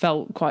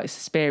 felt quite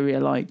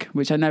Suspiria-like,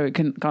 which I know it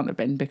can't have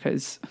been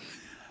because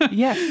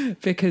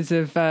because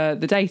of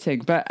the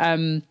dating, but.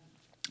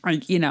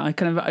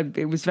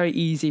 It was very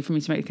easy for me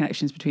to make the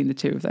connections between the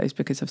two of those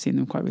because I've seen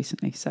them quite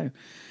recently. So,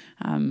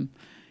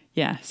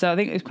 so I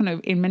think it's kind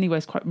of, in many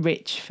ways, quite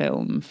rich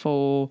film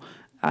for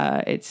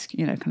its,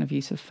 you know, kind of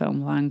use of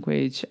film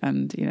language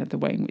and, you know, the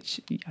way in which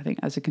I think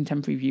as a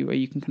contemporary viewer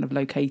you can kind of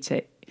locate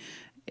it,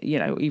 you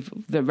know,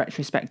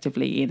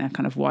 retrospectively in a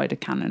kind of wider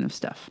canon of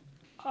stuff.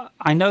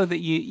 I know that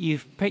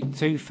you've picked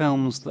two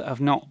films that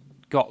have not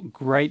got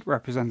great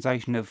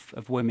representation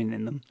of women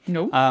in them.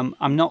 No.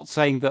 I'm not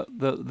saying that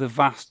the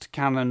vast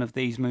canon of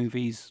these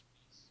movies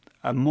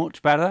are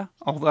much better,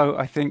 although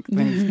I think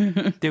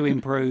things do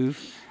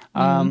improve.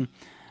 And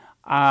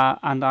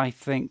I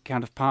think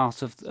kind of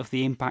part of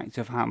the impact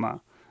of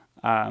Hammer,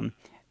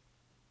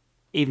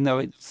 even though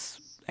it's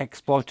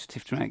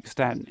exploitative to an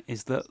extent,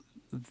 is that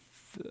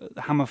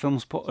Hammer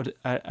films put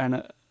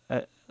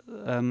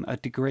a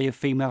degree of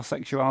female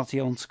sexuality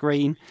on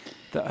screen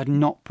that had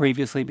not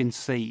previously been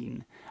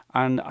seen.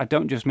 And I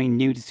don't just mean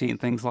nudity and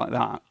things like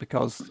that,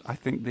 because I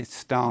think this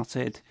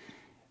started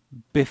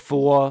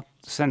before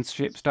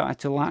censorship started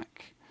to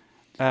lack.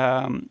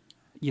 I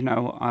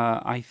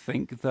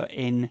think that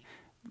in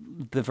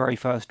the very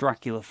first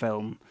Dracula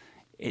film,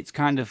 it's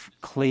kind of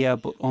clear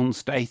but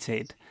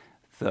unstated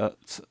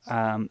that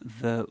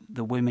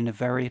the women are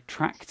very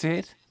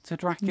attracted to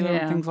Dracula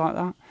and things like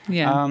that.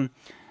 Yeah.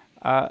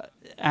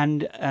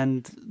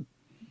 And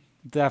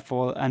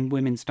therefore, and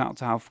women start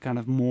to have kind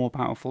of more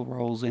powerful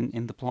roles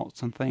in the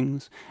plots and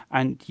things.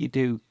 And you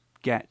do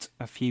get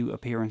a few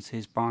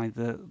appearances by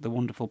the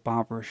wonderful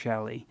Barbara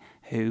Shelley,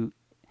 who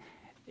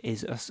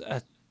is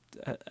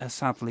a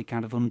sadly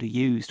kind of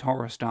underused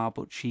horror star,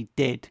 but she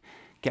did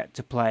get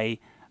to play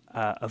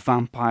a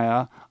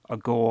vampire, a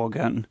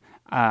gorgon,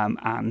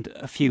 and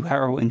a few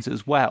heroines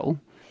as well.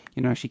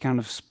 You know, she kind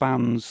of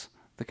spans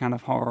the kind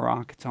of horror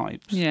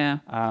archetypes. Yeah.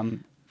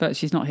 But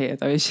she's not here,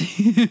 though, is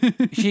she?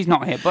 She's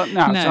not here, but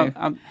no.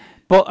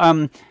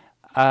 No.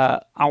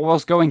 I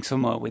was going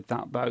somewhere with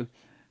that, though,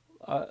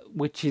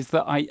 which is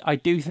that I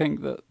do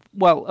think that,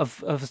 well,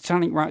 of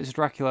Channing Wright's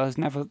Dracula has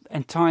never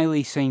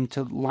entirely seemed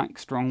to lack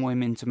strong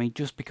women to me,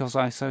 just because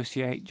I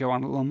associate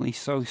Joanna Lumley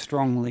so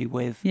strongly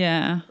with,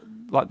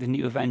 like, the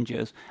New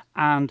Avengers.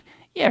 And,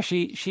 yeah,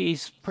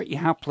 she's pretty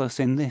hapless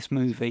in this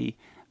movie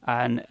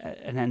and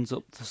ends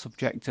up the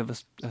subject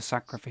of a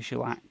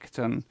sacrificial act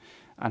and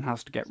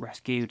has to get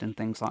rescued and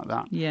things like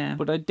that. Yeah.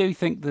 But I do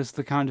think there's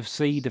the kind of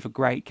seed of a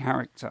great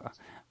character.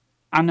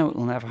 I know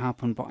it'll never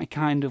happen, but I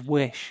kind of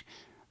wish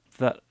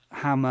that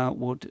Hammer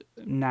would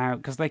now,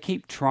 because they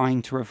keep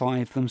trying to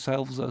revive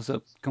themselves as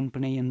a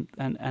company and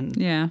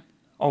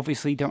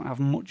obviously don't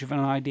have much of an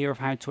idea of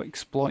how to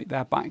exploit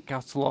their back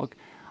catalogue.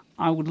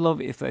 I would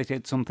love it if they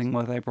did something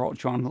where they brought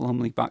Joanna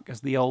Lumley back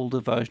as the older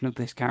version of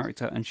this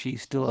character and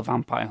she's still a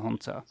vampire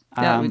hunter.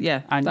 That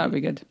would be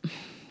good.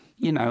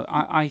 You know,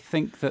 I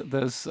think that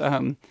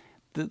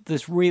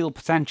there's real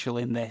potential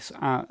in this,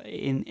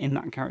 in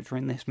that character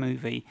in this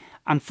movie.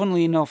 And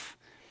funnily enough,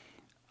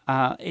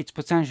 its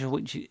potential,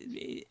 which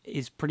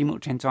is pretty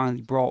much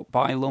entirely brought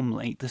by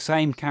Lumley, the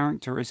same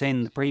character as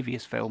in the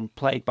previous film,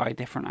 played by a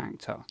different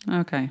actor.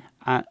 Okay.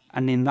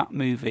 And in that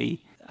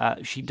movie,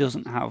 she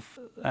doesn't have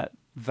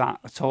that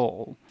at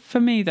all. For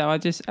me, though, I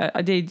did,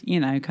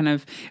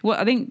 well,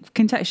 I think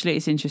contextually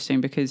it's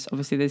interesting because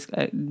obviously there's,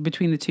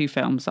 between the two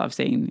films that I've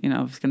seen,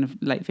 it's kind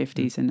of late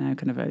 50s and now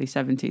kind of early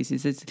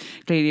 70s, there's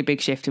clearly a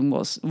big shift in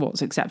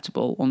what's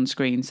acceptable on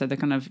screen. So they're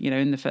kind of,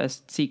 in the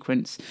first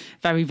sequence,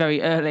 very,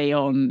 very early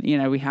on,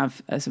 we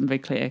have some very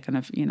clear kind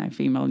of,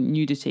 female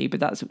nudity, but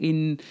that's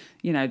in,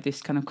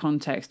 this kind of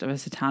context of a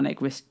satanic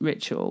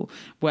ritual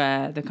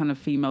where the kind of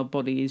female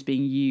body is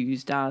being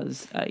used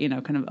as, kind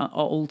of an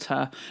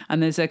altar.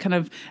 And there's a kind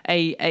of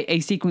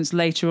a sequence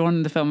later on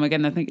in the film.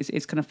 Again, I think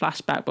it's kind of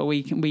flashback, but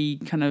we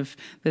kind of,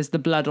 there's the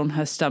blood on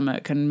her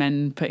stomach and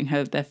men putting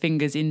their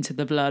fingers into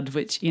the blood,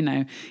 which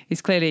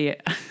is clearly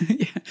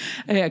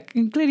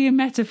clearly a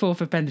metaphor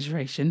for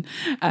penetration.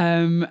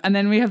 And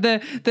then we have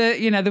the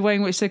way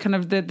in which the kind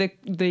of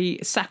the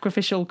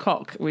sacrificial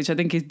cock, which I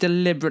think is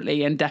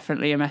deliberately and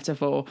definitely a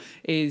metaphor,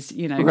 is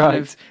right. kind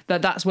of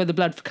that's where the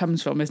blood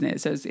comes from, isn't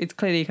it? So it's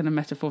clearly a kind of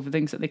metaphor for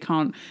things that they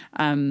can't.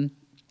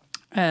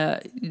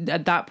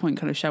 At that point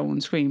kind of show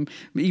on screen,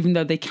 even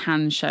though they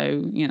can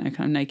show kind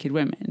of naked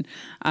women,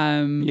 but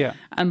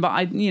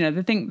I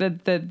the thing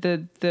that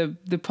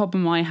the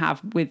problem I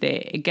have with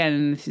it, again,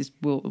 and this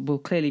will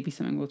clearly be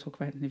something we'll talk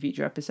about in a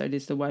future episode,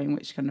 is the way in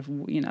which kind of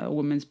a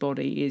woman's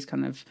body is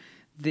kind of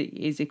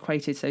is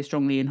equated so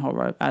strongly in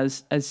horror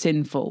as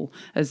sinful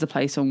as the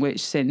place on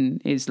which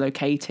sin is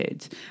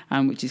located,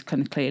 which is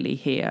kind of clearly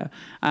here.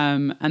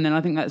 And then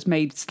I think that's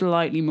made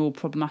slightly more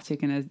problematic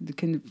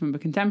from a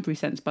contemporary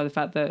sense by the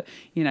fact that,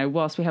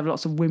 whilst we have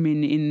lots of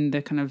women in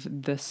the kind of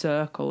the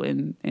circle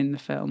in the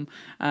film,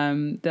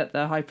 that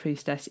the High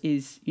Priestess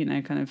is,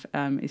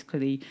 is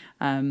clearly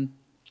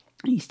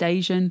East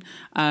Asian,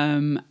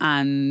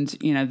 and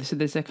so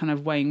there's a kind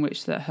of way in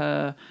which that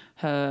her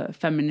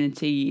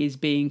femininity is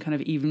being kind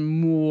of even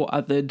more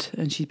othered,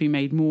 and she's been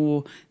made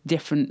more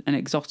different and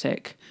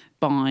exotic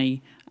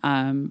by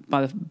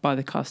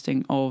the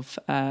casting of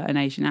an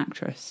Asian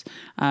actress.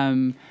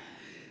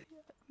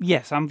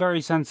 Yes, I'm very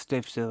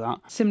sensitive to that.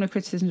 Similar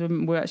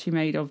criticisms were actually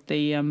made of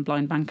the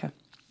Blind Banker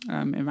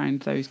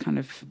around those kind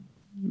of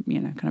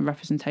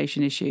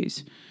representation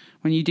issues.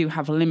 When you do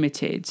have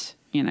limited,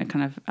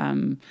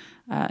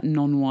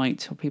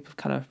 non-white or people of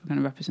colour kind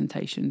of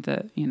representation,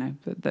 that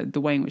the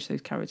way in which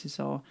those characters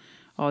are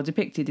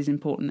depicted is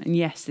important. And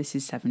yes, this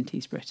is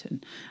 70s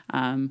Britain,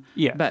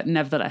 but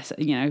nevertheless,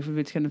 if we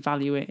were to kind of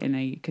value it in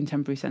a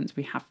contemporary sense,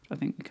 we have, I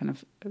think, kind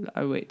of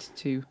owe it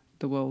to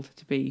the world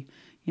to be,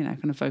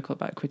 kind of vocal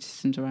about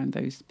criticisms around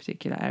those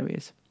particular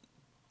areas.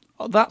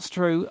 That's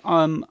true.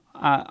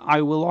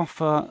 I will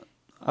offer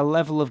a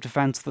level of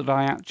defence that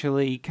I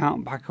actually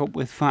can't back up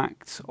with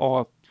facts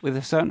or with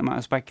a certain amount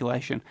of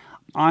speculation.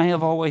 I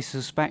have always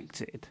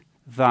suspected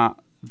that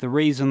the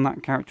reason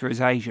that character is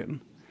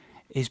Asian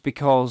is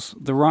because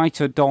the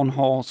writer Don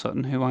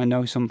Horton, who I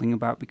know something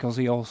about because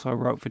he also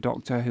wrote for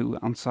Doctor Who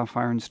and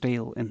Sapphire and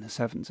Steel in the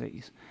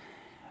 70s,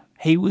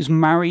 he was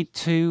married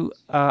to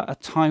a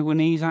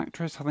Taiwanese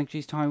actress, I think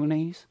she's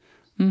Taiwanese,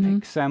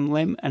 Pick Sem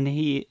Lim, and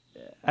he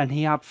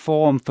had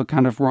form for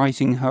kind of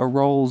writing her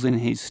roles in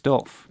his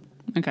stuff.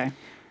 Okay.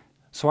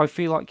 So I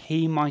feel like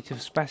he might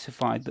have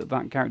specified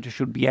that character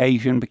should be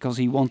Asian because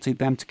he wanted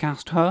them to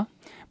cast her,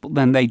 but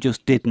then they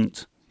just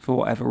didn't for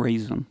whatever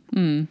reason.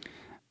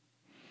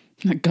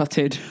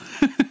 Gutted.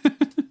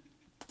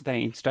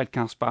 They instead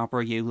cast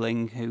Barbara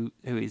Ewing, who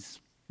is,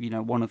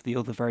 one of the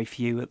other very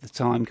few at the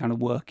time kind of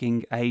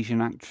working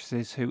Asian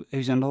actresses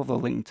who's another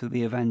link to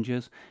the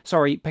Avengers.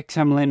 Sorry, Pick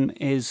Sem Lim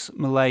is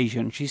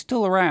Malaysian. She's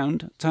still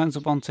around, turns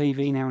up on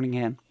TV now and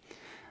again.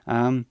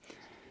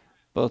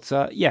 But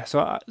so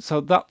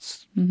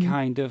that's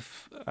kind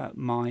of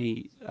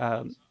my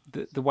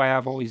the way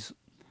I've always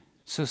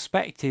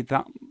suspected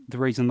that the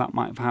reason that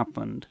might have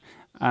happened,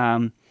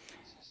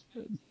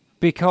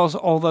 because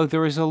although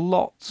there is a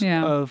lot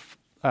of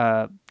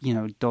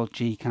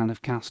dodgy kind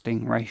of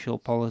casting, racial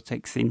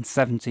politics in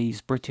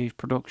 70s British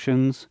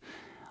productions,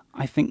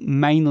 I think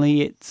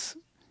mainly it's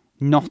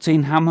not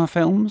in Hammer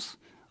films.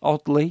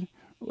 Oddly,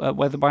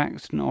 whether by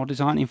accident or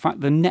design. In fact,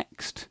 the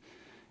next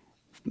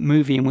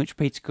movie in which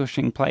Peter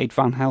Cushing played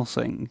Van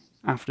Helsing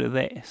after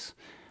this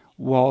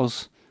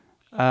was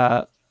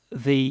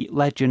The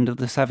Legend of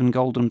the Seven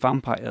Golden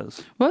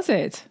Vampires. Was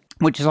it?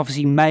 Which is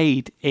obviously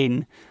made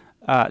in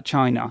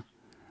China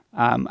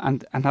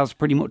and has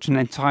pretty much an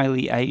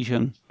entirely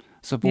Asian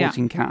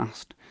supporting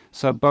cast.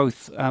 So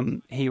both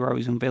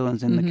heroes and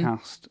villains in the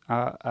cast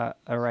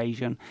are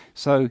Asian.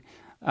 So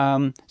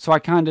I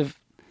kind of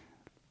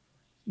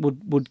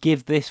would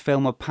give this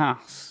film a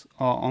pass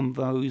on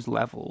those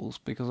levels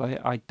because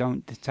I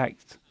don't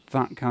detect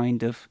that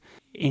kind of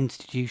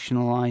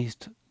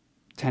institutionalized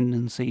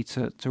tendency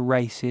to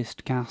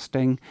racist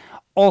casting.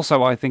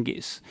 Also, I think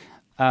it's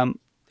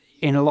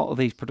in a lot of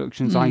these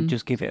productions, I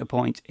just give it a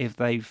point if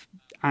they've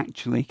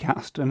actually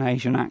cast an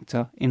Asian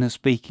actor in a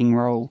speaking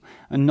role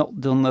and not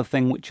done the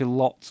thing which a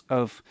lot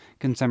of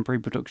contemporary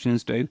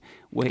productions do,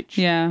 which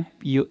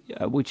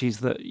which is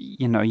that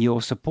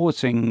your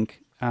supporting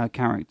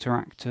character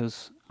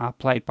actors are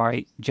played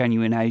by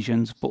genuine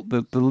Asians, but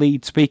the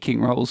lead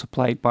speaking roles are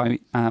played by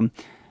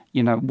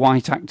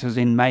white actors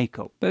in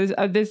makeup.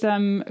 But there's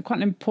quite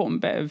an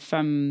important bit of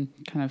kind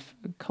of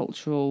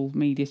cultural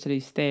media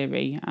studies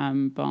theory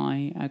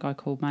by a guy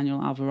called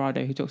Manuel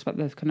Alvarado, who talks about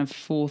the kind of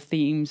 4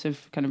 themes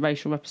of kind of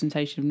racial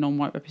representation, of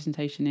non-white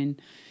representation in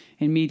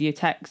media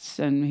texts,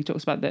 and he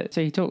talks about that.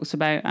 So he talks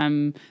about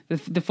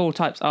the 4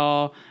 types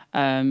are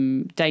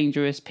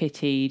dangerous,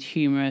 pitied,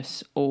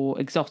 humorous, or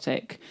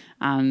exotic.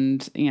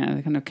 And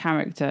the kind of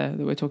character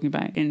that we're talking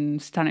about in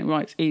Satanic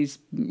Rites is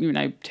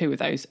 2 of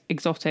those: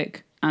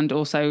 exotic and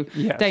also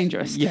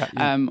dangerous,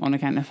 on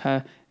account of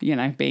her,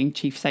 being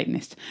chief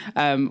Satanist,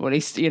 or at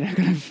least,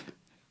 kind of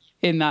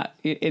in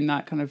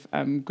that kind of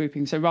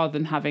grouping. So rather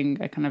than having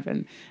a kind of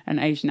an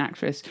Asian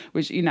actress,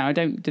 which I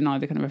don't deny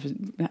the kind of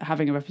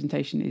having a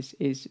representation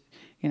is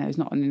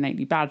not an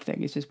innately bad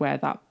thing. It's just where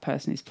that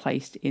person is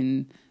placed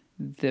in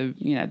the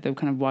the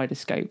kind of wider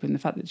scope, and the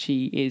fact that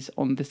she is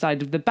on the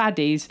side of the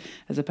baddies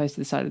as opposed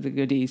to the side of the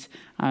goodies,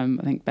 I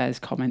think bears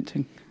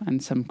commenting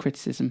and some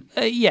criticism.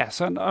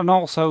 Yes, and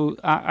also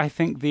I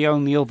think the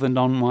only other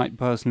non-white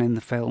person in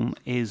the film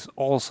is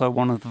also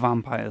one of the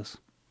vampires.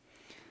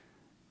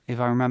 If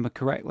I remember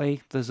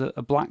correctly, there's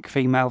a black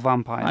female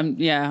vampire.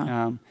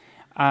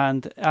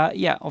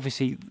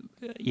 Obviously,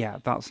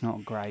 that's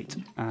not great.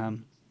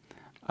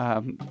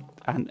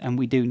 And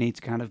we do need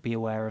to kind of be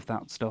aware of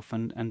that stuff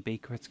and be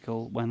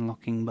critical when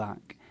looking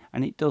back.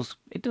 And it does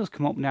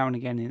come up now and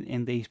again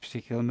in these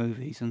particular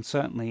movies, and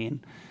certainly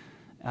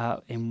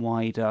in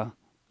wider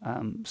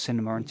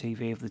cinema and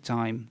TV of the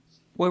time.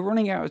 We're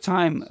running out of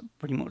time,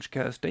 pretty much,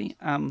 Kirsty.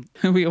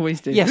 We always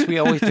do. Yes, we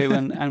always do,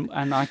 and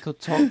I could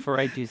talk for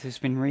ages. It's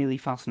been really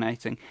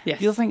fascinating. Yes.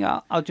 The other thing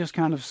I'll just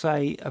kind of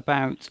say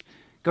about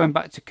going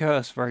back to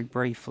Curse very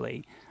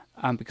briefly,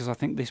 because I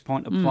think this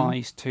point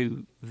applies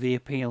to the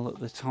appeal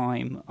at the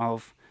time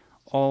of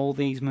all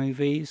these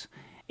movies.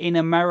 In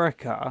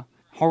America,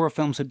 horror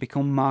films had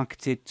become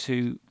marketed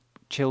to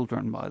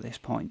children by this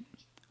point,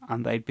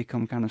 and they'd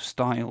become kind of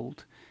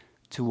styled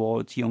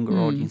towards younger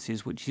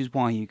audiences, which is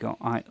why you got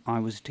I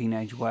Was a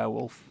Teenage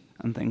Werewolf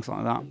and things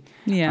like that.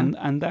 Yeah.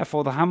 And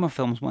therefore the Hammer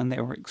films, when they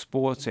were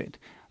exported,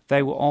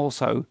 they were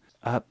also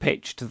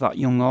pitched to that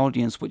young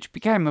audience, which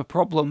became a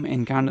problem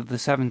in kind of the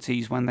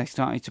 70s when they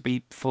started to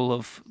be full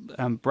of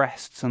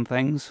breasts and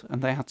things,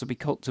 and they had to be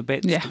cut to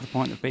bits to the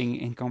point of being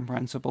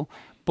incomprehensible.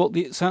 But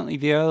certainly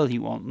the early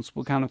ones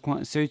were kind of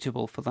quite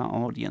suitable for that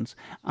audience.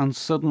 And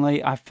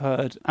suddenly I've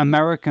heard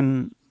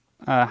American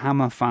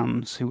Hammer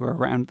fans who were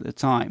around at the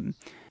time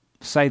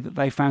say that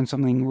they found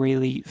something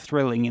really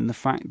thrilling in the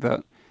fact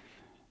that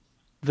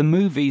the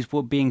movies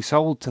were being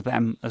sold to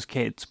them as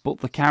kids, but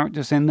the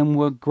characters in them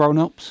were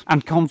grown-ups,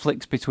 and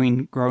conflicts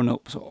between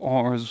grown-ups,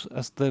 or as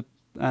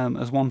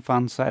one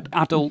fan said,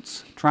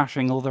 adults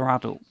trashing other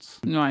adults.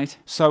 Right.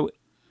 So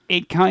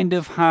it kind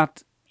of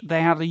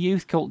they had a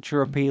youth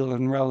culture appeal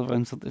and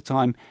relevance at the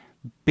time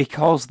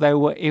because they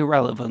were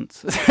irrelevant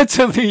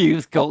to the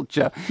youth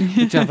culture,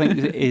 which I think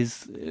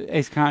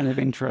is kind of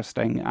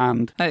interesting.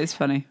 And that is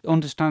funny.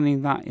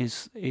 Understanding that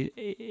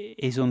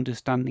is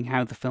understanding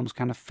how the films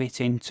kind of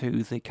fit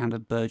into the kind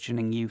of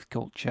burgeoning youth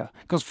culture.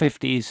 Because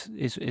 50s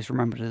is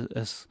remembered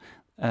as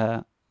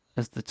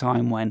the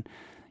time when,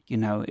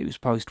 it was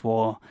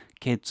post-war,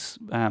 kids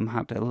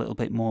had a little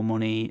bit more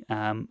money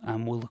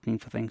and were looking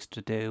for things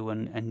to do,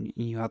 and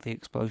you had the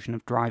explosion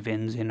of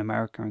drive-ins in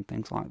America and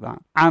things like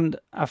that. And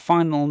a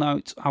final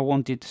note I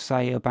wanted to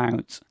say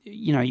about,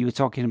 you were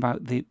talking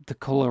about the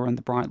colour and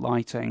the bright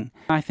lighting.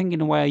 I think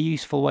in a way a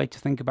useful way to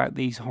think about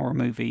these horror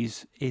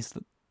movies is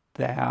that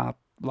they are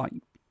like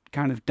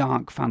kind of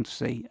dark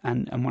fantasy,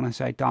 and when I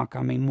say dark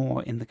I mean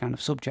more in the kind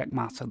of subject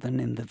matter than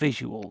in the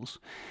visuals.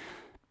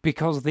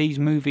 Because these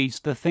movies,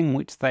 the thing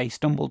which they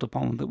stumbled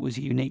upon that was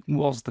unique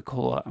was the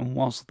colour and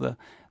was the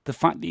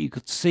fact that you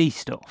could see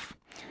stuff.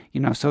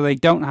 So they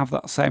don't have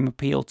that same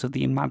appeal to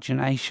the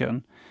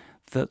imagination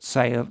that,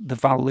 say, the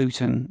Val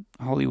Lewton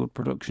Hollywood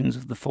productions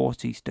of the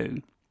 40s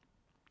do.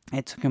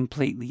 It's a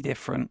completely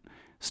different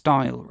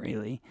style,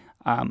 really,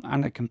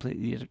 and a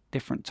completely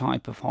different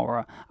type of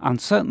horror. And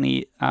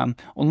certainly,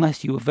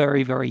 unless you were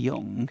very, very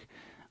young,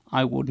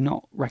 I would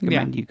not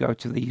recommend you go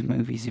to these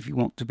movies if you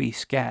want to be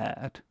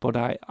scared. But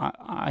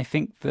I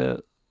think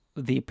the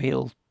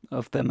appeal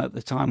of them at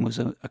the time was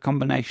a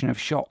combination of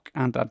shock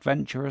and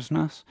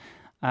adventurousness.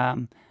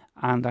 And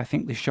I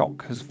think the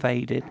shock has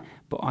faded.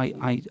 But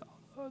I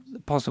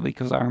possibly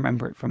because I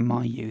remember it from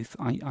my youth,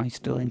 I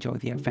still enjoy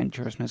the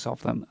adventurousness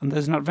of them. And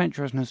there's an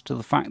adventurousness to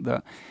the fact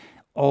that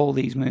all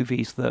these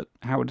movies that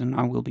Howard and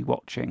I will be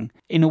watching,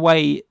 in a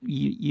way,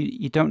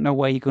 you don't know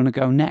where you're going to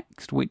go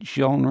next, which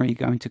genre you're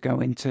going to go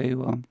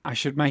into. I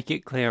should make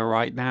it clear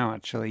right now,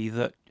 actually,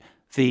 that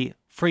the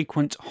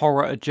frequent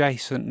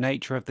horror-adjacent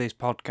nature of this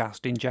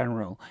podcast in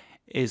general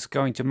is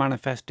going to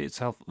manifest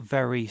itself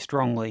very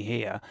strongly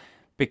here,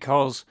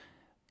 because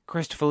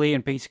Christopher Lee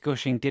and Peter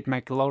Cushing did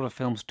make a lot of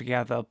films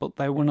together, but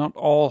they were not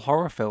all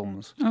horror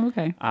films. Oh,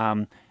 okay.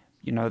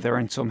 They're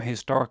in some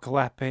historical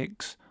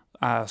epics.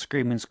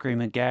 Scream and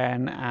Scream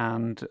Again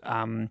and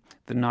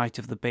The Night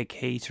of the Big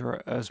Heat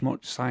are as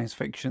much science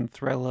fiction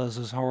thrillers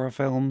as horror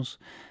films.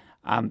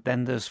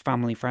 Then there's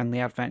family-friendly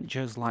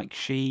adventures like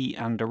She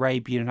and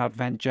Arabian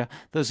Adventure.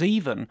 There's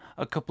even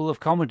a couple of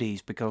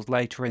comedies, because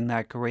later in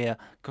their career,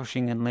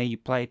 Cushing and Lee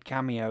played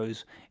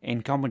cameos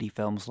in comedy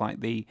films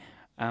like the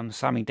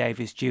Sammy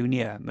Davis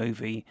Jr.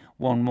 movie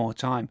One More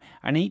Time.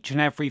 And each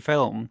and every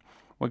film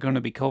we're going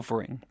to be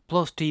covering,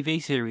 plus TV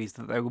series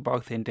that they were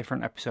both in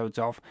different episodes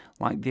of,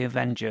 like The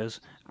Avengers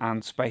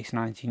and Space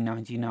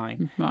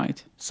 1999.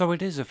 Right. So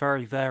it is a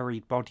very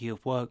varied body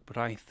of work, but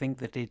I think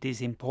that it is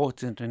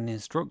important and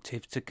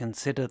instructive to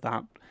consider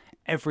that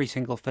every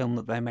single film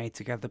that they made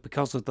together,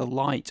 because of the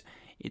light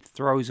it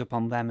throws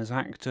upon them as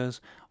actors,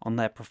 on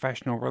their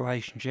professional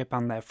relationship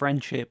and their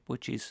friendship,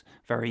 which is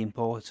very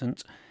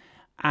important,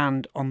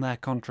 and on their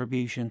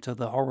contribution to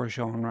the horror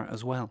genre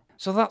as well.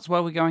 So that's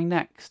where we're going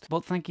next.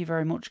 But thank you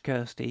very much,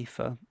 Kirsty,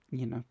 for,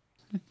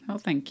 Oh,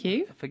 thank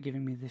you. for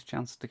giving me this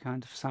chance to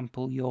kind of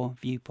sample your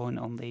viewpoint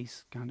on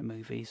these kind of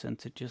movies and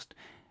to just...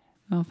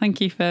 Well,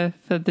 thank you for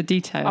the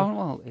detail. Oh,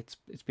 well, it's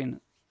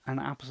been an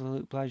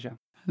absolute pleasure.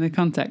 The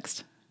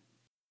context.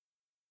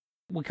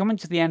 We're coming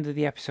to the end of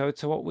the episode,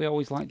 so what we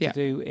always like to Yeah.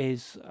 do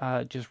is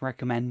just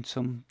recommend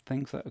some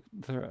things that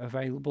are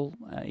available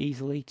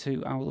easily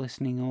to our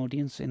listening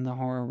audience in the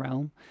horror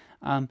realm.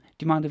 Do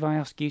you mind if I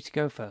ask you to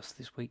go first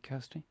this week,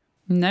 Kirsty?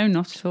 No,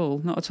 not at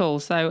all. Not at all.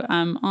 So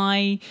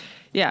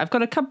I've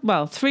got a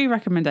couple, 3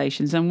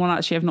 recommendations, and one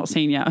actually I've not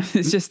seen yet.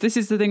 It's just, this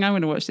is the thing I'm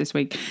going to watch this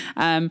week.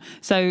 I've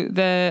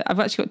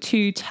actually got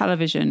 2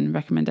 television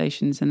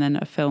recommendations and then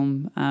a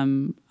film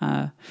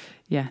to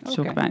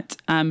talk about.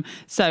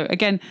 So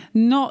again,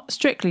 not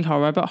strictly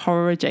horror, but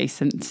horror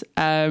adjacent.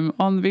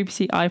 On the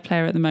BBC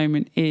iPlayer at the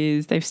moment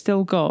they've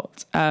still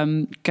got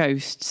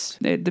Ghosts.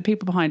 The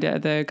people behind it are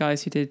the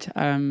guys who did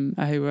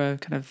who were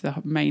kind of the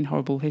main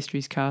Horrible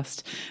Histories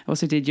cast.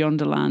 Also did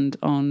Yonderland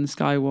on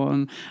Sky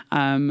One,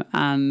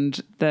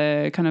 and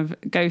the kind of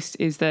Ghost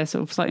is their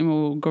sort of slightly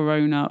more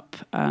grown up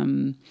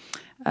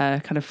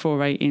kind of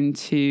foray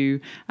into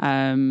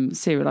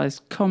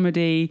serialized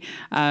comedy.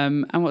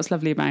 And what's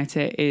lovely about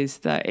it is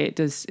that it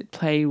does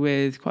play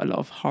with quite a lot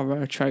of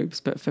horror tropes,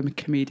 but for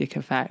comedic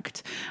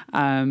effect.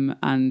 So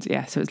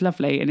it's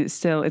lovely, and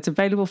it's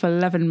available for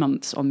 11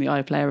 months on the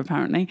iPlayer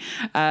apparently.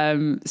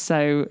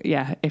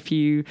 If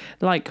you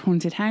like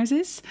haunted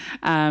houses,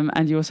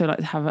 and you also like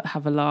to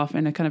have a laugh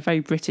in a kind of very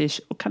British,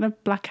 kind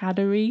of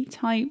Blackadder-y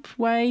type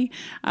way,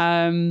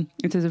 in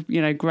terms of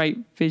great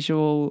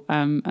visual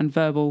and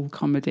verbal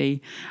comedy,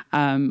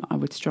 I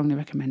would strongly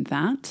recommend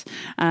that.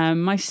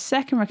 My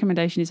second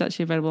recommendation is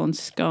actually available on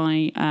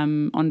Sky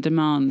On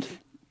Demand,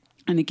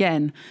 and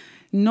again,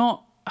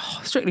 not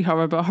strictly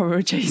horror, but horror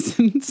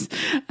adjacent,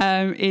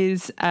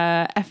 is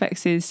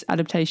FX's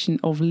adaptation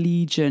of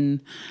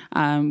Legion,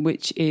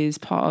 which is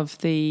part of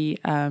the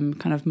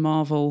kind of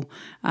Marvel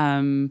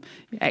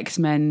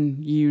X-Men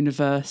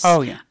universe.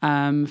 Oh, yeah.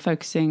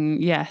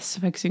 Focusing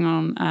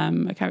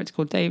on a character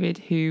called David,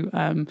 who,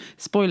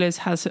 spoilers,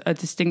 has a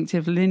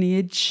distinctive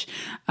lineage,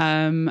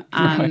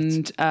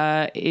 and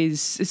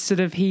is sort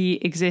of, he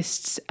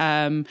exists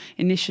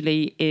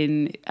initially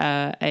in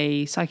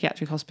a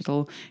psychiatric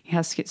hospital. He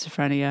has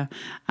schizophrenia.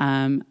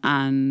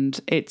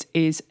 And it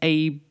is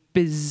a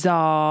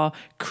bizarre,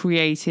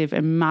 creative,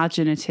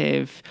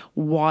 imaginative,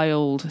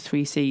 wild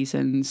 3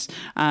 seasons,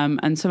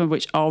 and some of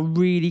which are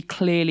really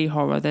clearly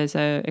horror. There's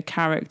a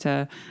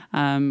character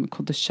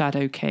called the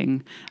Shadow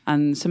King,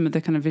 and some of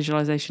the kind of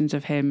visualizations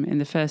of him in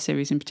the first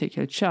series in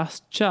particular,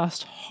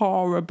 just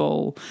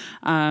horrible.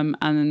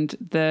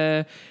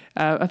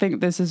 I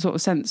think there's a sort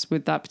of sense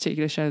with that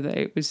particular show that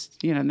it was,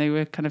 they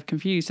were kind of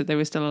confused that they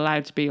were still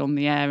allowed to be on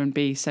the air and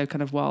be so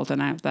kind of wild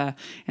and out there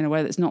in a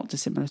way that's not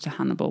dissimilar to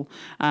Hannibal.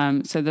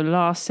 So the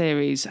last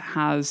series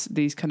has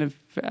these kind of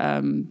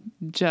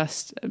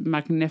just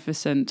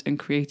magnificent and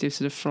creative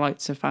sort of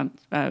flights of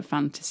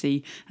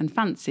fantasy and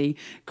fancy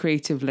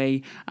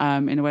creatively,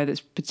 in a way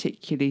that's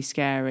particularly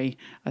scary,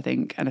 I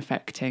think, and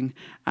affecting.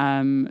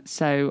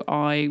 So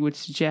I would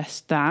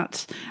suggest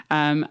that,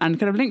 and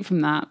kind of link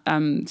from that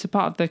to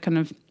part of the kind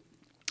of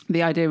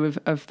the idea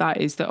of that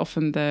is that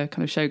often the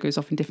kind of show goes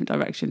off in different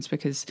directions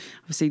because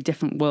obviously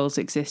different worlds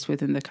exist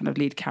within the kind of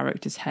lead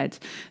character's head.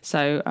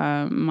 So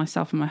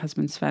myself and my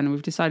husband Sven,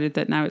 we've decided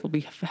that now it'll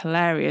be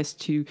hilarious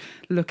to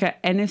look at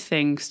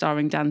anything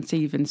starring Dan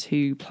Stevens,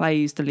 who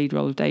plays the lead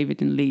role of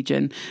David in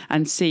Legion,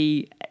 and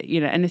see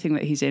anything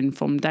that he's in,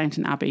 from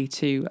Downton Abbey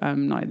to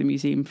Night at the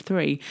Museum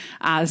 3,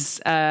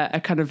 as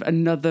a kind of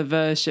another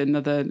version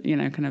of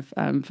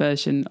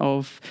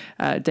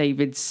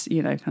David's,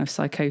 kind of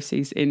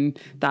psychoses in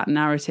that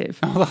narrative.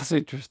 Oh, that's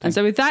interesting. And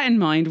so with that in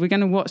mind, we're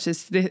going to watch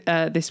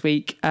this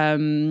week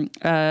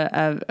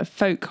a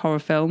folk horror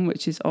film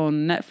which is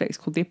on Netflix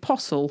called The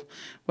Apostle,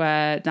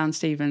 where Dan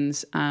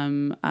Stevens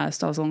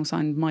stars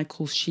alongside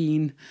Michael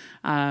Sheen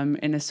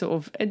in a sort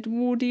of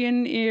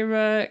Edwardian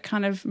era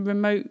kind of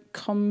remote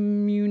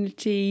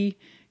community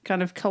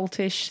kind of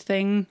cultish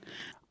thing.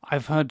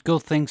 I've heard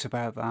good things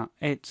about that.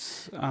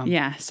 It's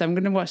so I'm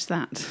going to watch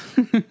that.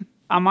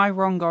 Am I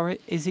wrong, or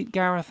is it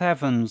Gareth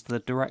Evans, the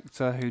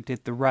director who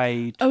did The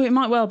Raid? Oh, it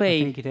might well be.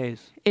 I think it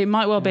is. It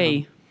might well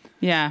be.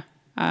 Yeah.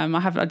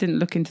 I didn't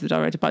look into the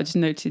director, but I just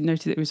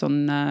noted it was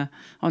on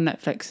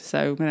Netflix.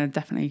 So I'm going to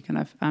definitely kind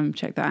of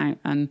check that out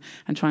and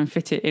try and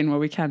fit it in where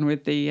we can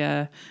with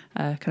the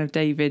kind of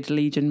David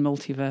Legion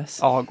multiverse.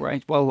 Oh,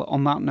 great. Well,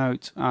 on that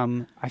note,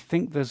 I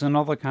think there's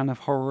another kind of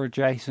horror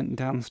adjacent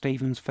Dan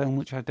Stevens film,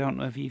 which I don't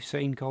know if you've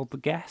seen, called The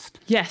Guest.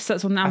 Yes,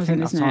 that's on Amazon, I think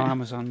that's isn't it? on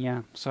Amazon,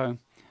 yeah. So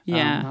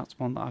that's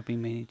one that I've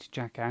been meaning to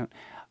check out.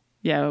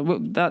 Yeah,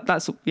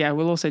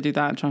 we'll also do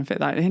that and try and fit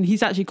that. And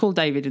he's actually called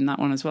David in that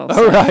one as well.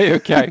 So. Oh, right,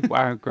 okay.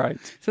 Wow, great.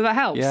 So that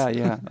helps.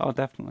 Yeah. Oh,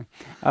 definitely.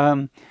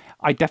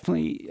 I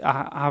definitely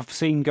have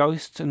seen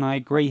Ghost, and I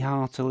agree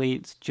heartily.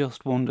 It's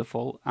just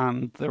wonderful.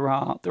 And there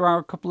are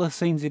a couple of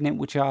scenes in it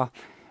which are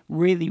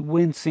really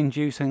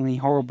wince-inducingly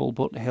horrible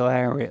but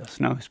hilarious.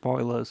 No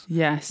spoilers.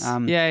 Yes.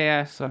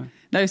 So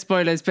no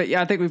spoilers, but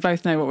yeah, I think we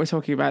both know what we're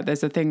talking about.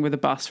 There's a thing with a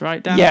bus,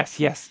 right, Dan?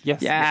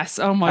 Yes.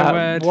 Oh my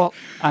word! What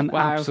an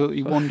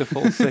absolutely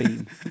wonderful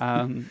scene.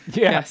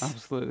 Yes,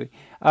 absolutely.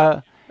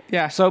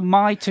 So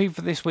my two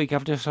for this week,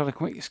 I've just had a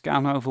quick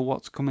scan over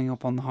what's coming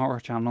up on the Horror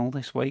Channel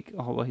this week.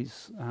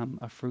 Always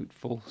a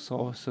fruitful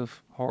source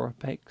of horror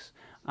picks.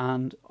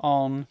 And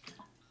on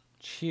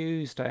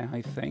Tuesday,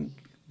 I think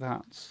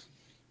that's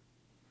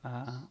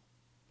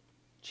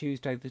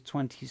Tuesday the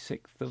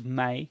 26th of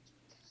May,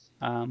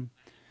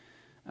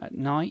 at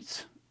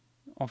night,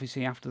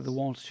 obviously after The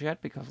Watershed,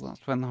 because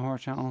that's when the Horror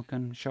Channel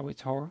can show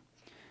its horror.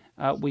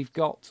 We've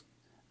got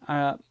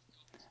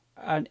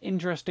an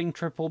interesting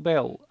triple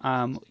bill,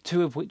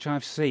 two of which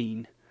I've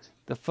seen.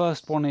 The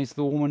first one is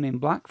The Woman in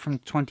Black from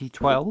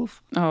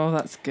 2012. Oh,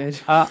 that's good.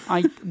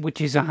 Which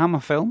is a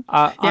Hammer film.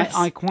 Yes.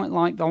 I quite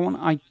like that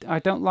one. I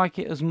don't like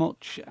it as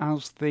much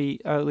as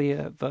the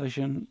earlier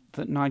version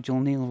that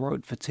Nigel Neal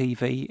wrote for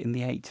TV in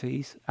the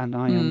 80s, and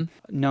I am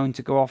known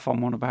to go off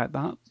on one about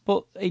that.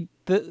 But the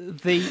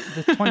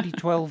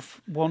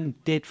 2012 one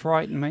did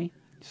frighten me,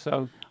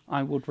 so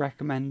I would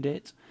recommend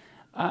it.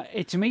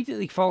 It's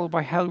immediately followed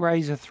by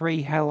Hellraiser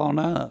 3: Hell on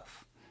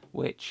Earth,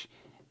 which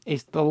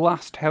is the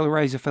last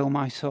Hellraiser film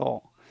I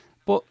saw.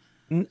 But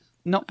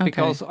not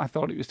because I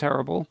thought it was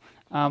terrible,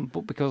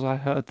 but because I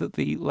heard that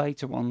the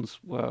later ones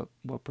were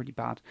pretty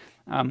bad.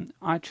 I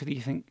actually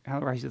think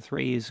Hellraiser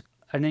 3 is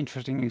an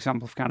interesting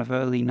example of kind of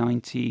early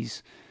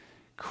 90s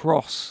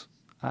cross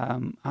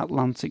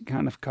Atlantic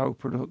kind of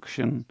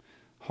co-production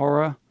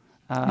horror.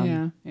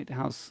 It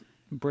has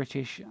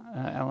British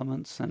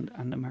elements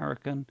and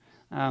American.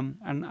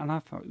 And I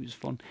thought it was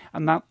fun.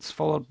 And that's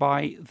followed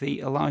by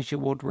the Elijah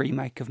Wood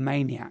remake of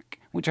Maniac,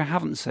 which I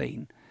haven't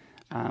seen.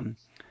 And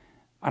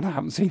I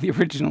haven't seen the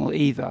original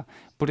either.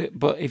 But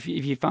if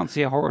you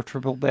fancy a horror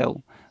triple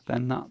bill,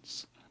 then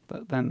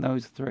then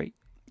those three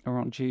are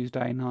on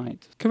Tuesday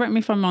night. Correct me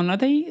if I'm wrong. Are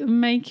they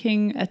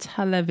making a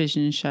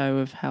television show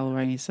of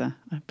Hellraiser?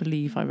 I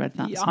believe I read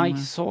that somewhere. I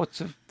sort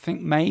of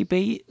think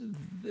maybe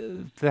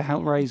the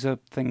Hellraiser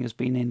thing has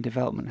been in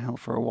development hell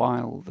for a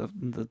while.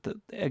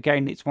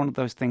 Again, it's one of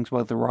those things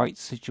where the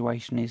rights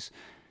situation is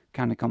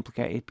kind of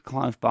complicated.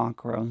 Clive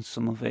Barker owns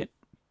some of it,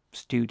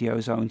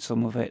 studios own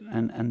some of it,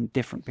 and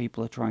different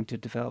people are trying to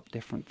develop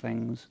different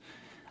things.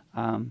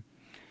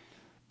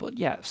 But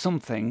yeah,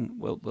 something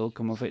will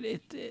come of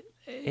it.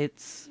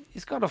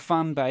 It's got a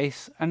fan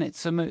base, and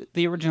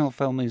the original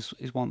film is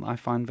one that I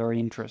find very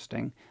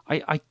interesting.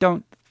 I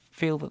don't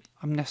feel that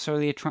I'm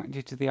necessarily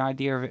attracted to the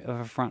idea of it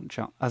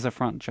as a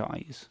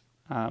franchise,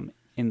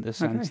 in the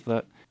sense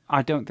that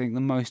I don't think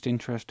the most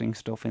interesting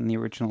stuff in the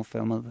original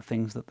film are the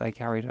things that they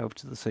carried over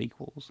to the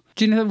sequels.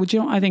 Do you know what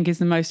I think is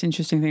the most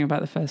interesting thing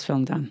about the first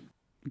film, Dan?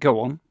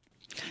 Go on.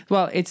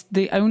 Well, it's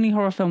the only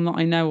horror film that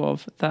I know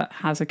of that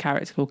has a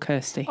character called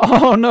Kirsty.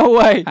 Oh, no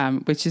way!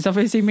 Which is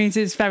obviously means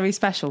it's very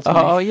special to me.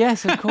 Oh,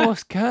 yes, of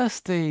course,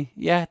 Kirsty.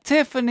 Yeah,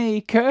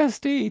 Tiffany,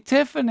 Kirsty,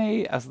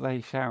 Tiffany, as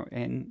they shout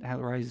in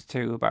Hellraiser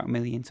 2 about 1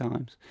 million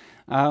times.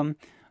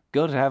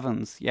 Good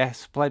heavens,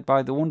 yes, played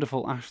by the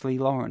wonderful Ashley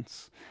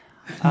Lawrence.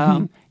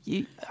 I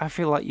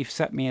feel like you've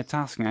set me a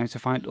task now to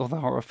find other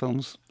horror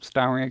films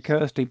starring a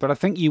Kirsty, but I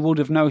think you would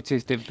have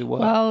noticed if there were.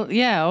 Well,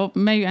 yeah, or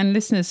maybe, and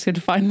listeners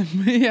could find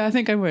them. Yeah, I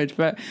think I would,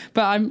 but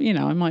I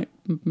might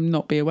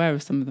not be aware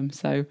of some of them.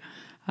 So,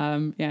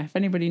 If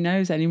anybody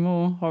knows any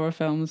more horror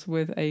films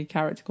with a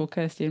character called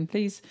Kirsty,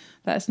 please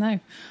let us know.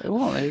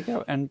 Well, there you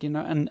go. And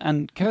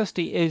and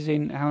Kirsty is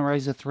in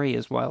Hellraiser 3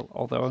 as well,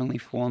 although only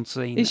for one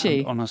scene. Is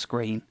she? On a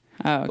screen?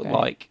 Oh, okay.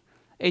 But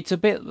it's a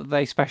bit that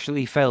they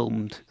specially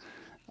filmed.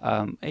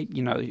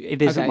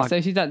 It isn't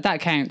okay, so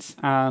that counts.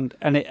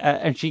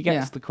 And she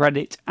gets the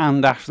credit,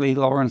 and Ashley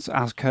Lawrence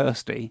as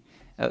Kirsty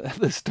at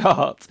the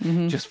start,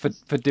 just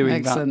for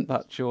doing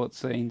that short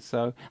scene.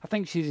 So I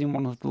think she's in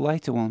one of the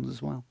later ones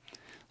as well.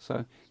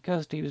 So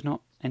Kirsty was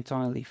not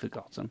entirely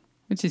forgotten,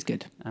 which is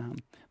good.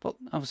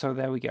 So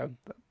there we go.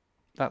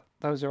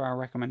 Those are our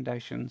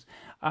recommendations.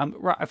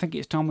 Right, I think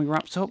it's time we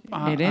wrapped up.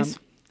 It is.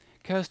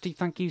 Kirsty,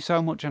 thank you so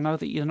much. I know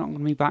that you're not going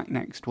to be back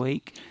next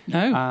week.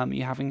 No.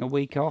 You're having a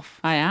week off.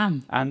 I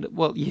am. And,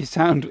 well, you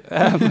sound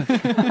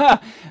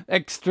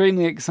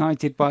extremely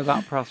excited by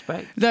that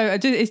prospect. No,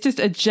 it's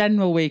just a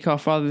general week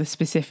off rather than a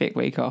specific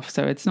week off.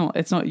 So it's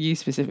not you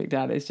specific,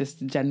 Dad. It's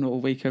just a general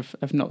week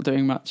of not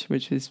doing much,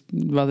 which is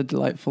a rather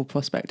delightful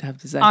prospect, I have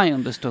to say. I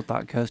understood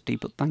that, Kirsty,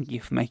 but thank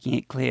you for making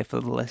it clear for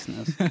the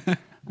listeners.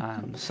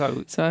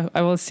 So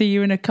I will see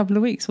you in a couple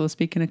of weeks. We'll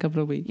speak in a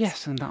couple of weeks.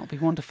 Yes, and that'll be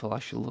wonderful. I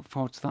shall look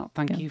forward to that.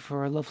 Thank you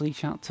for a lovely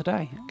chat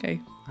today. Okay.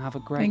 Have a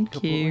great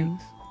couple of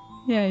weeks.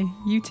 Yay,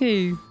 you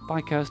too.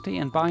 Bye, Kirsty,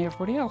 and bye,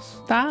 everybody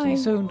else. Bye. See you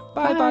soon.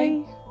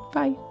 Bye.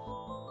 Bye.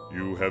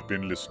 You have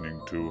been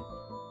listening to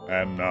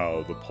And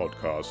Now the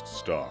Podcast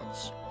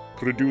Starts.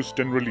 Produced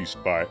and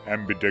released by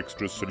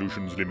Ambidextrous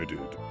Solutions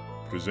Limited.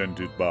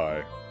 Presented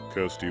by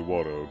Kirsty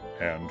Warrow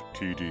and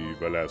T.D.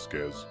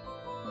 Velasquez.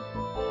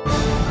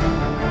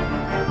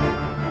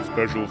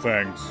 Special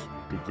thanks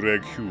to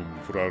Greg Hume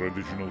for our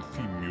original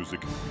theme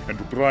music and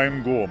to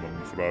Brian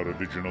Gorman for our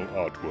original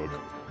artwork.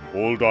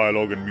 All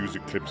dialogue and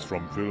music clips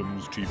from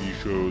films, TV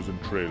shows,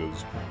 and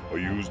trailers are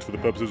used for the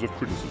purposes of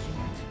criticism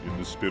in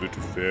the spirit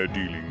of fair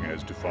dealing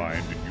as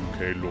defined in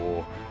UK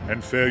law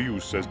and fair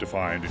use as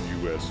defined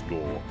in US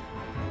law.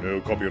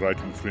 No copyright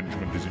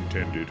infringement is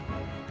intended.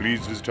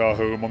 Please visit our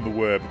home on the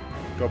web,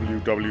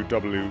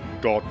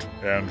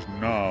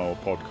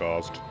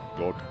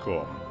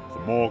 www.andnowpodcast.com, for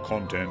more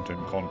content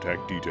and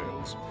contact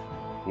details.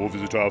 Or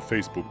visit our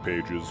Facebook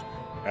pages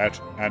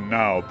at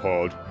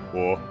AndNowPod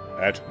or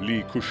at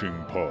Lee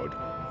Cushing Pod.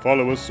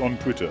 Follow us on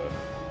Twitter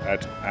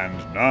at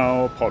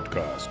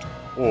AndNowPodcast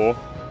or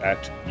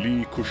at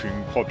Lee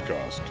Cushing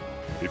Podcast.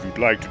 If you'd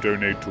like to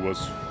donate to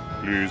us,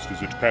 please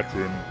visit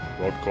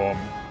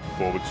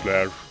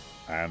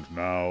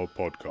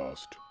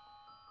patreon.com/AndNowPodcast.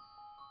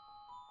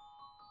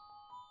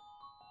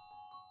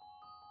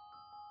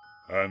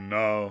 And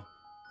now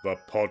the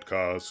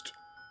podcast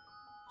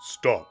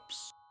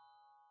stops.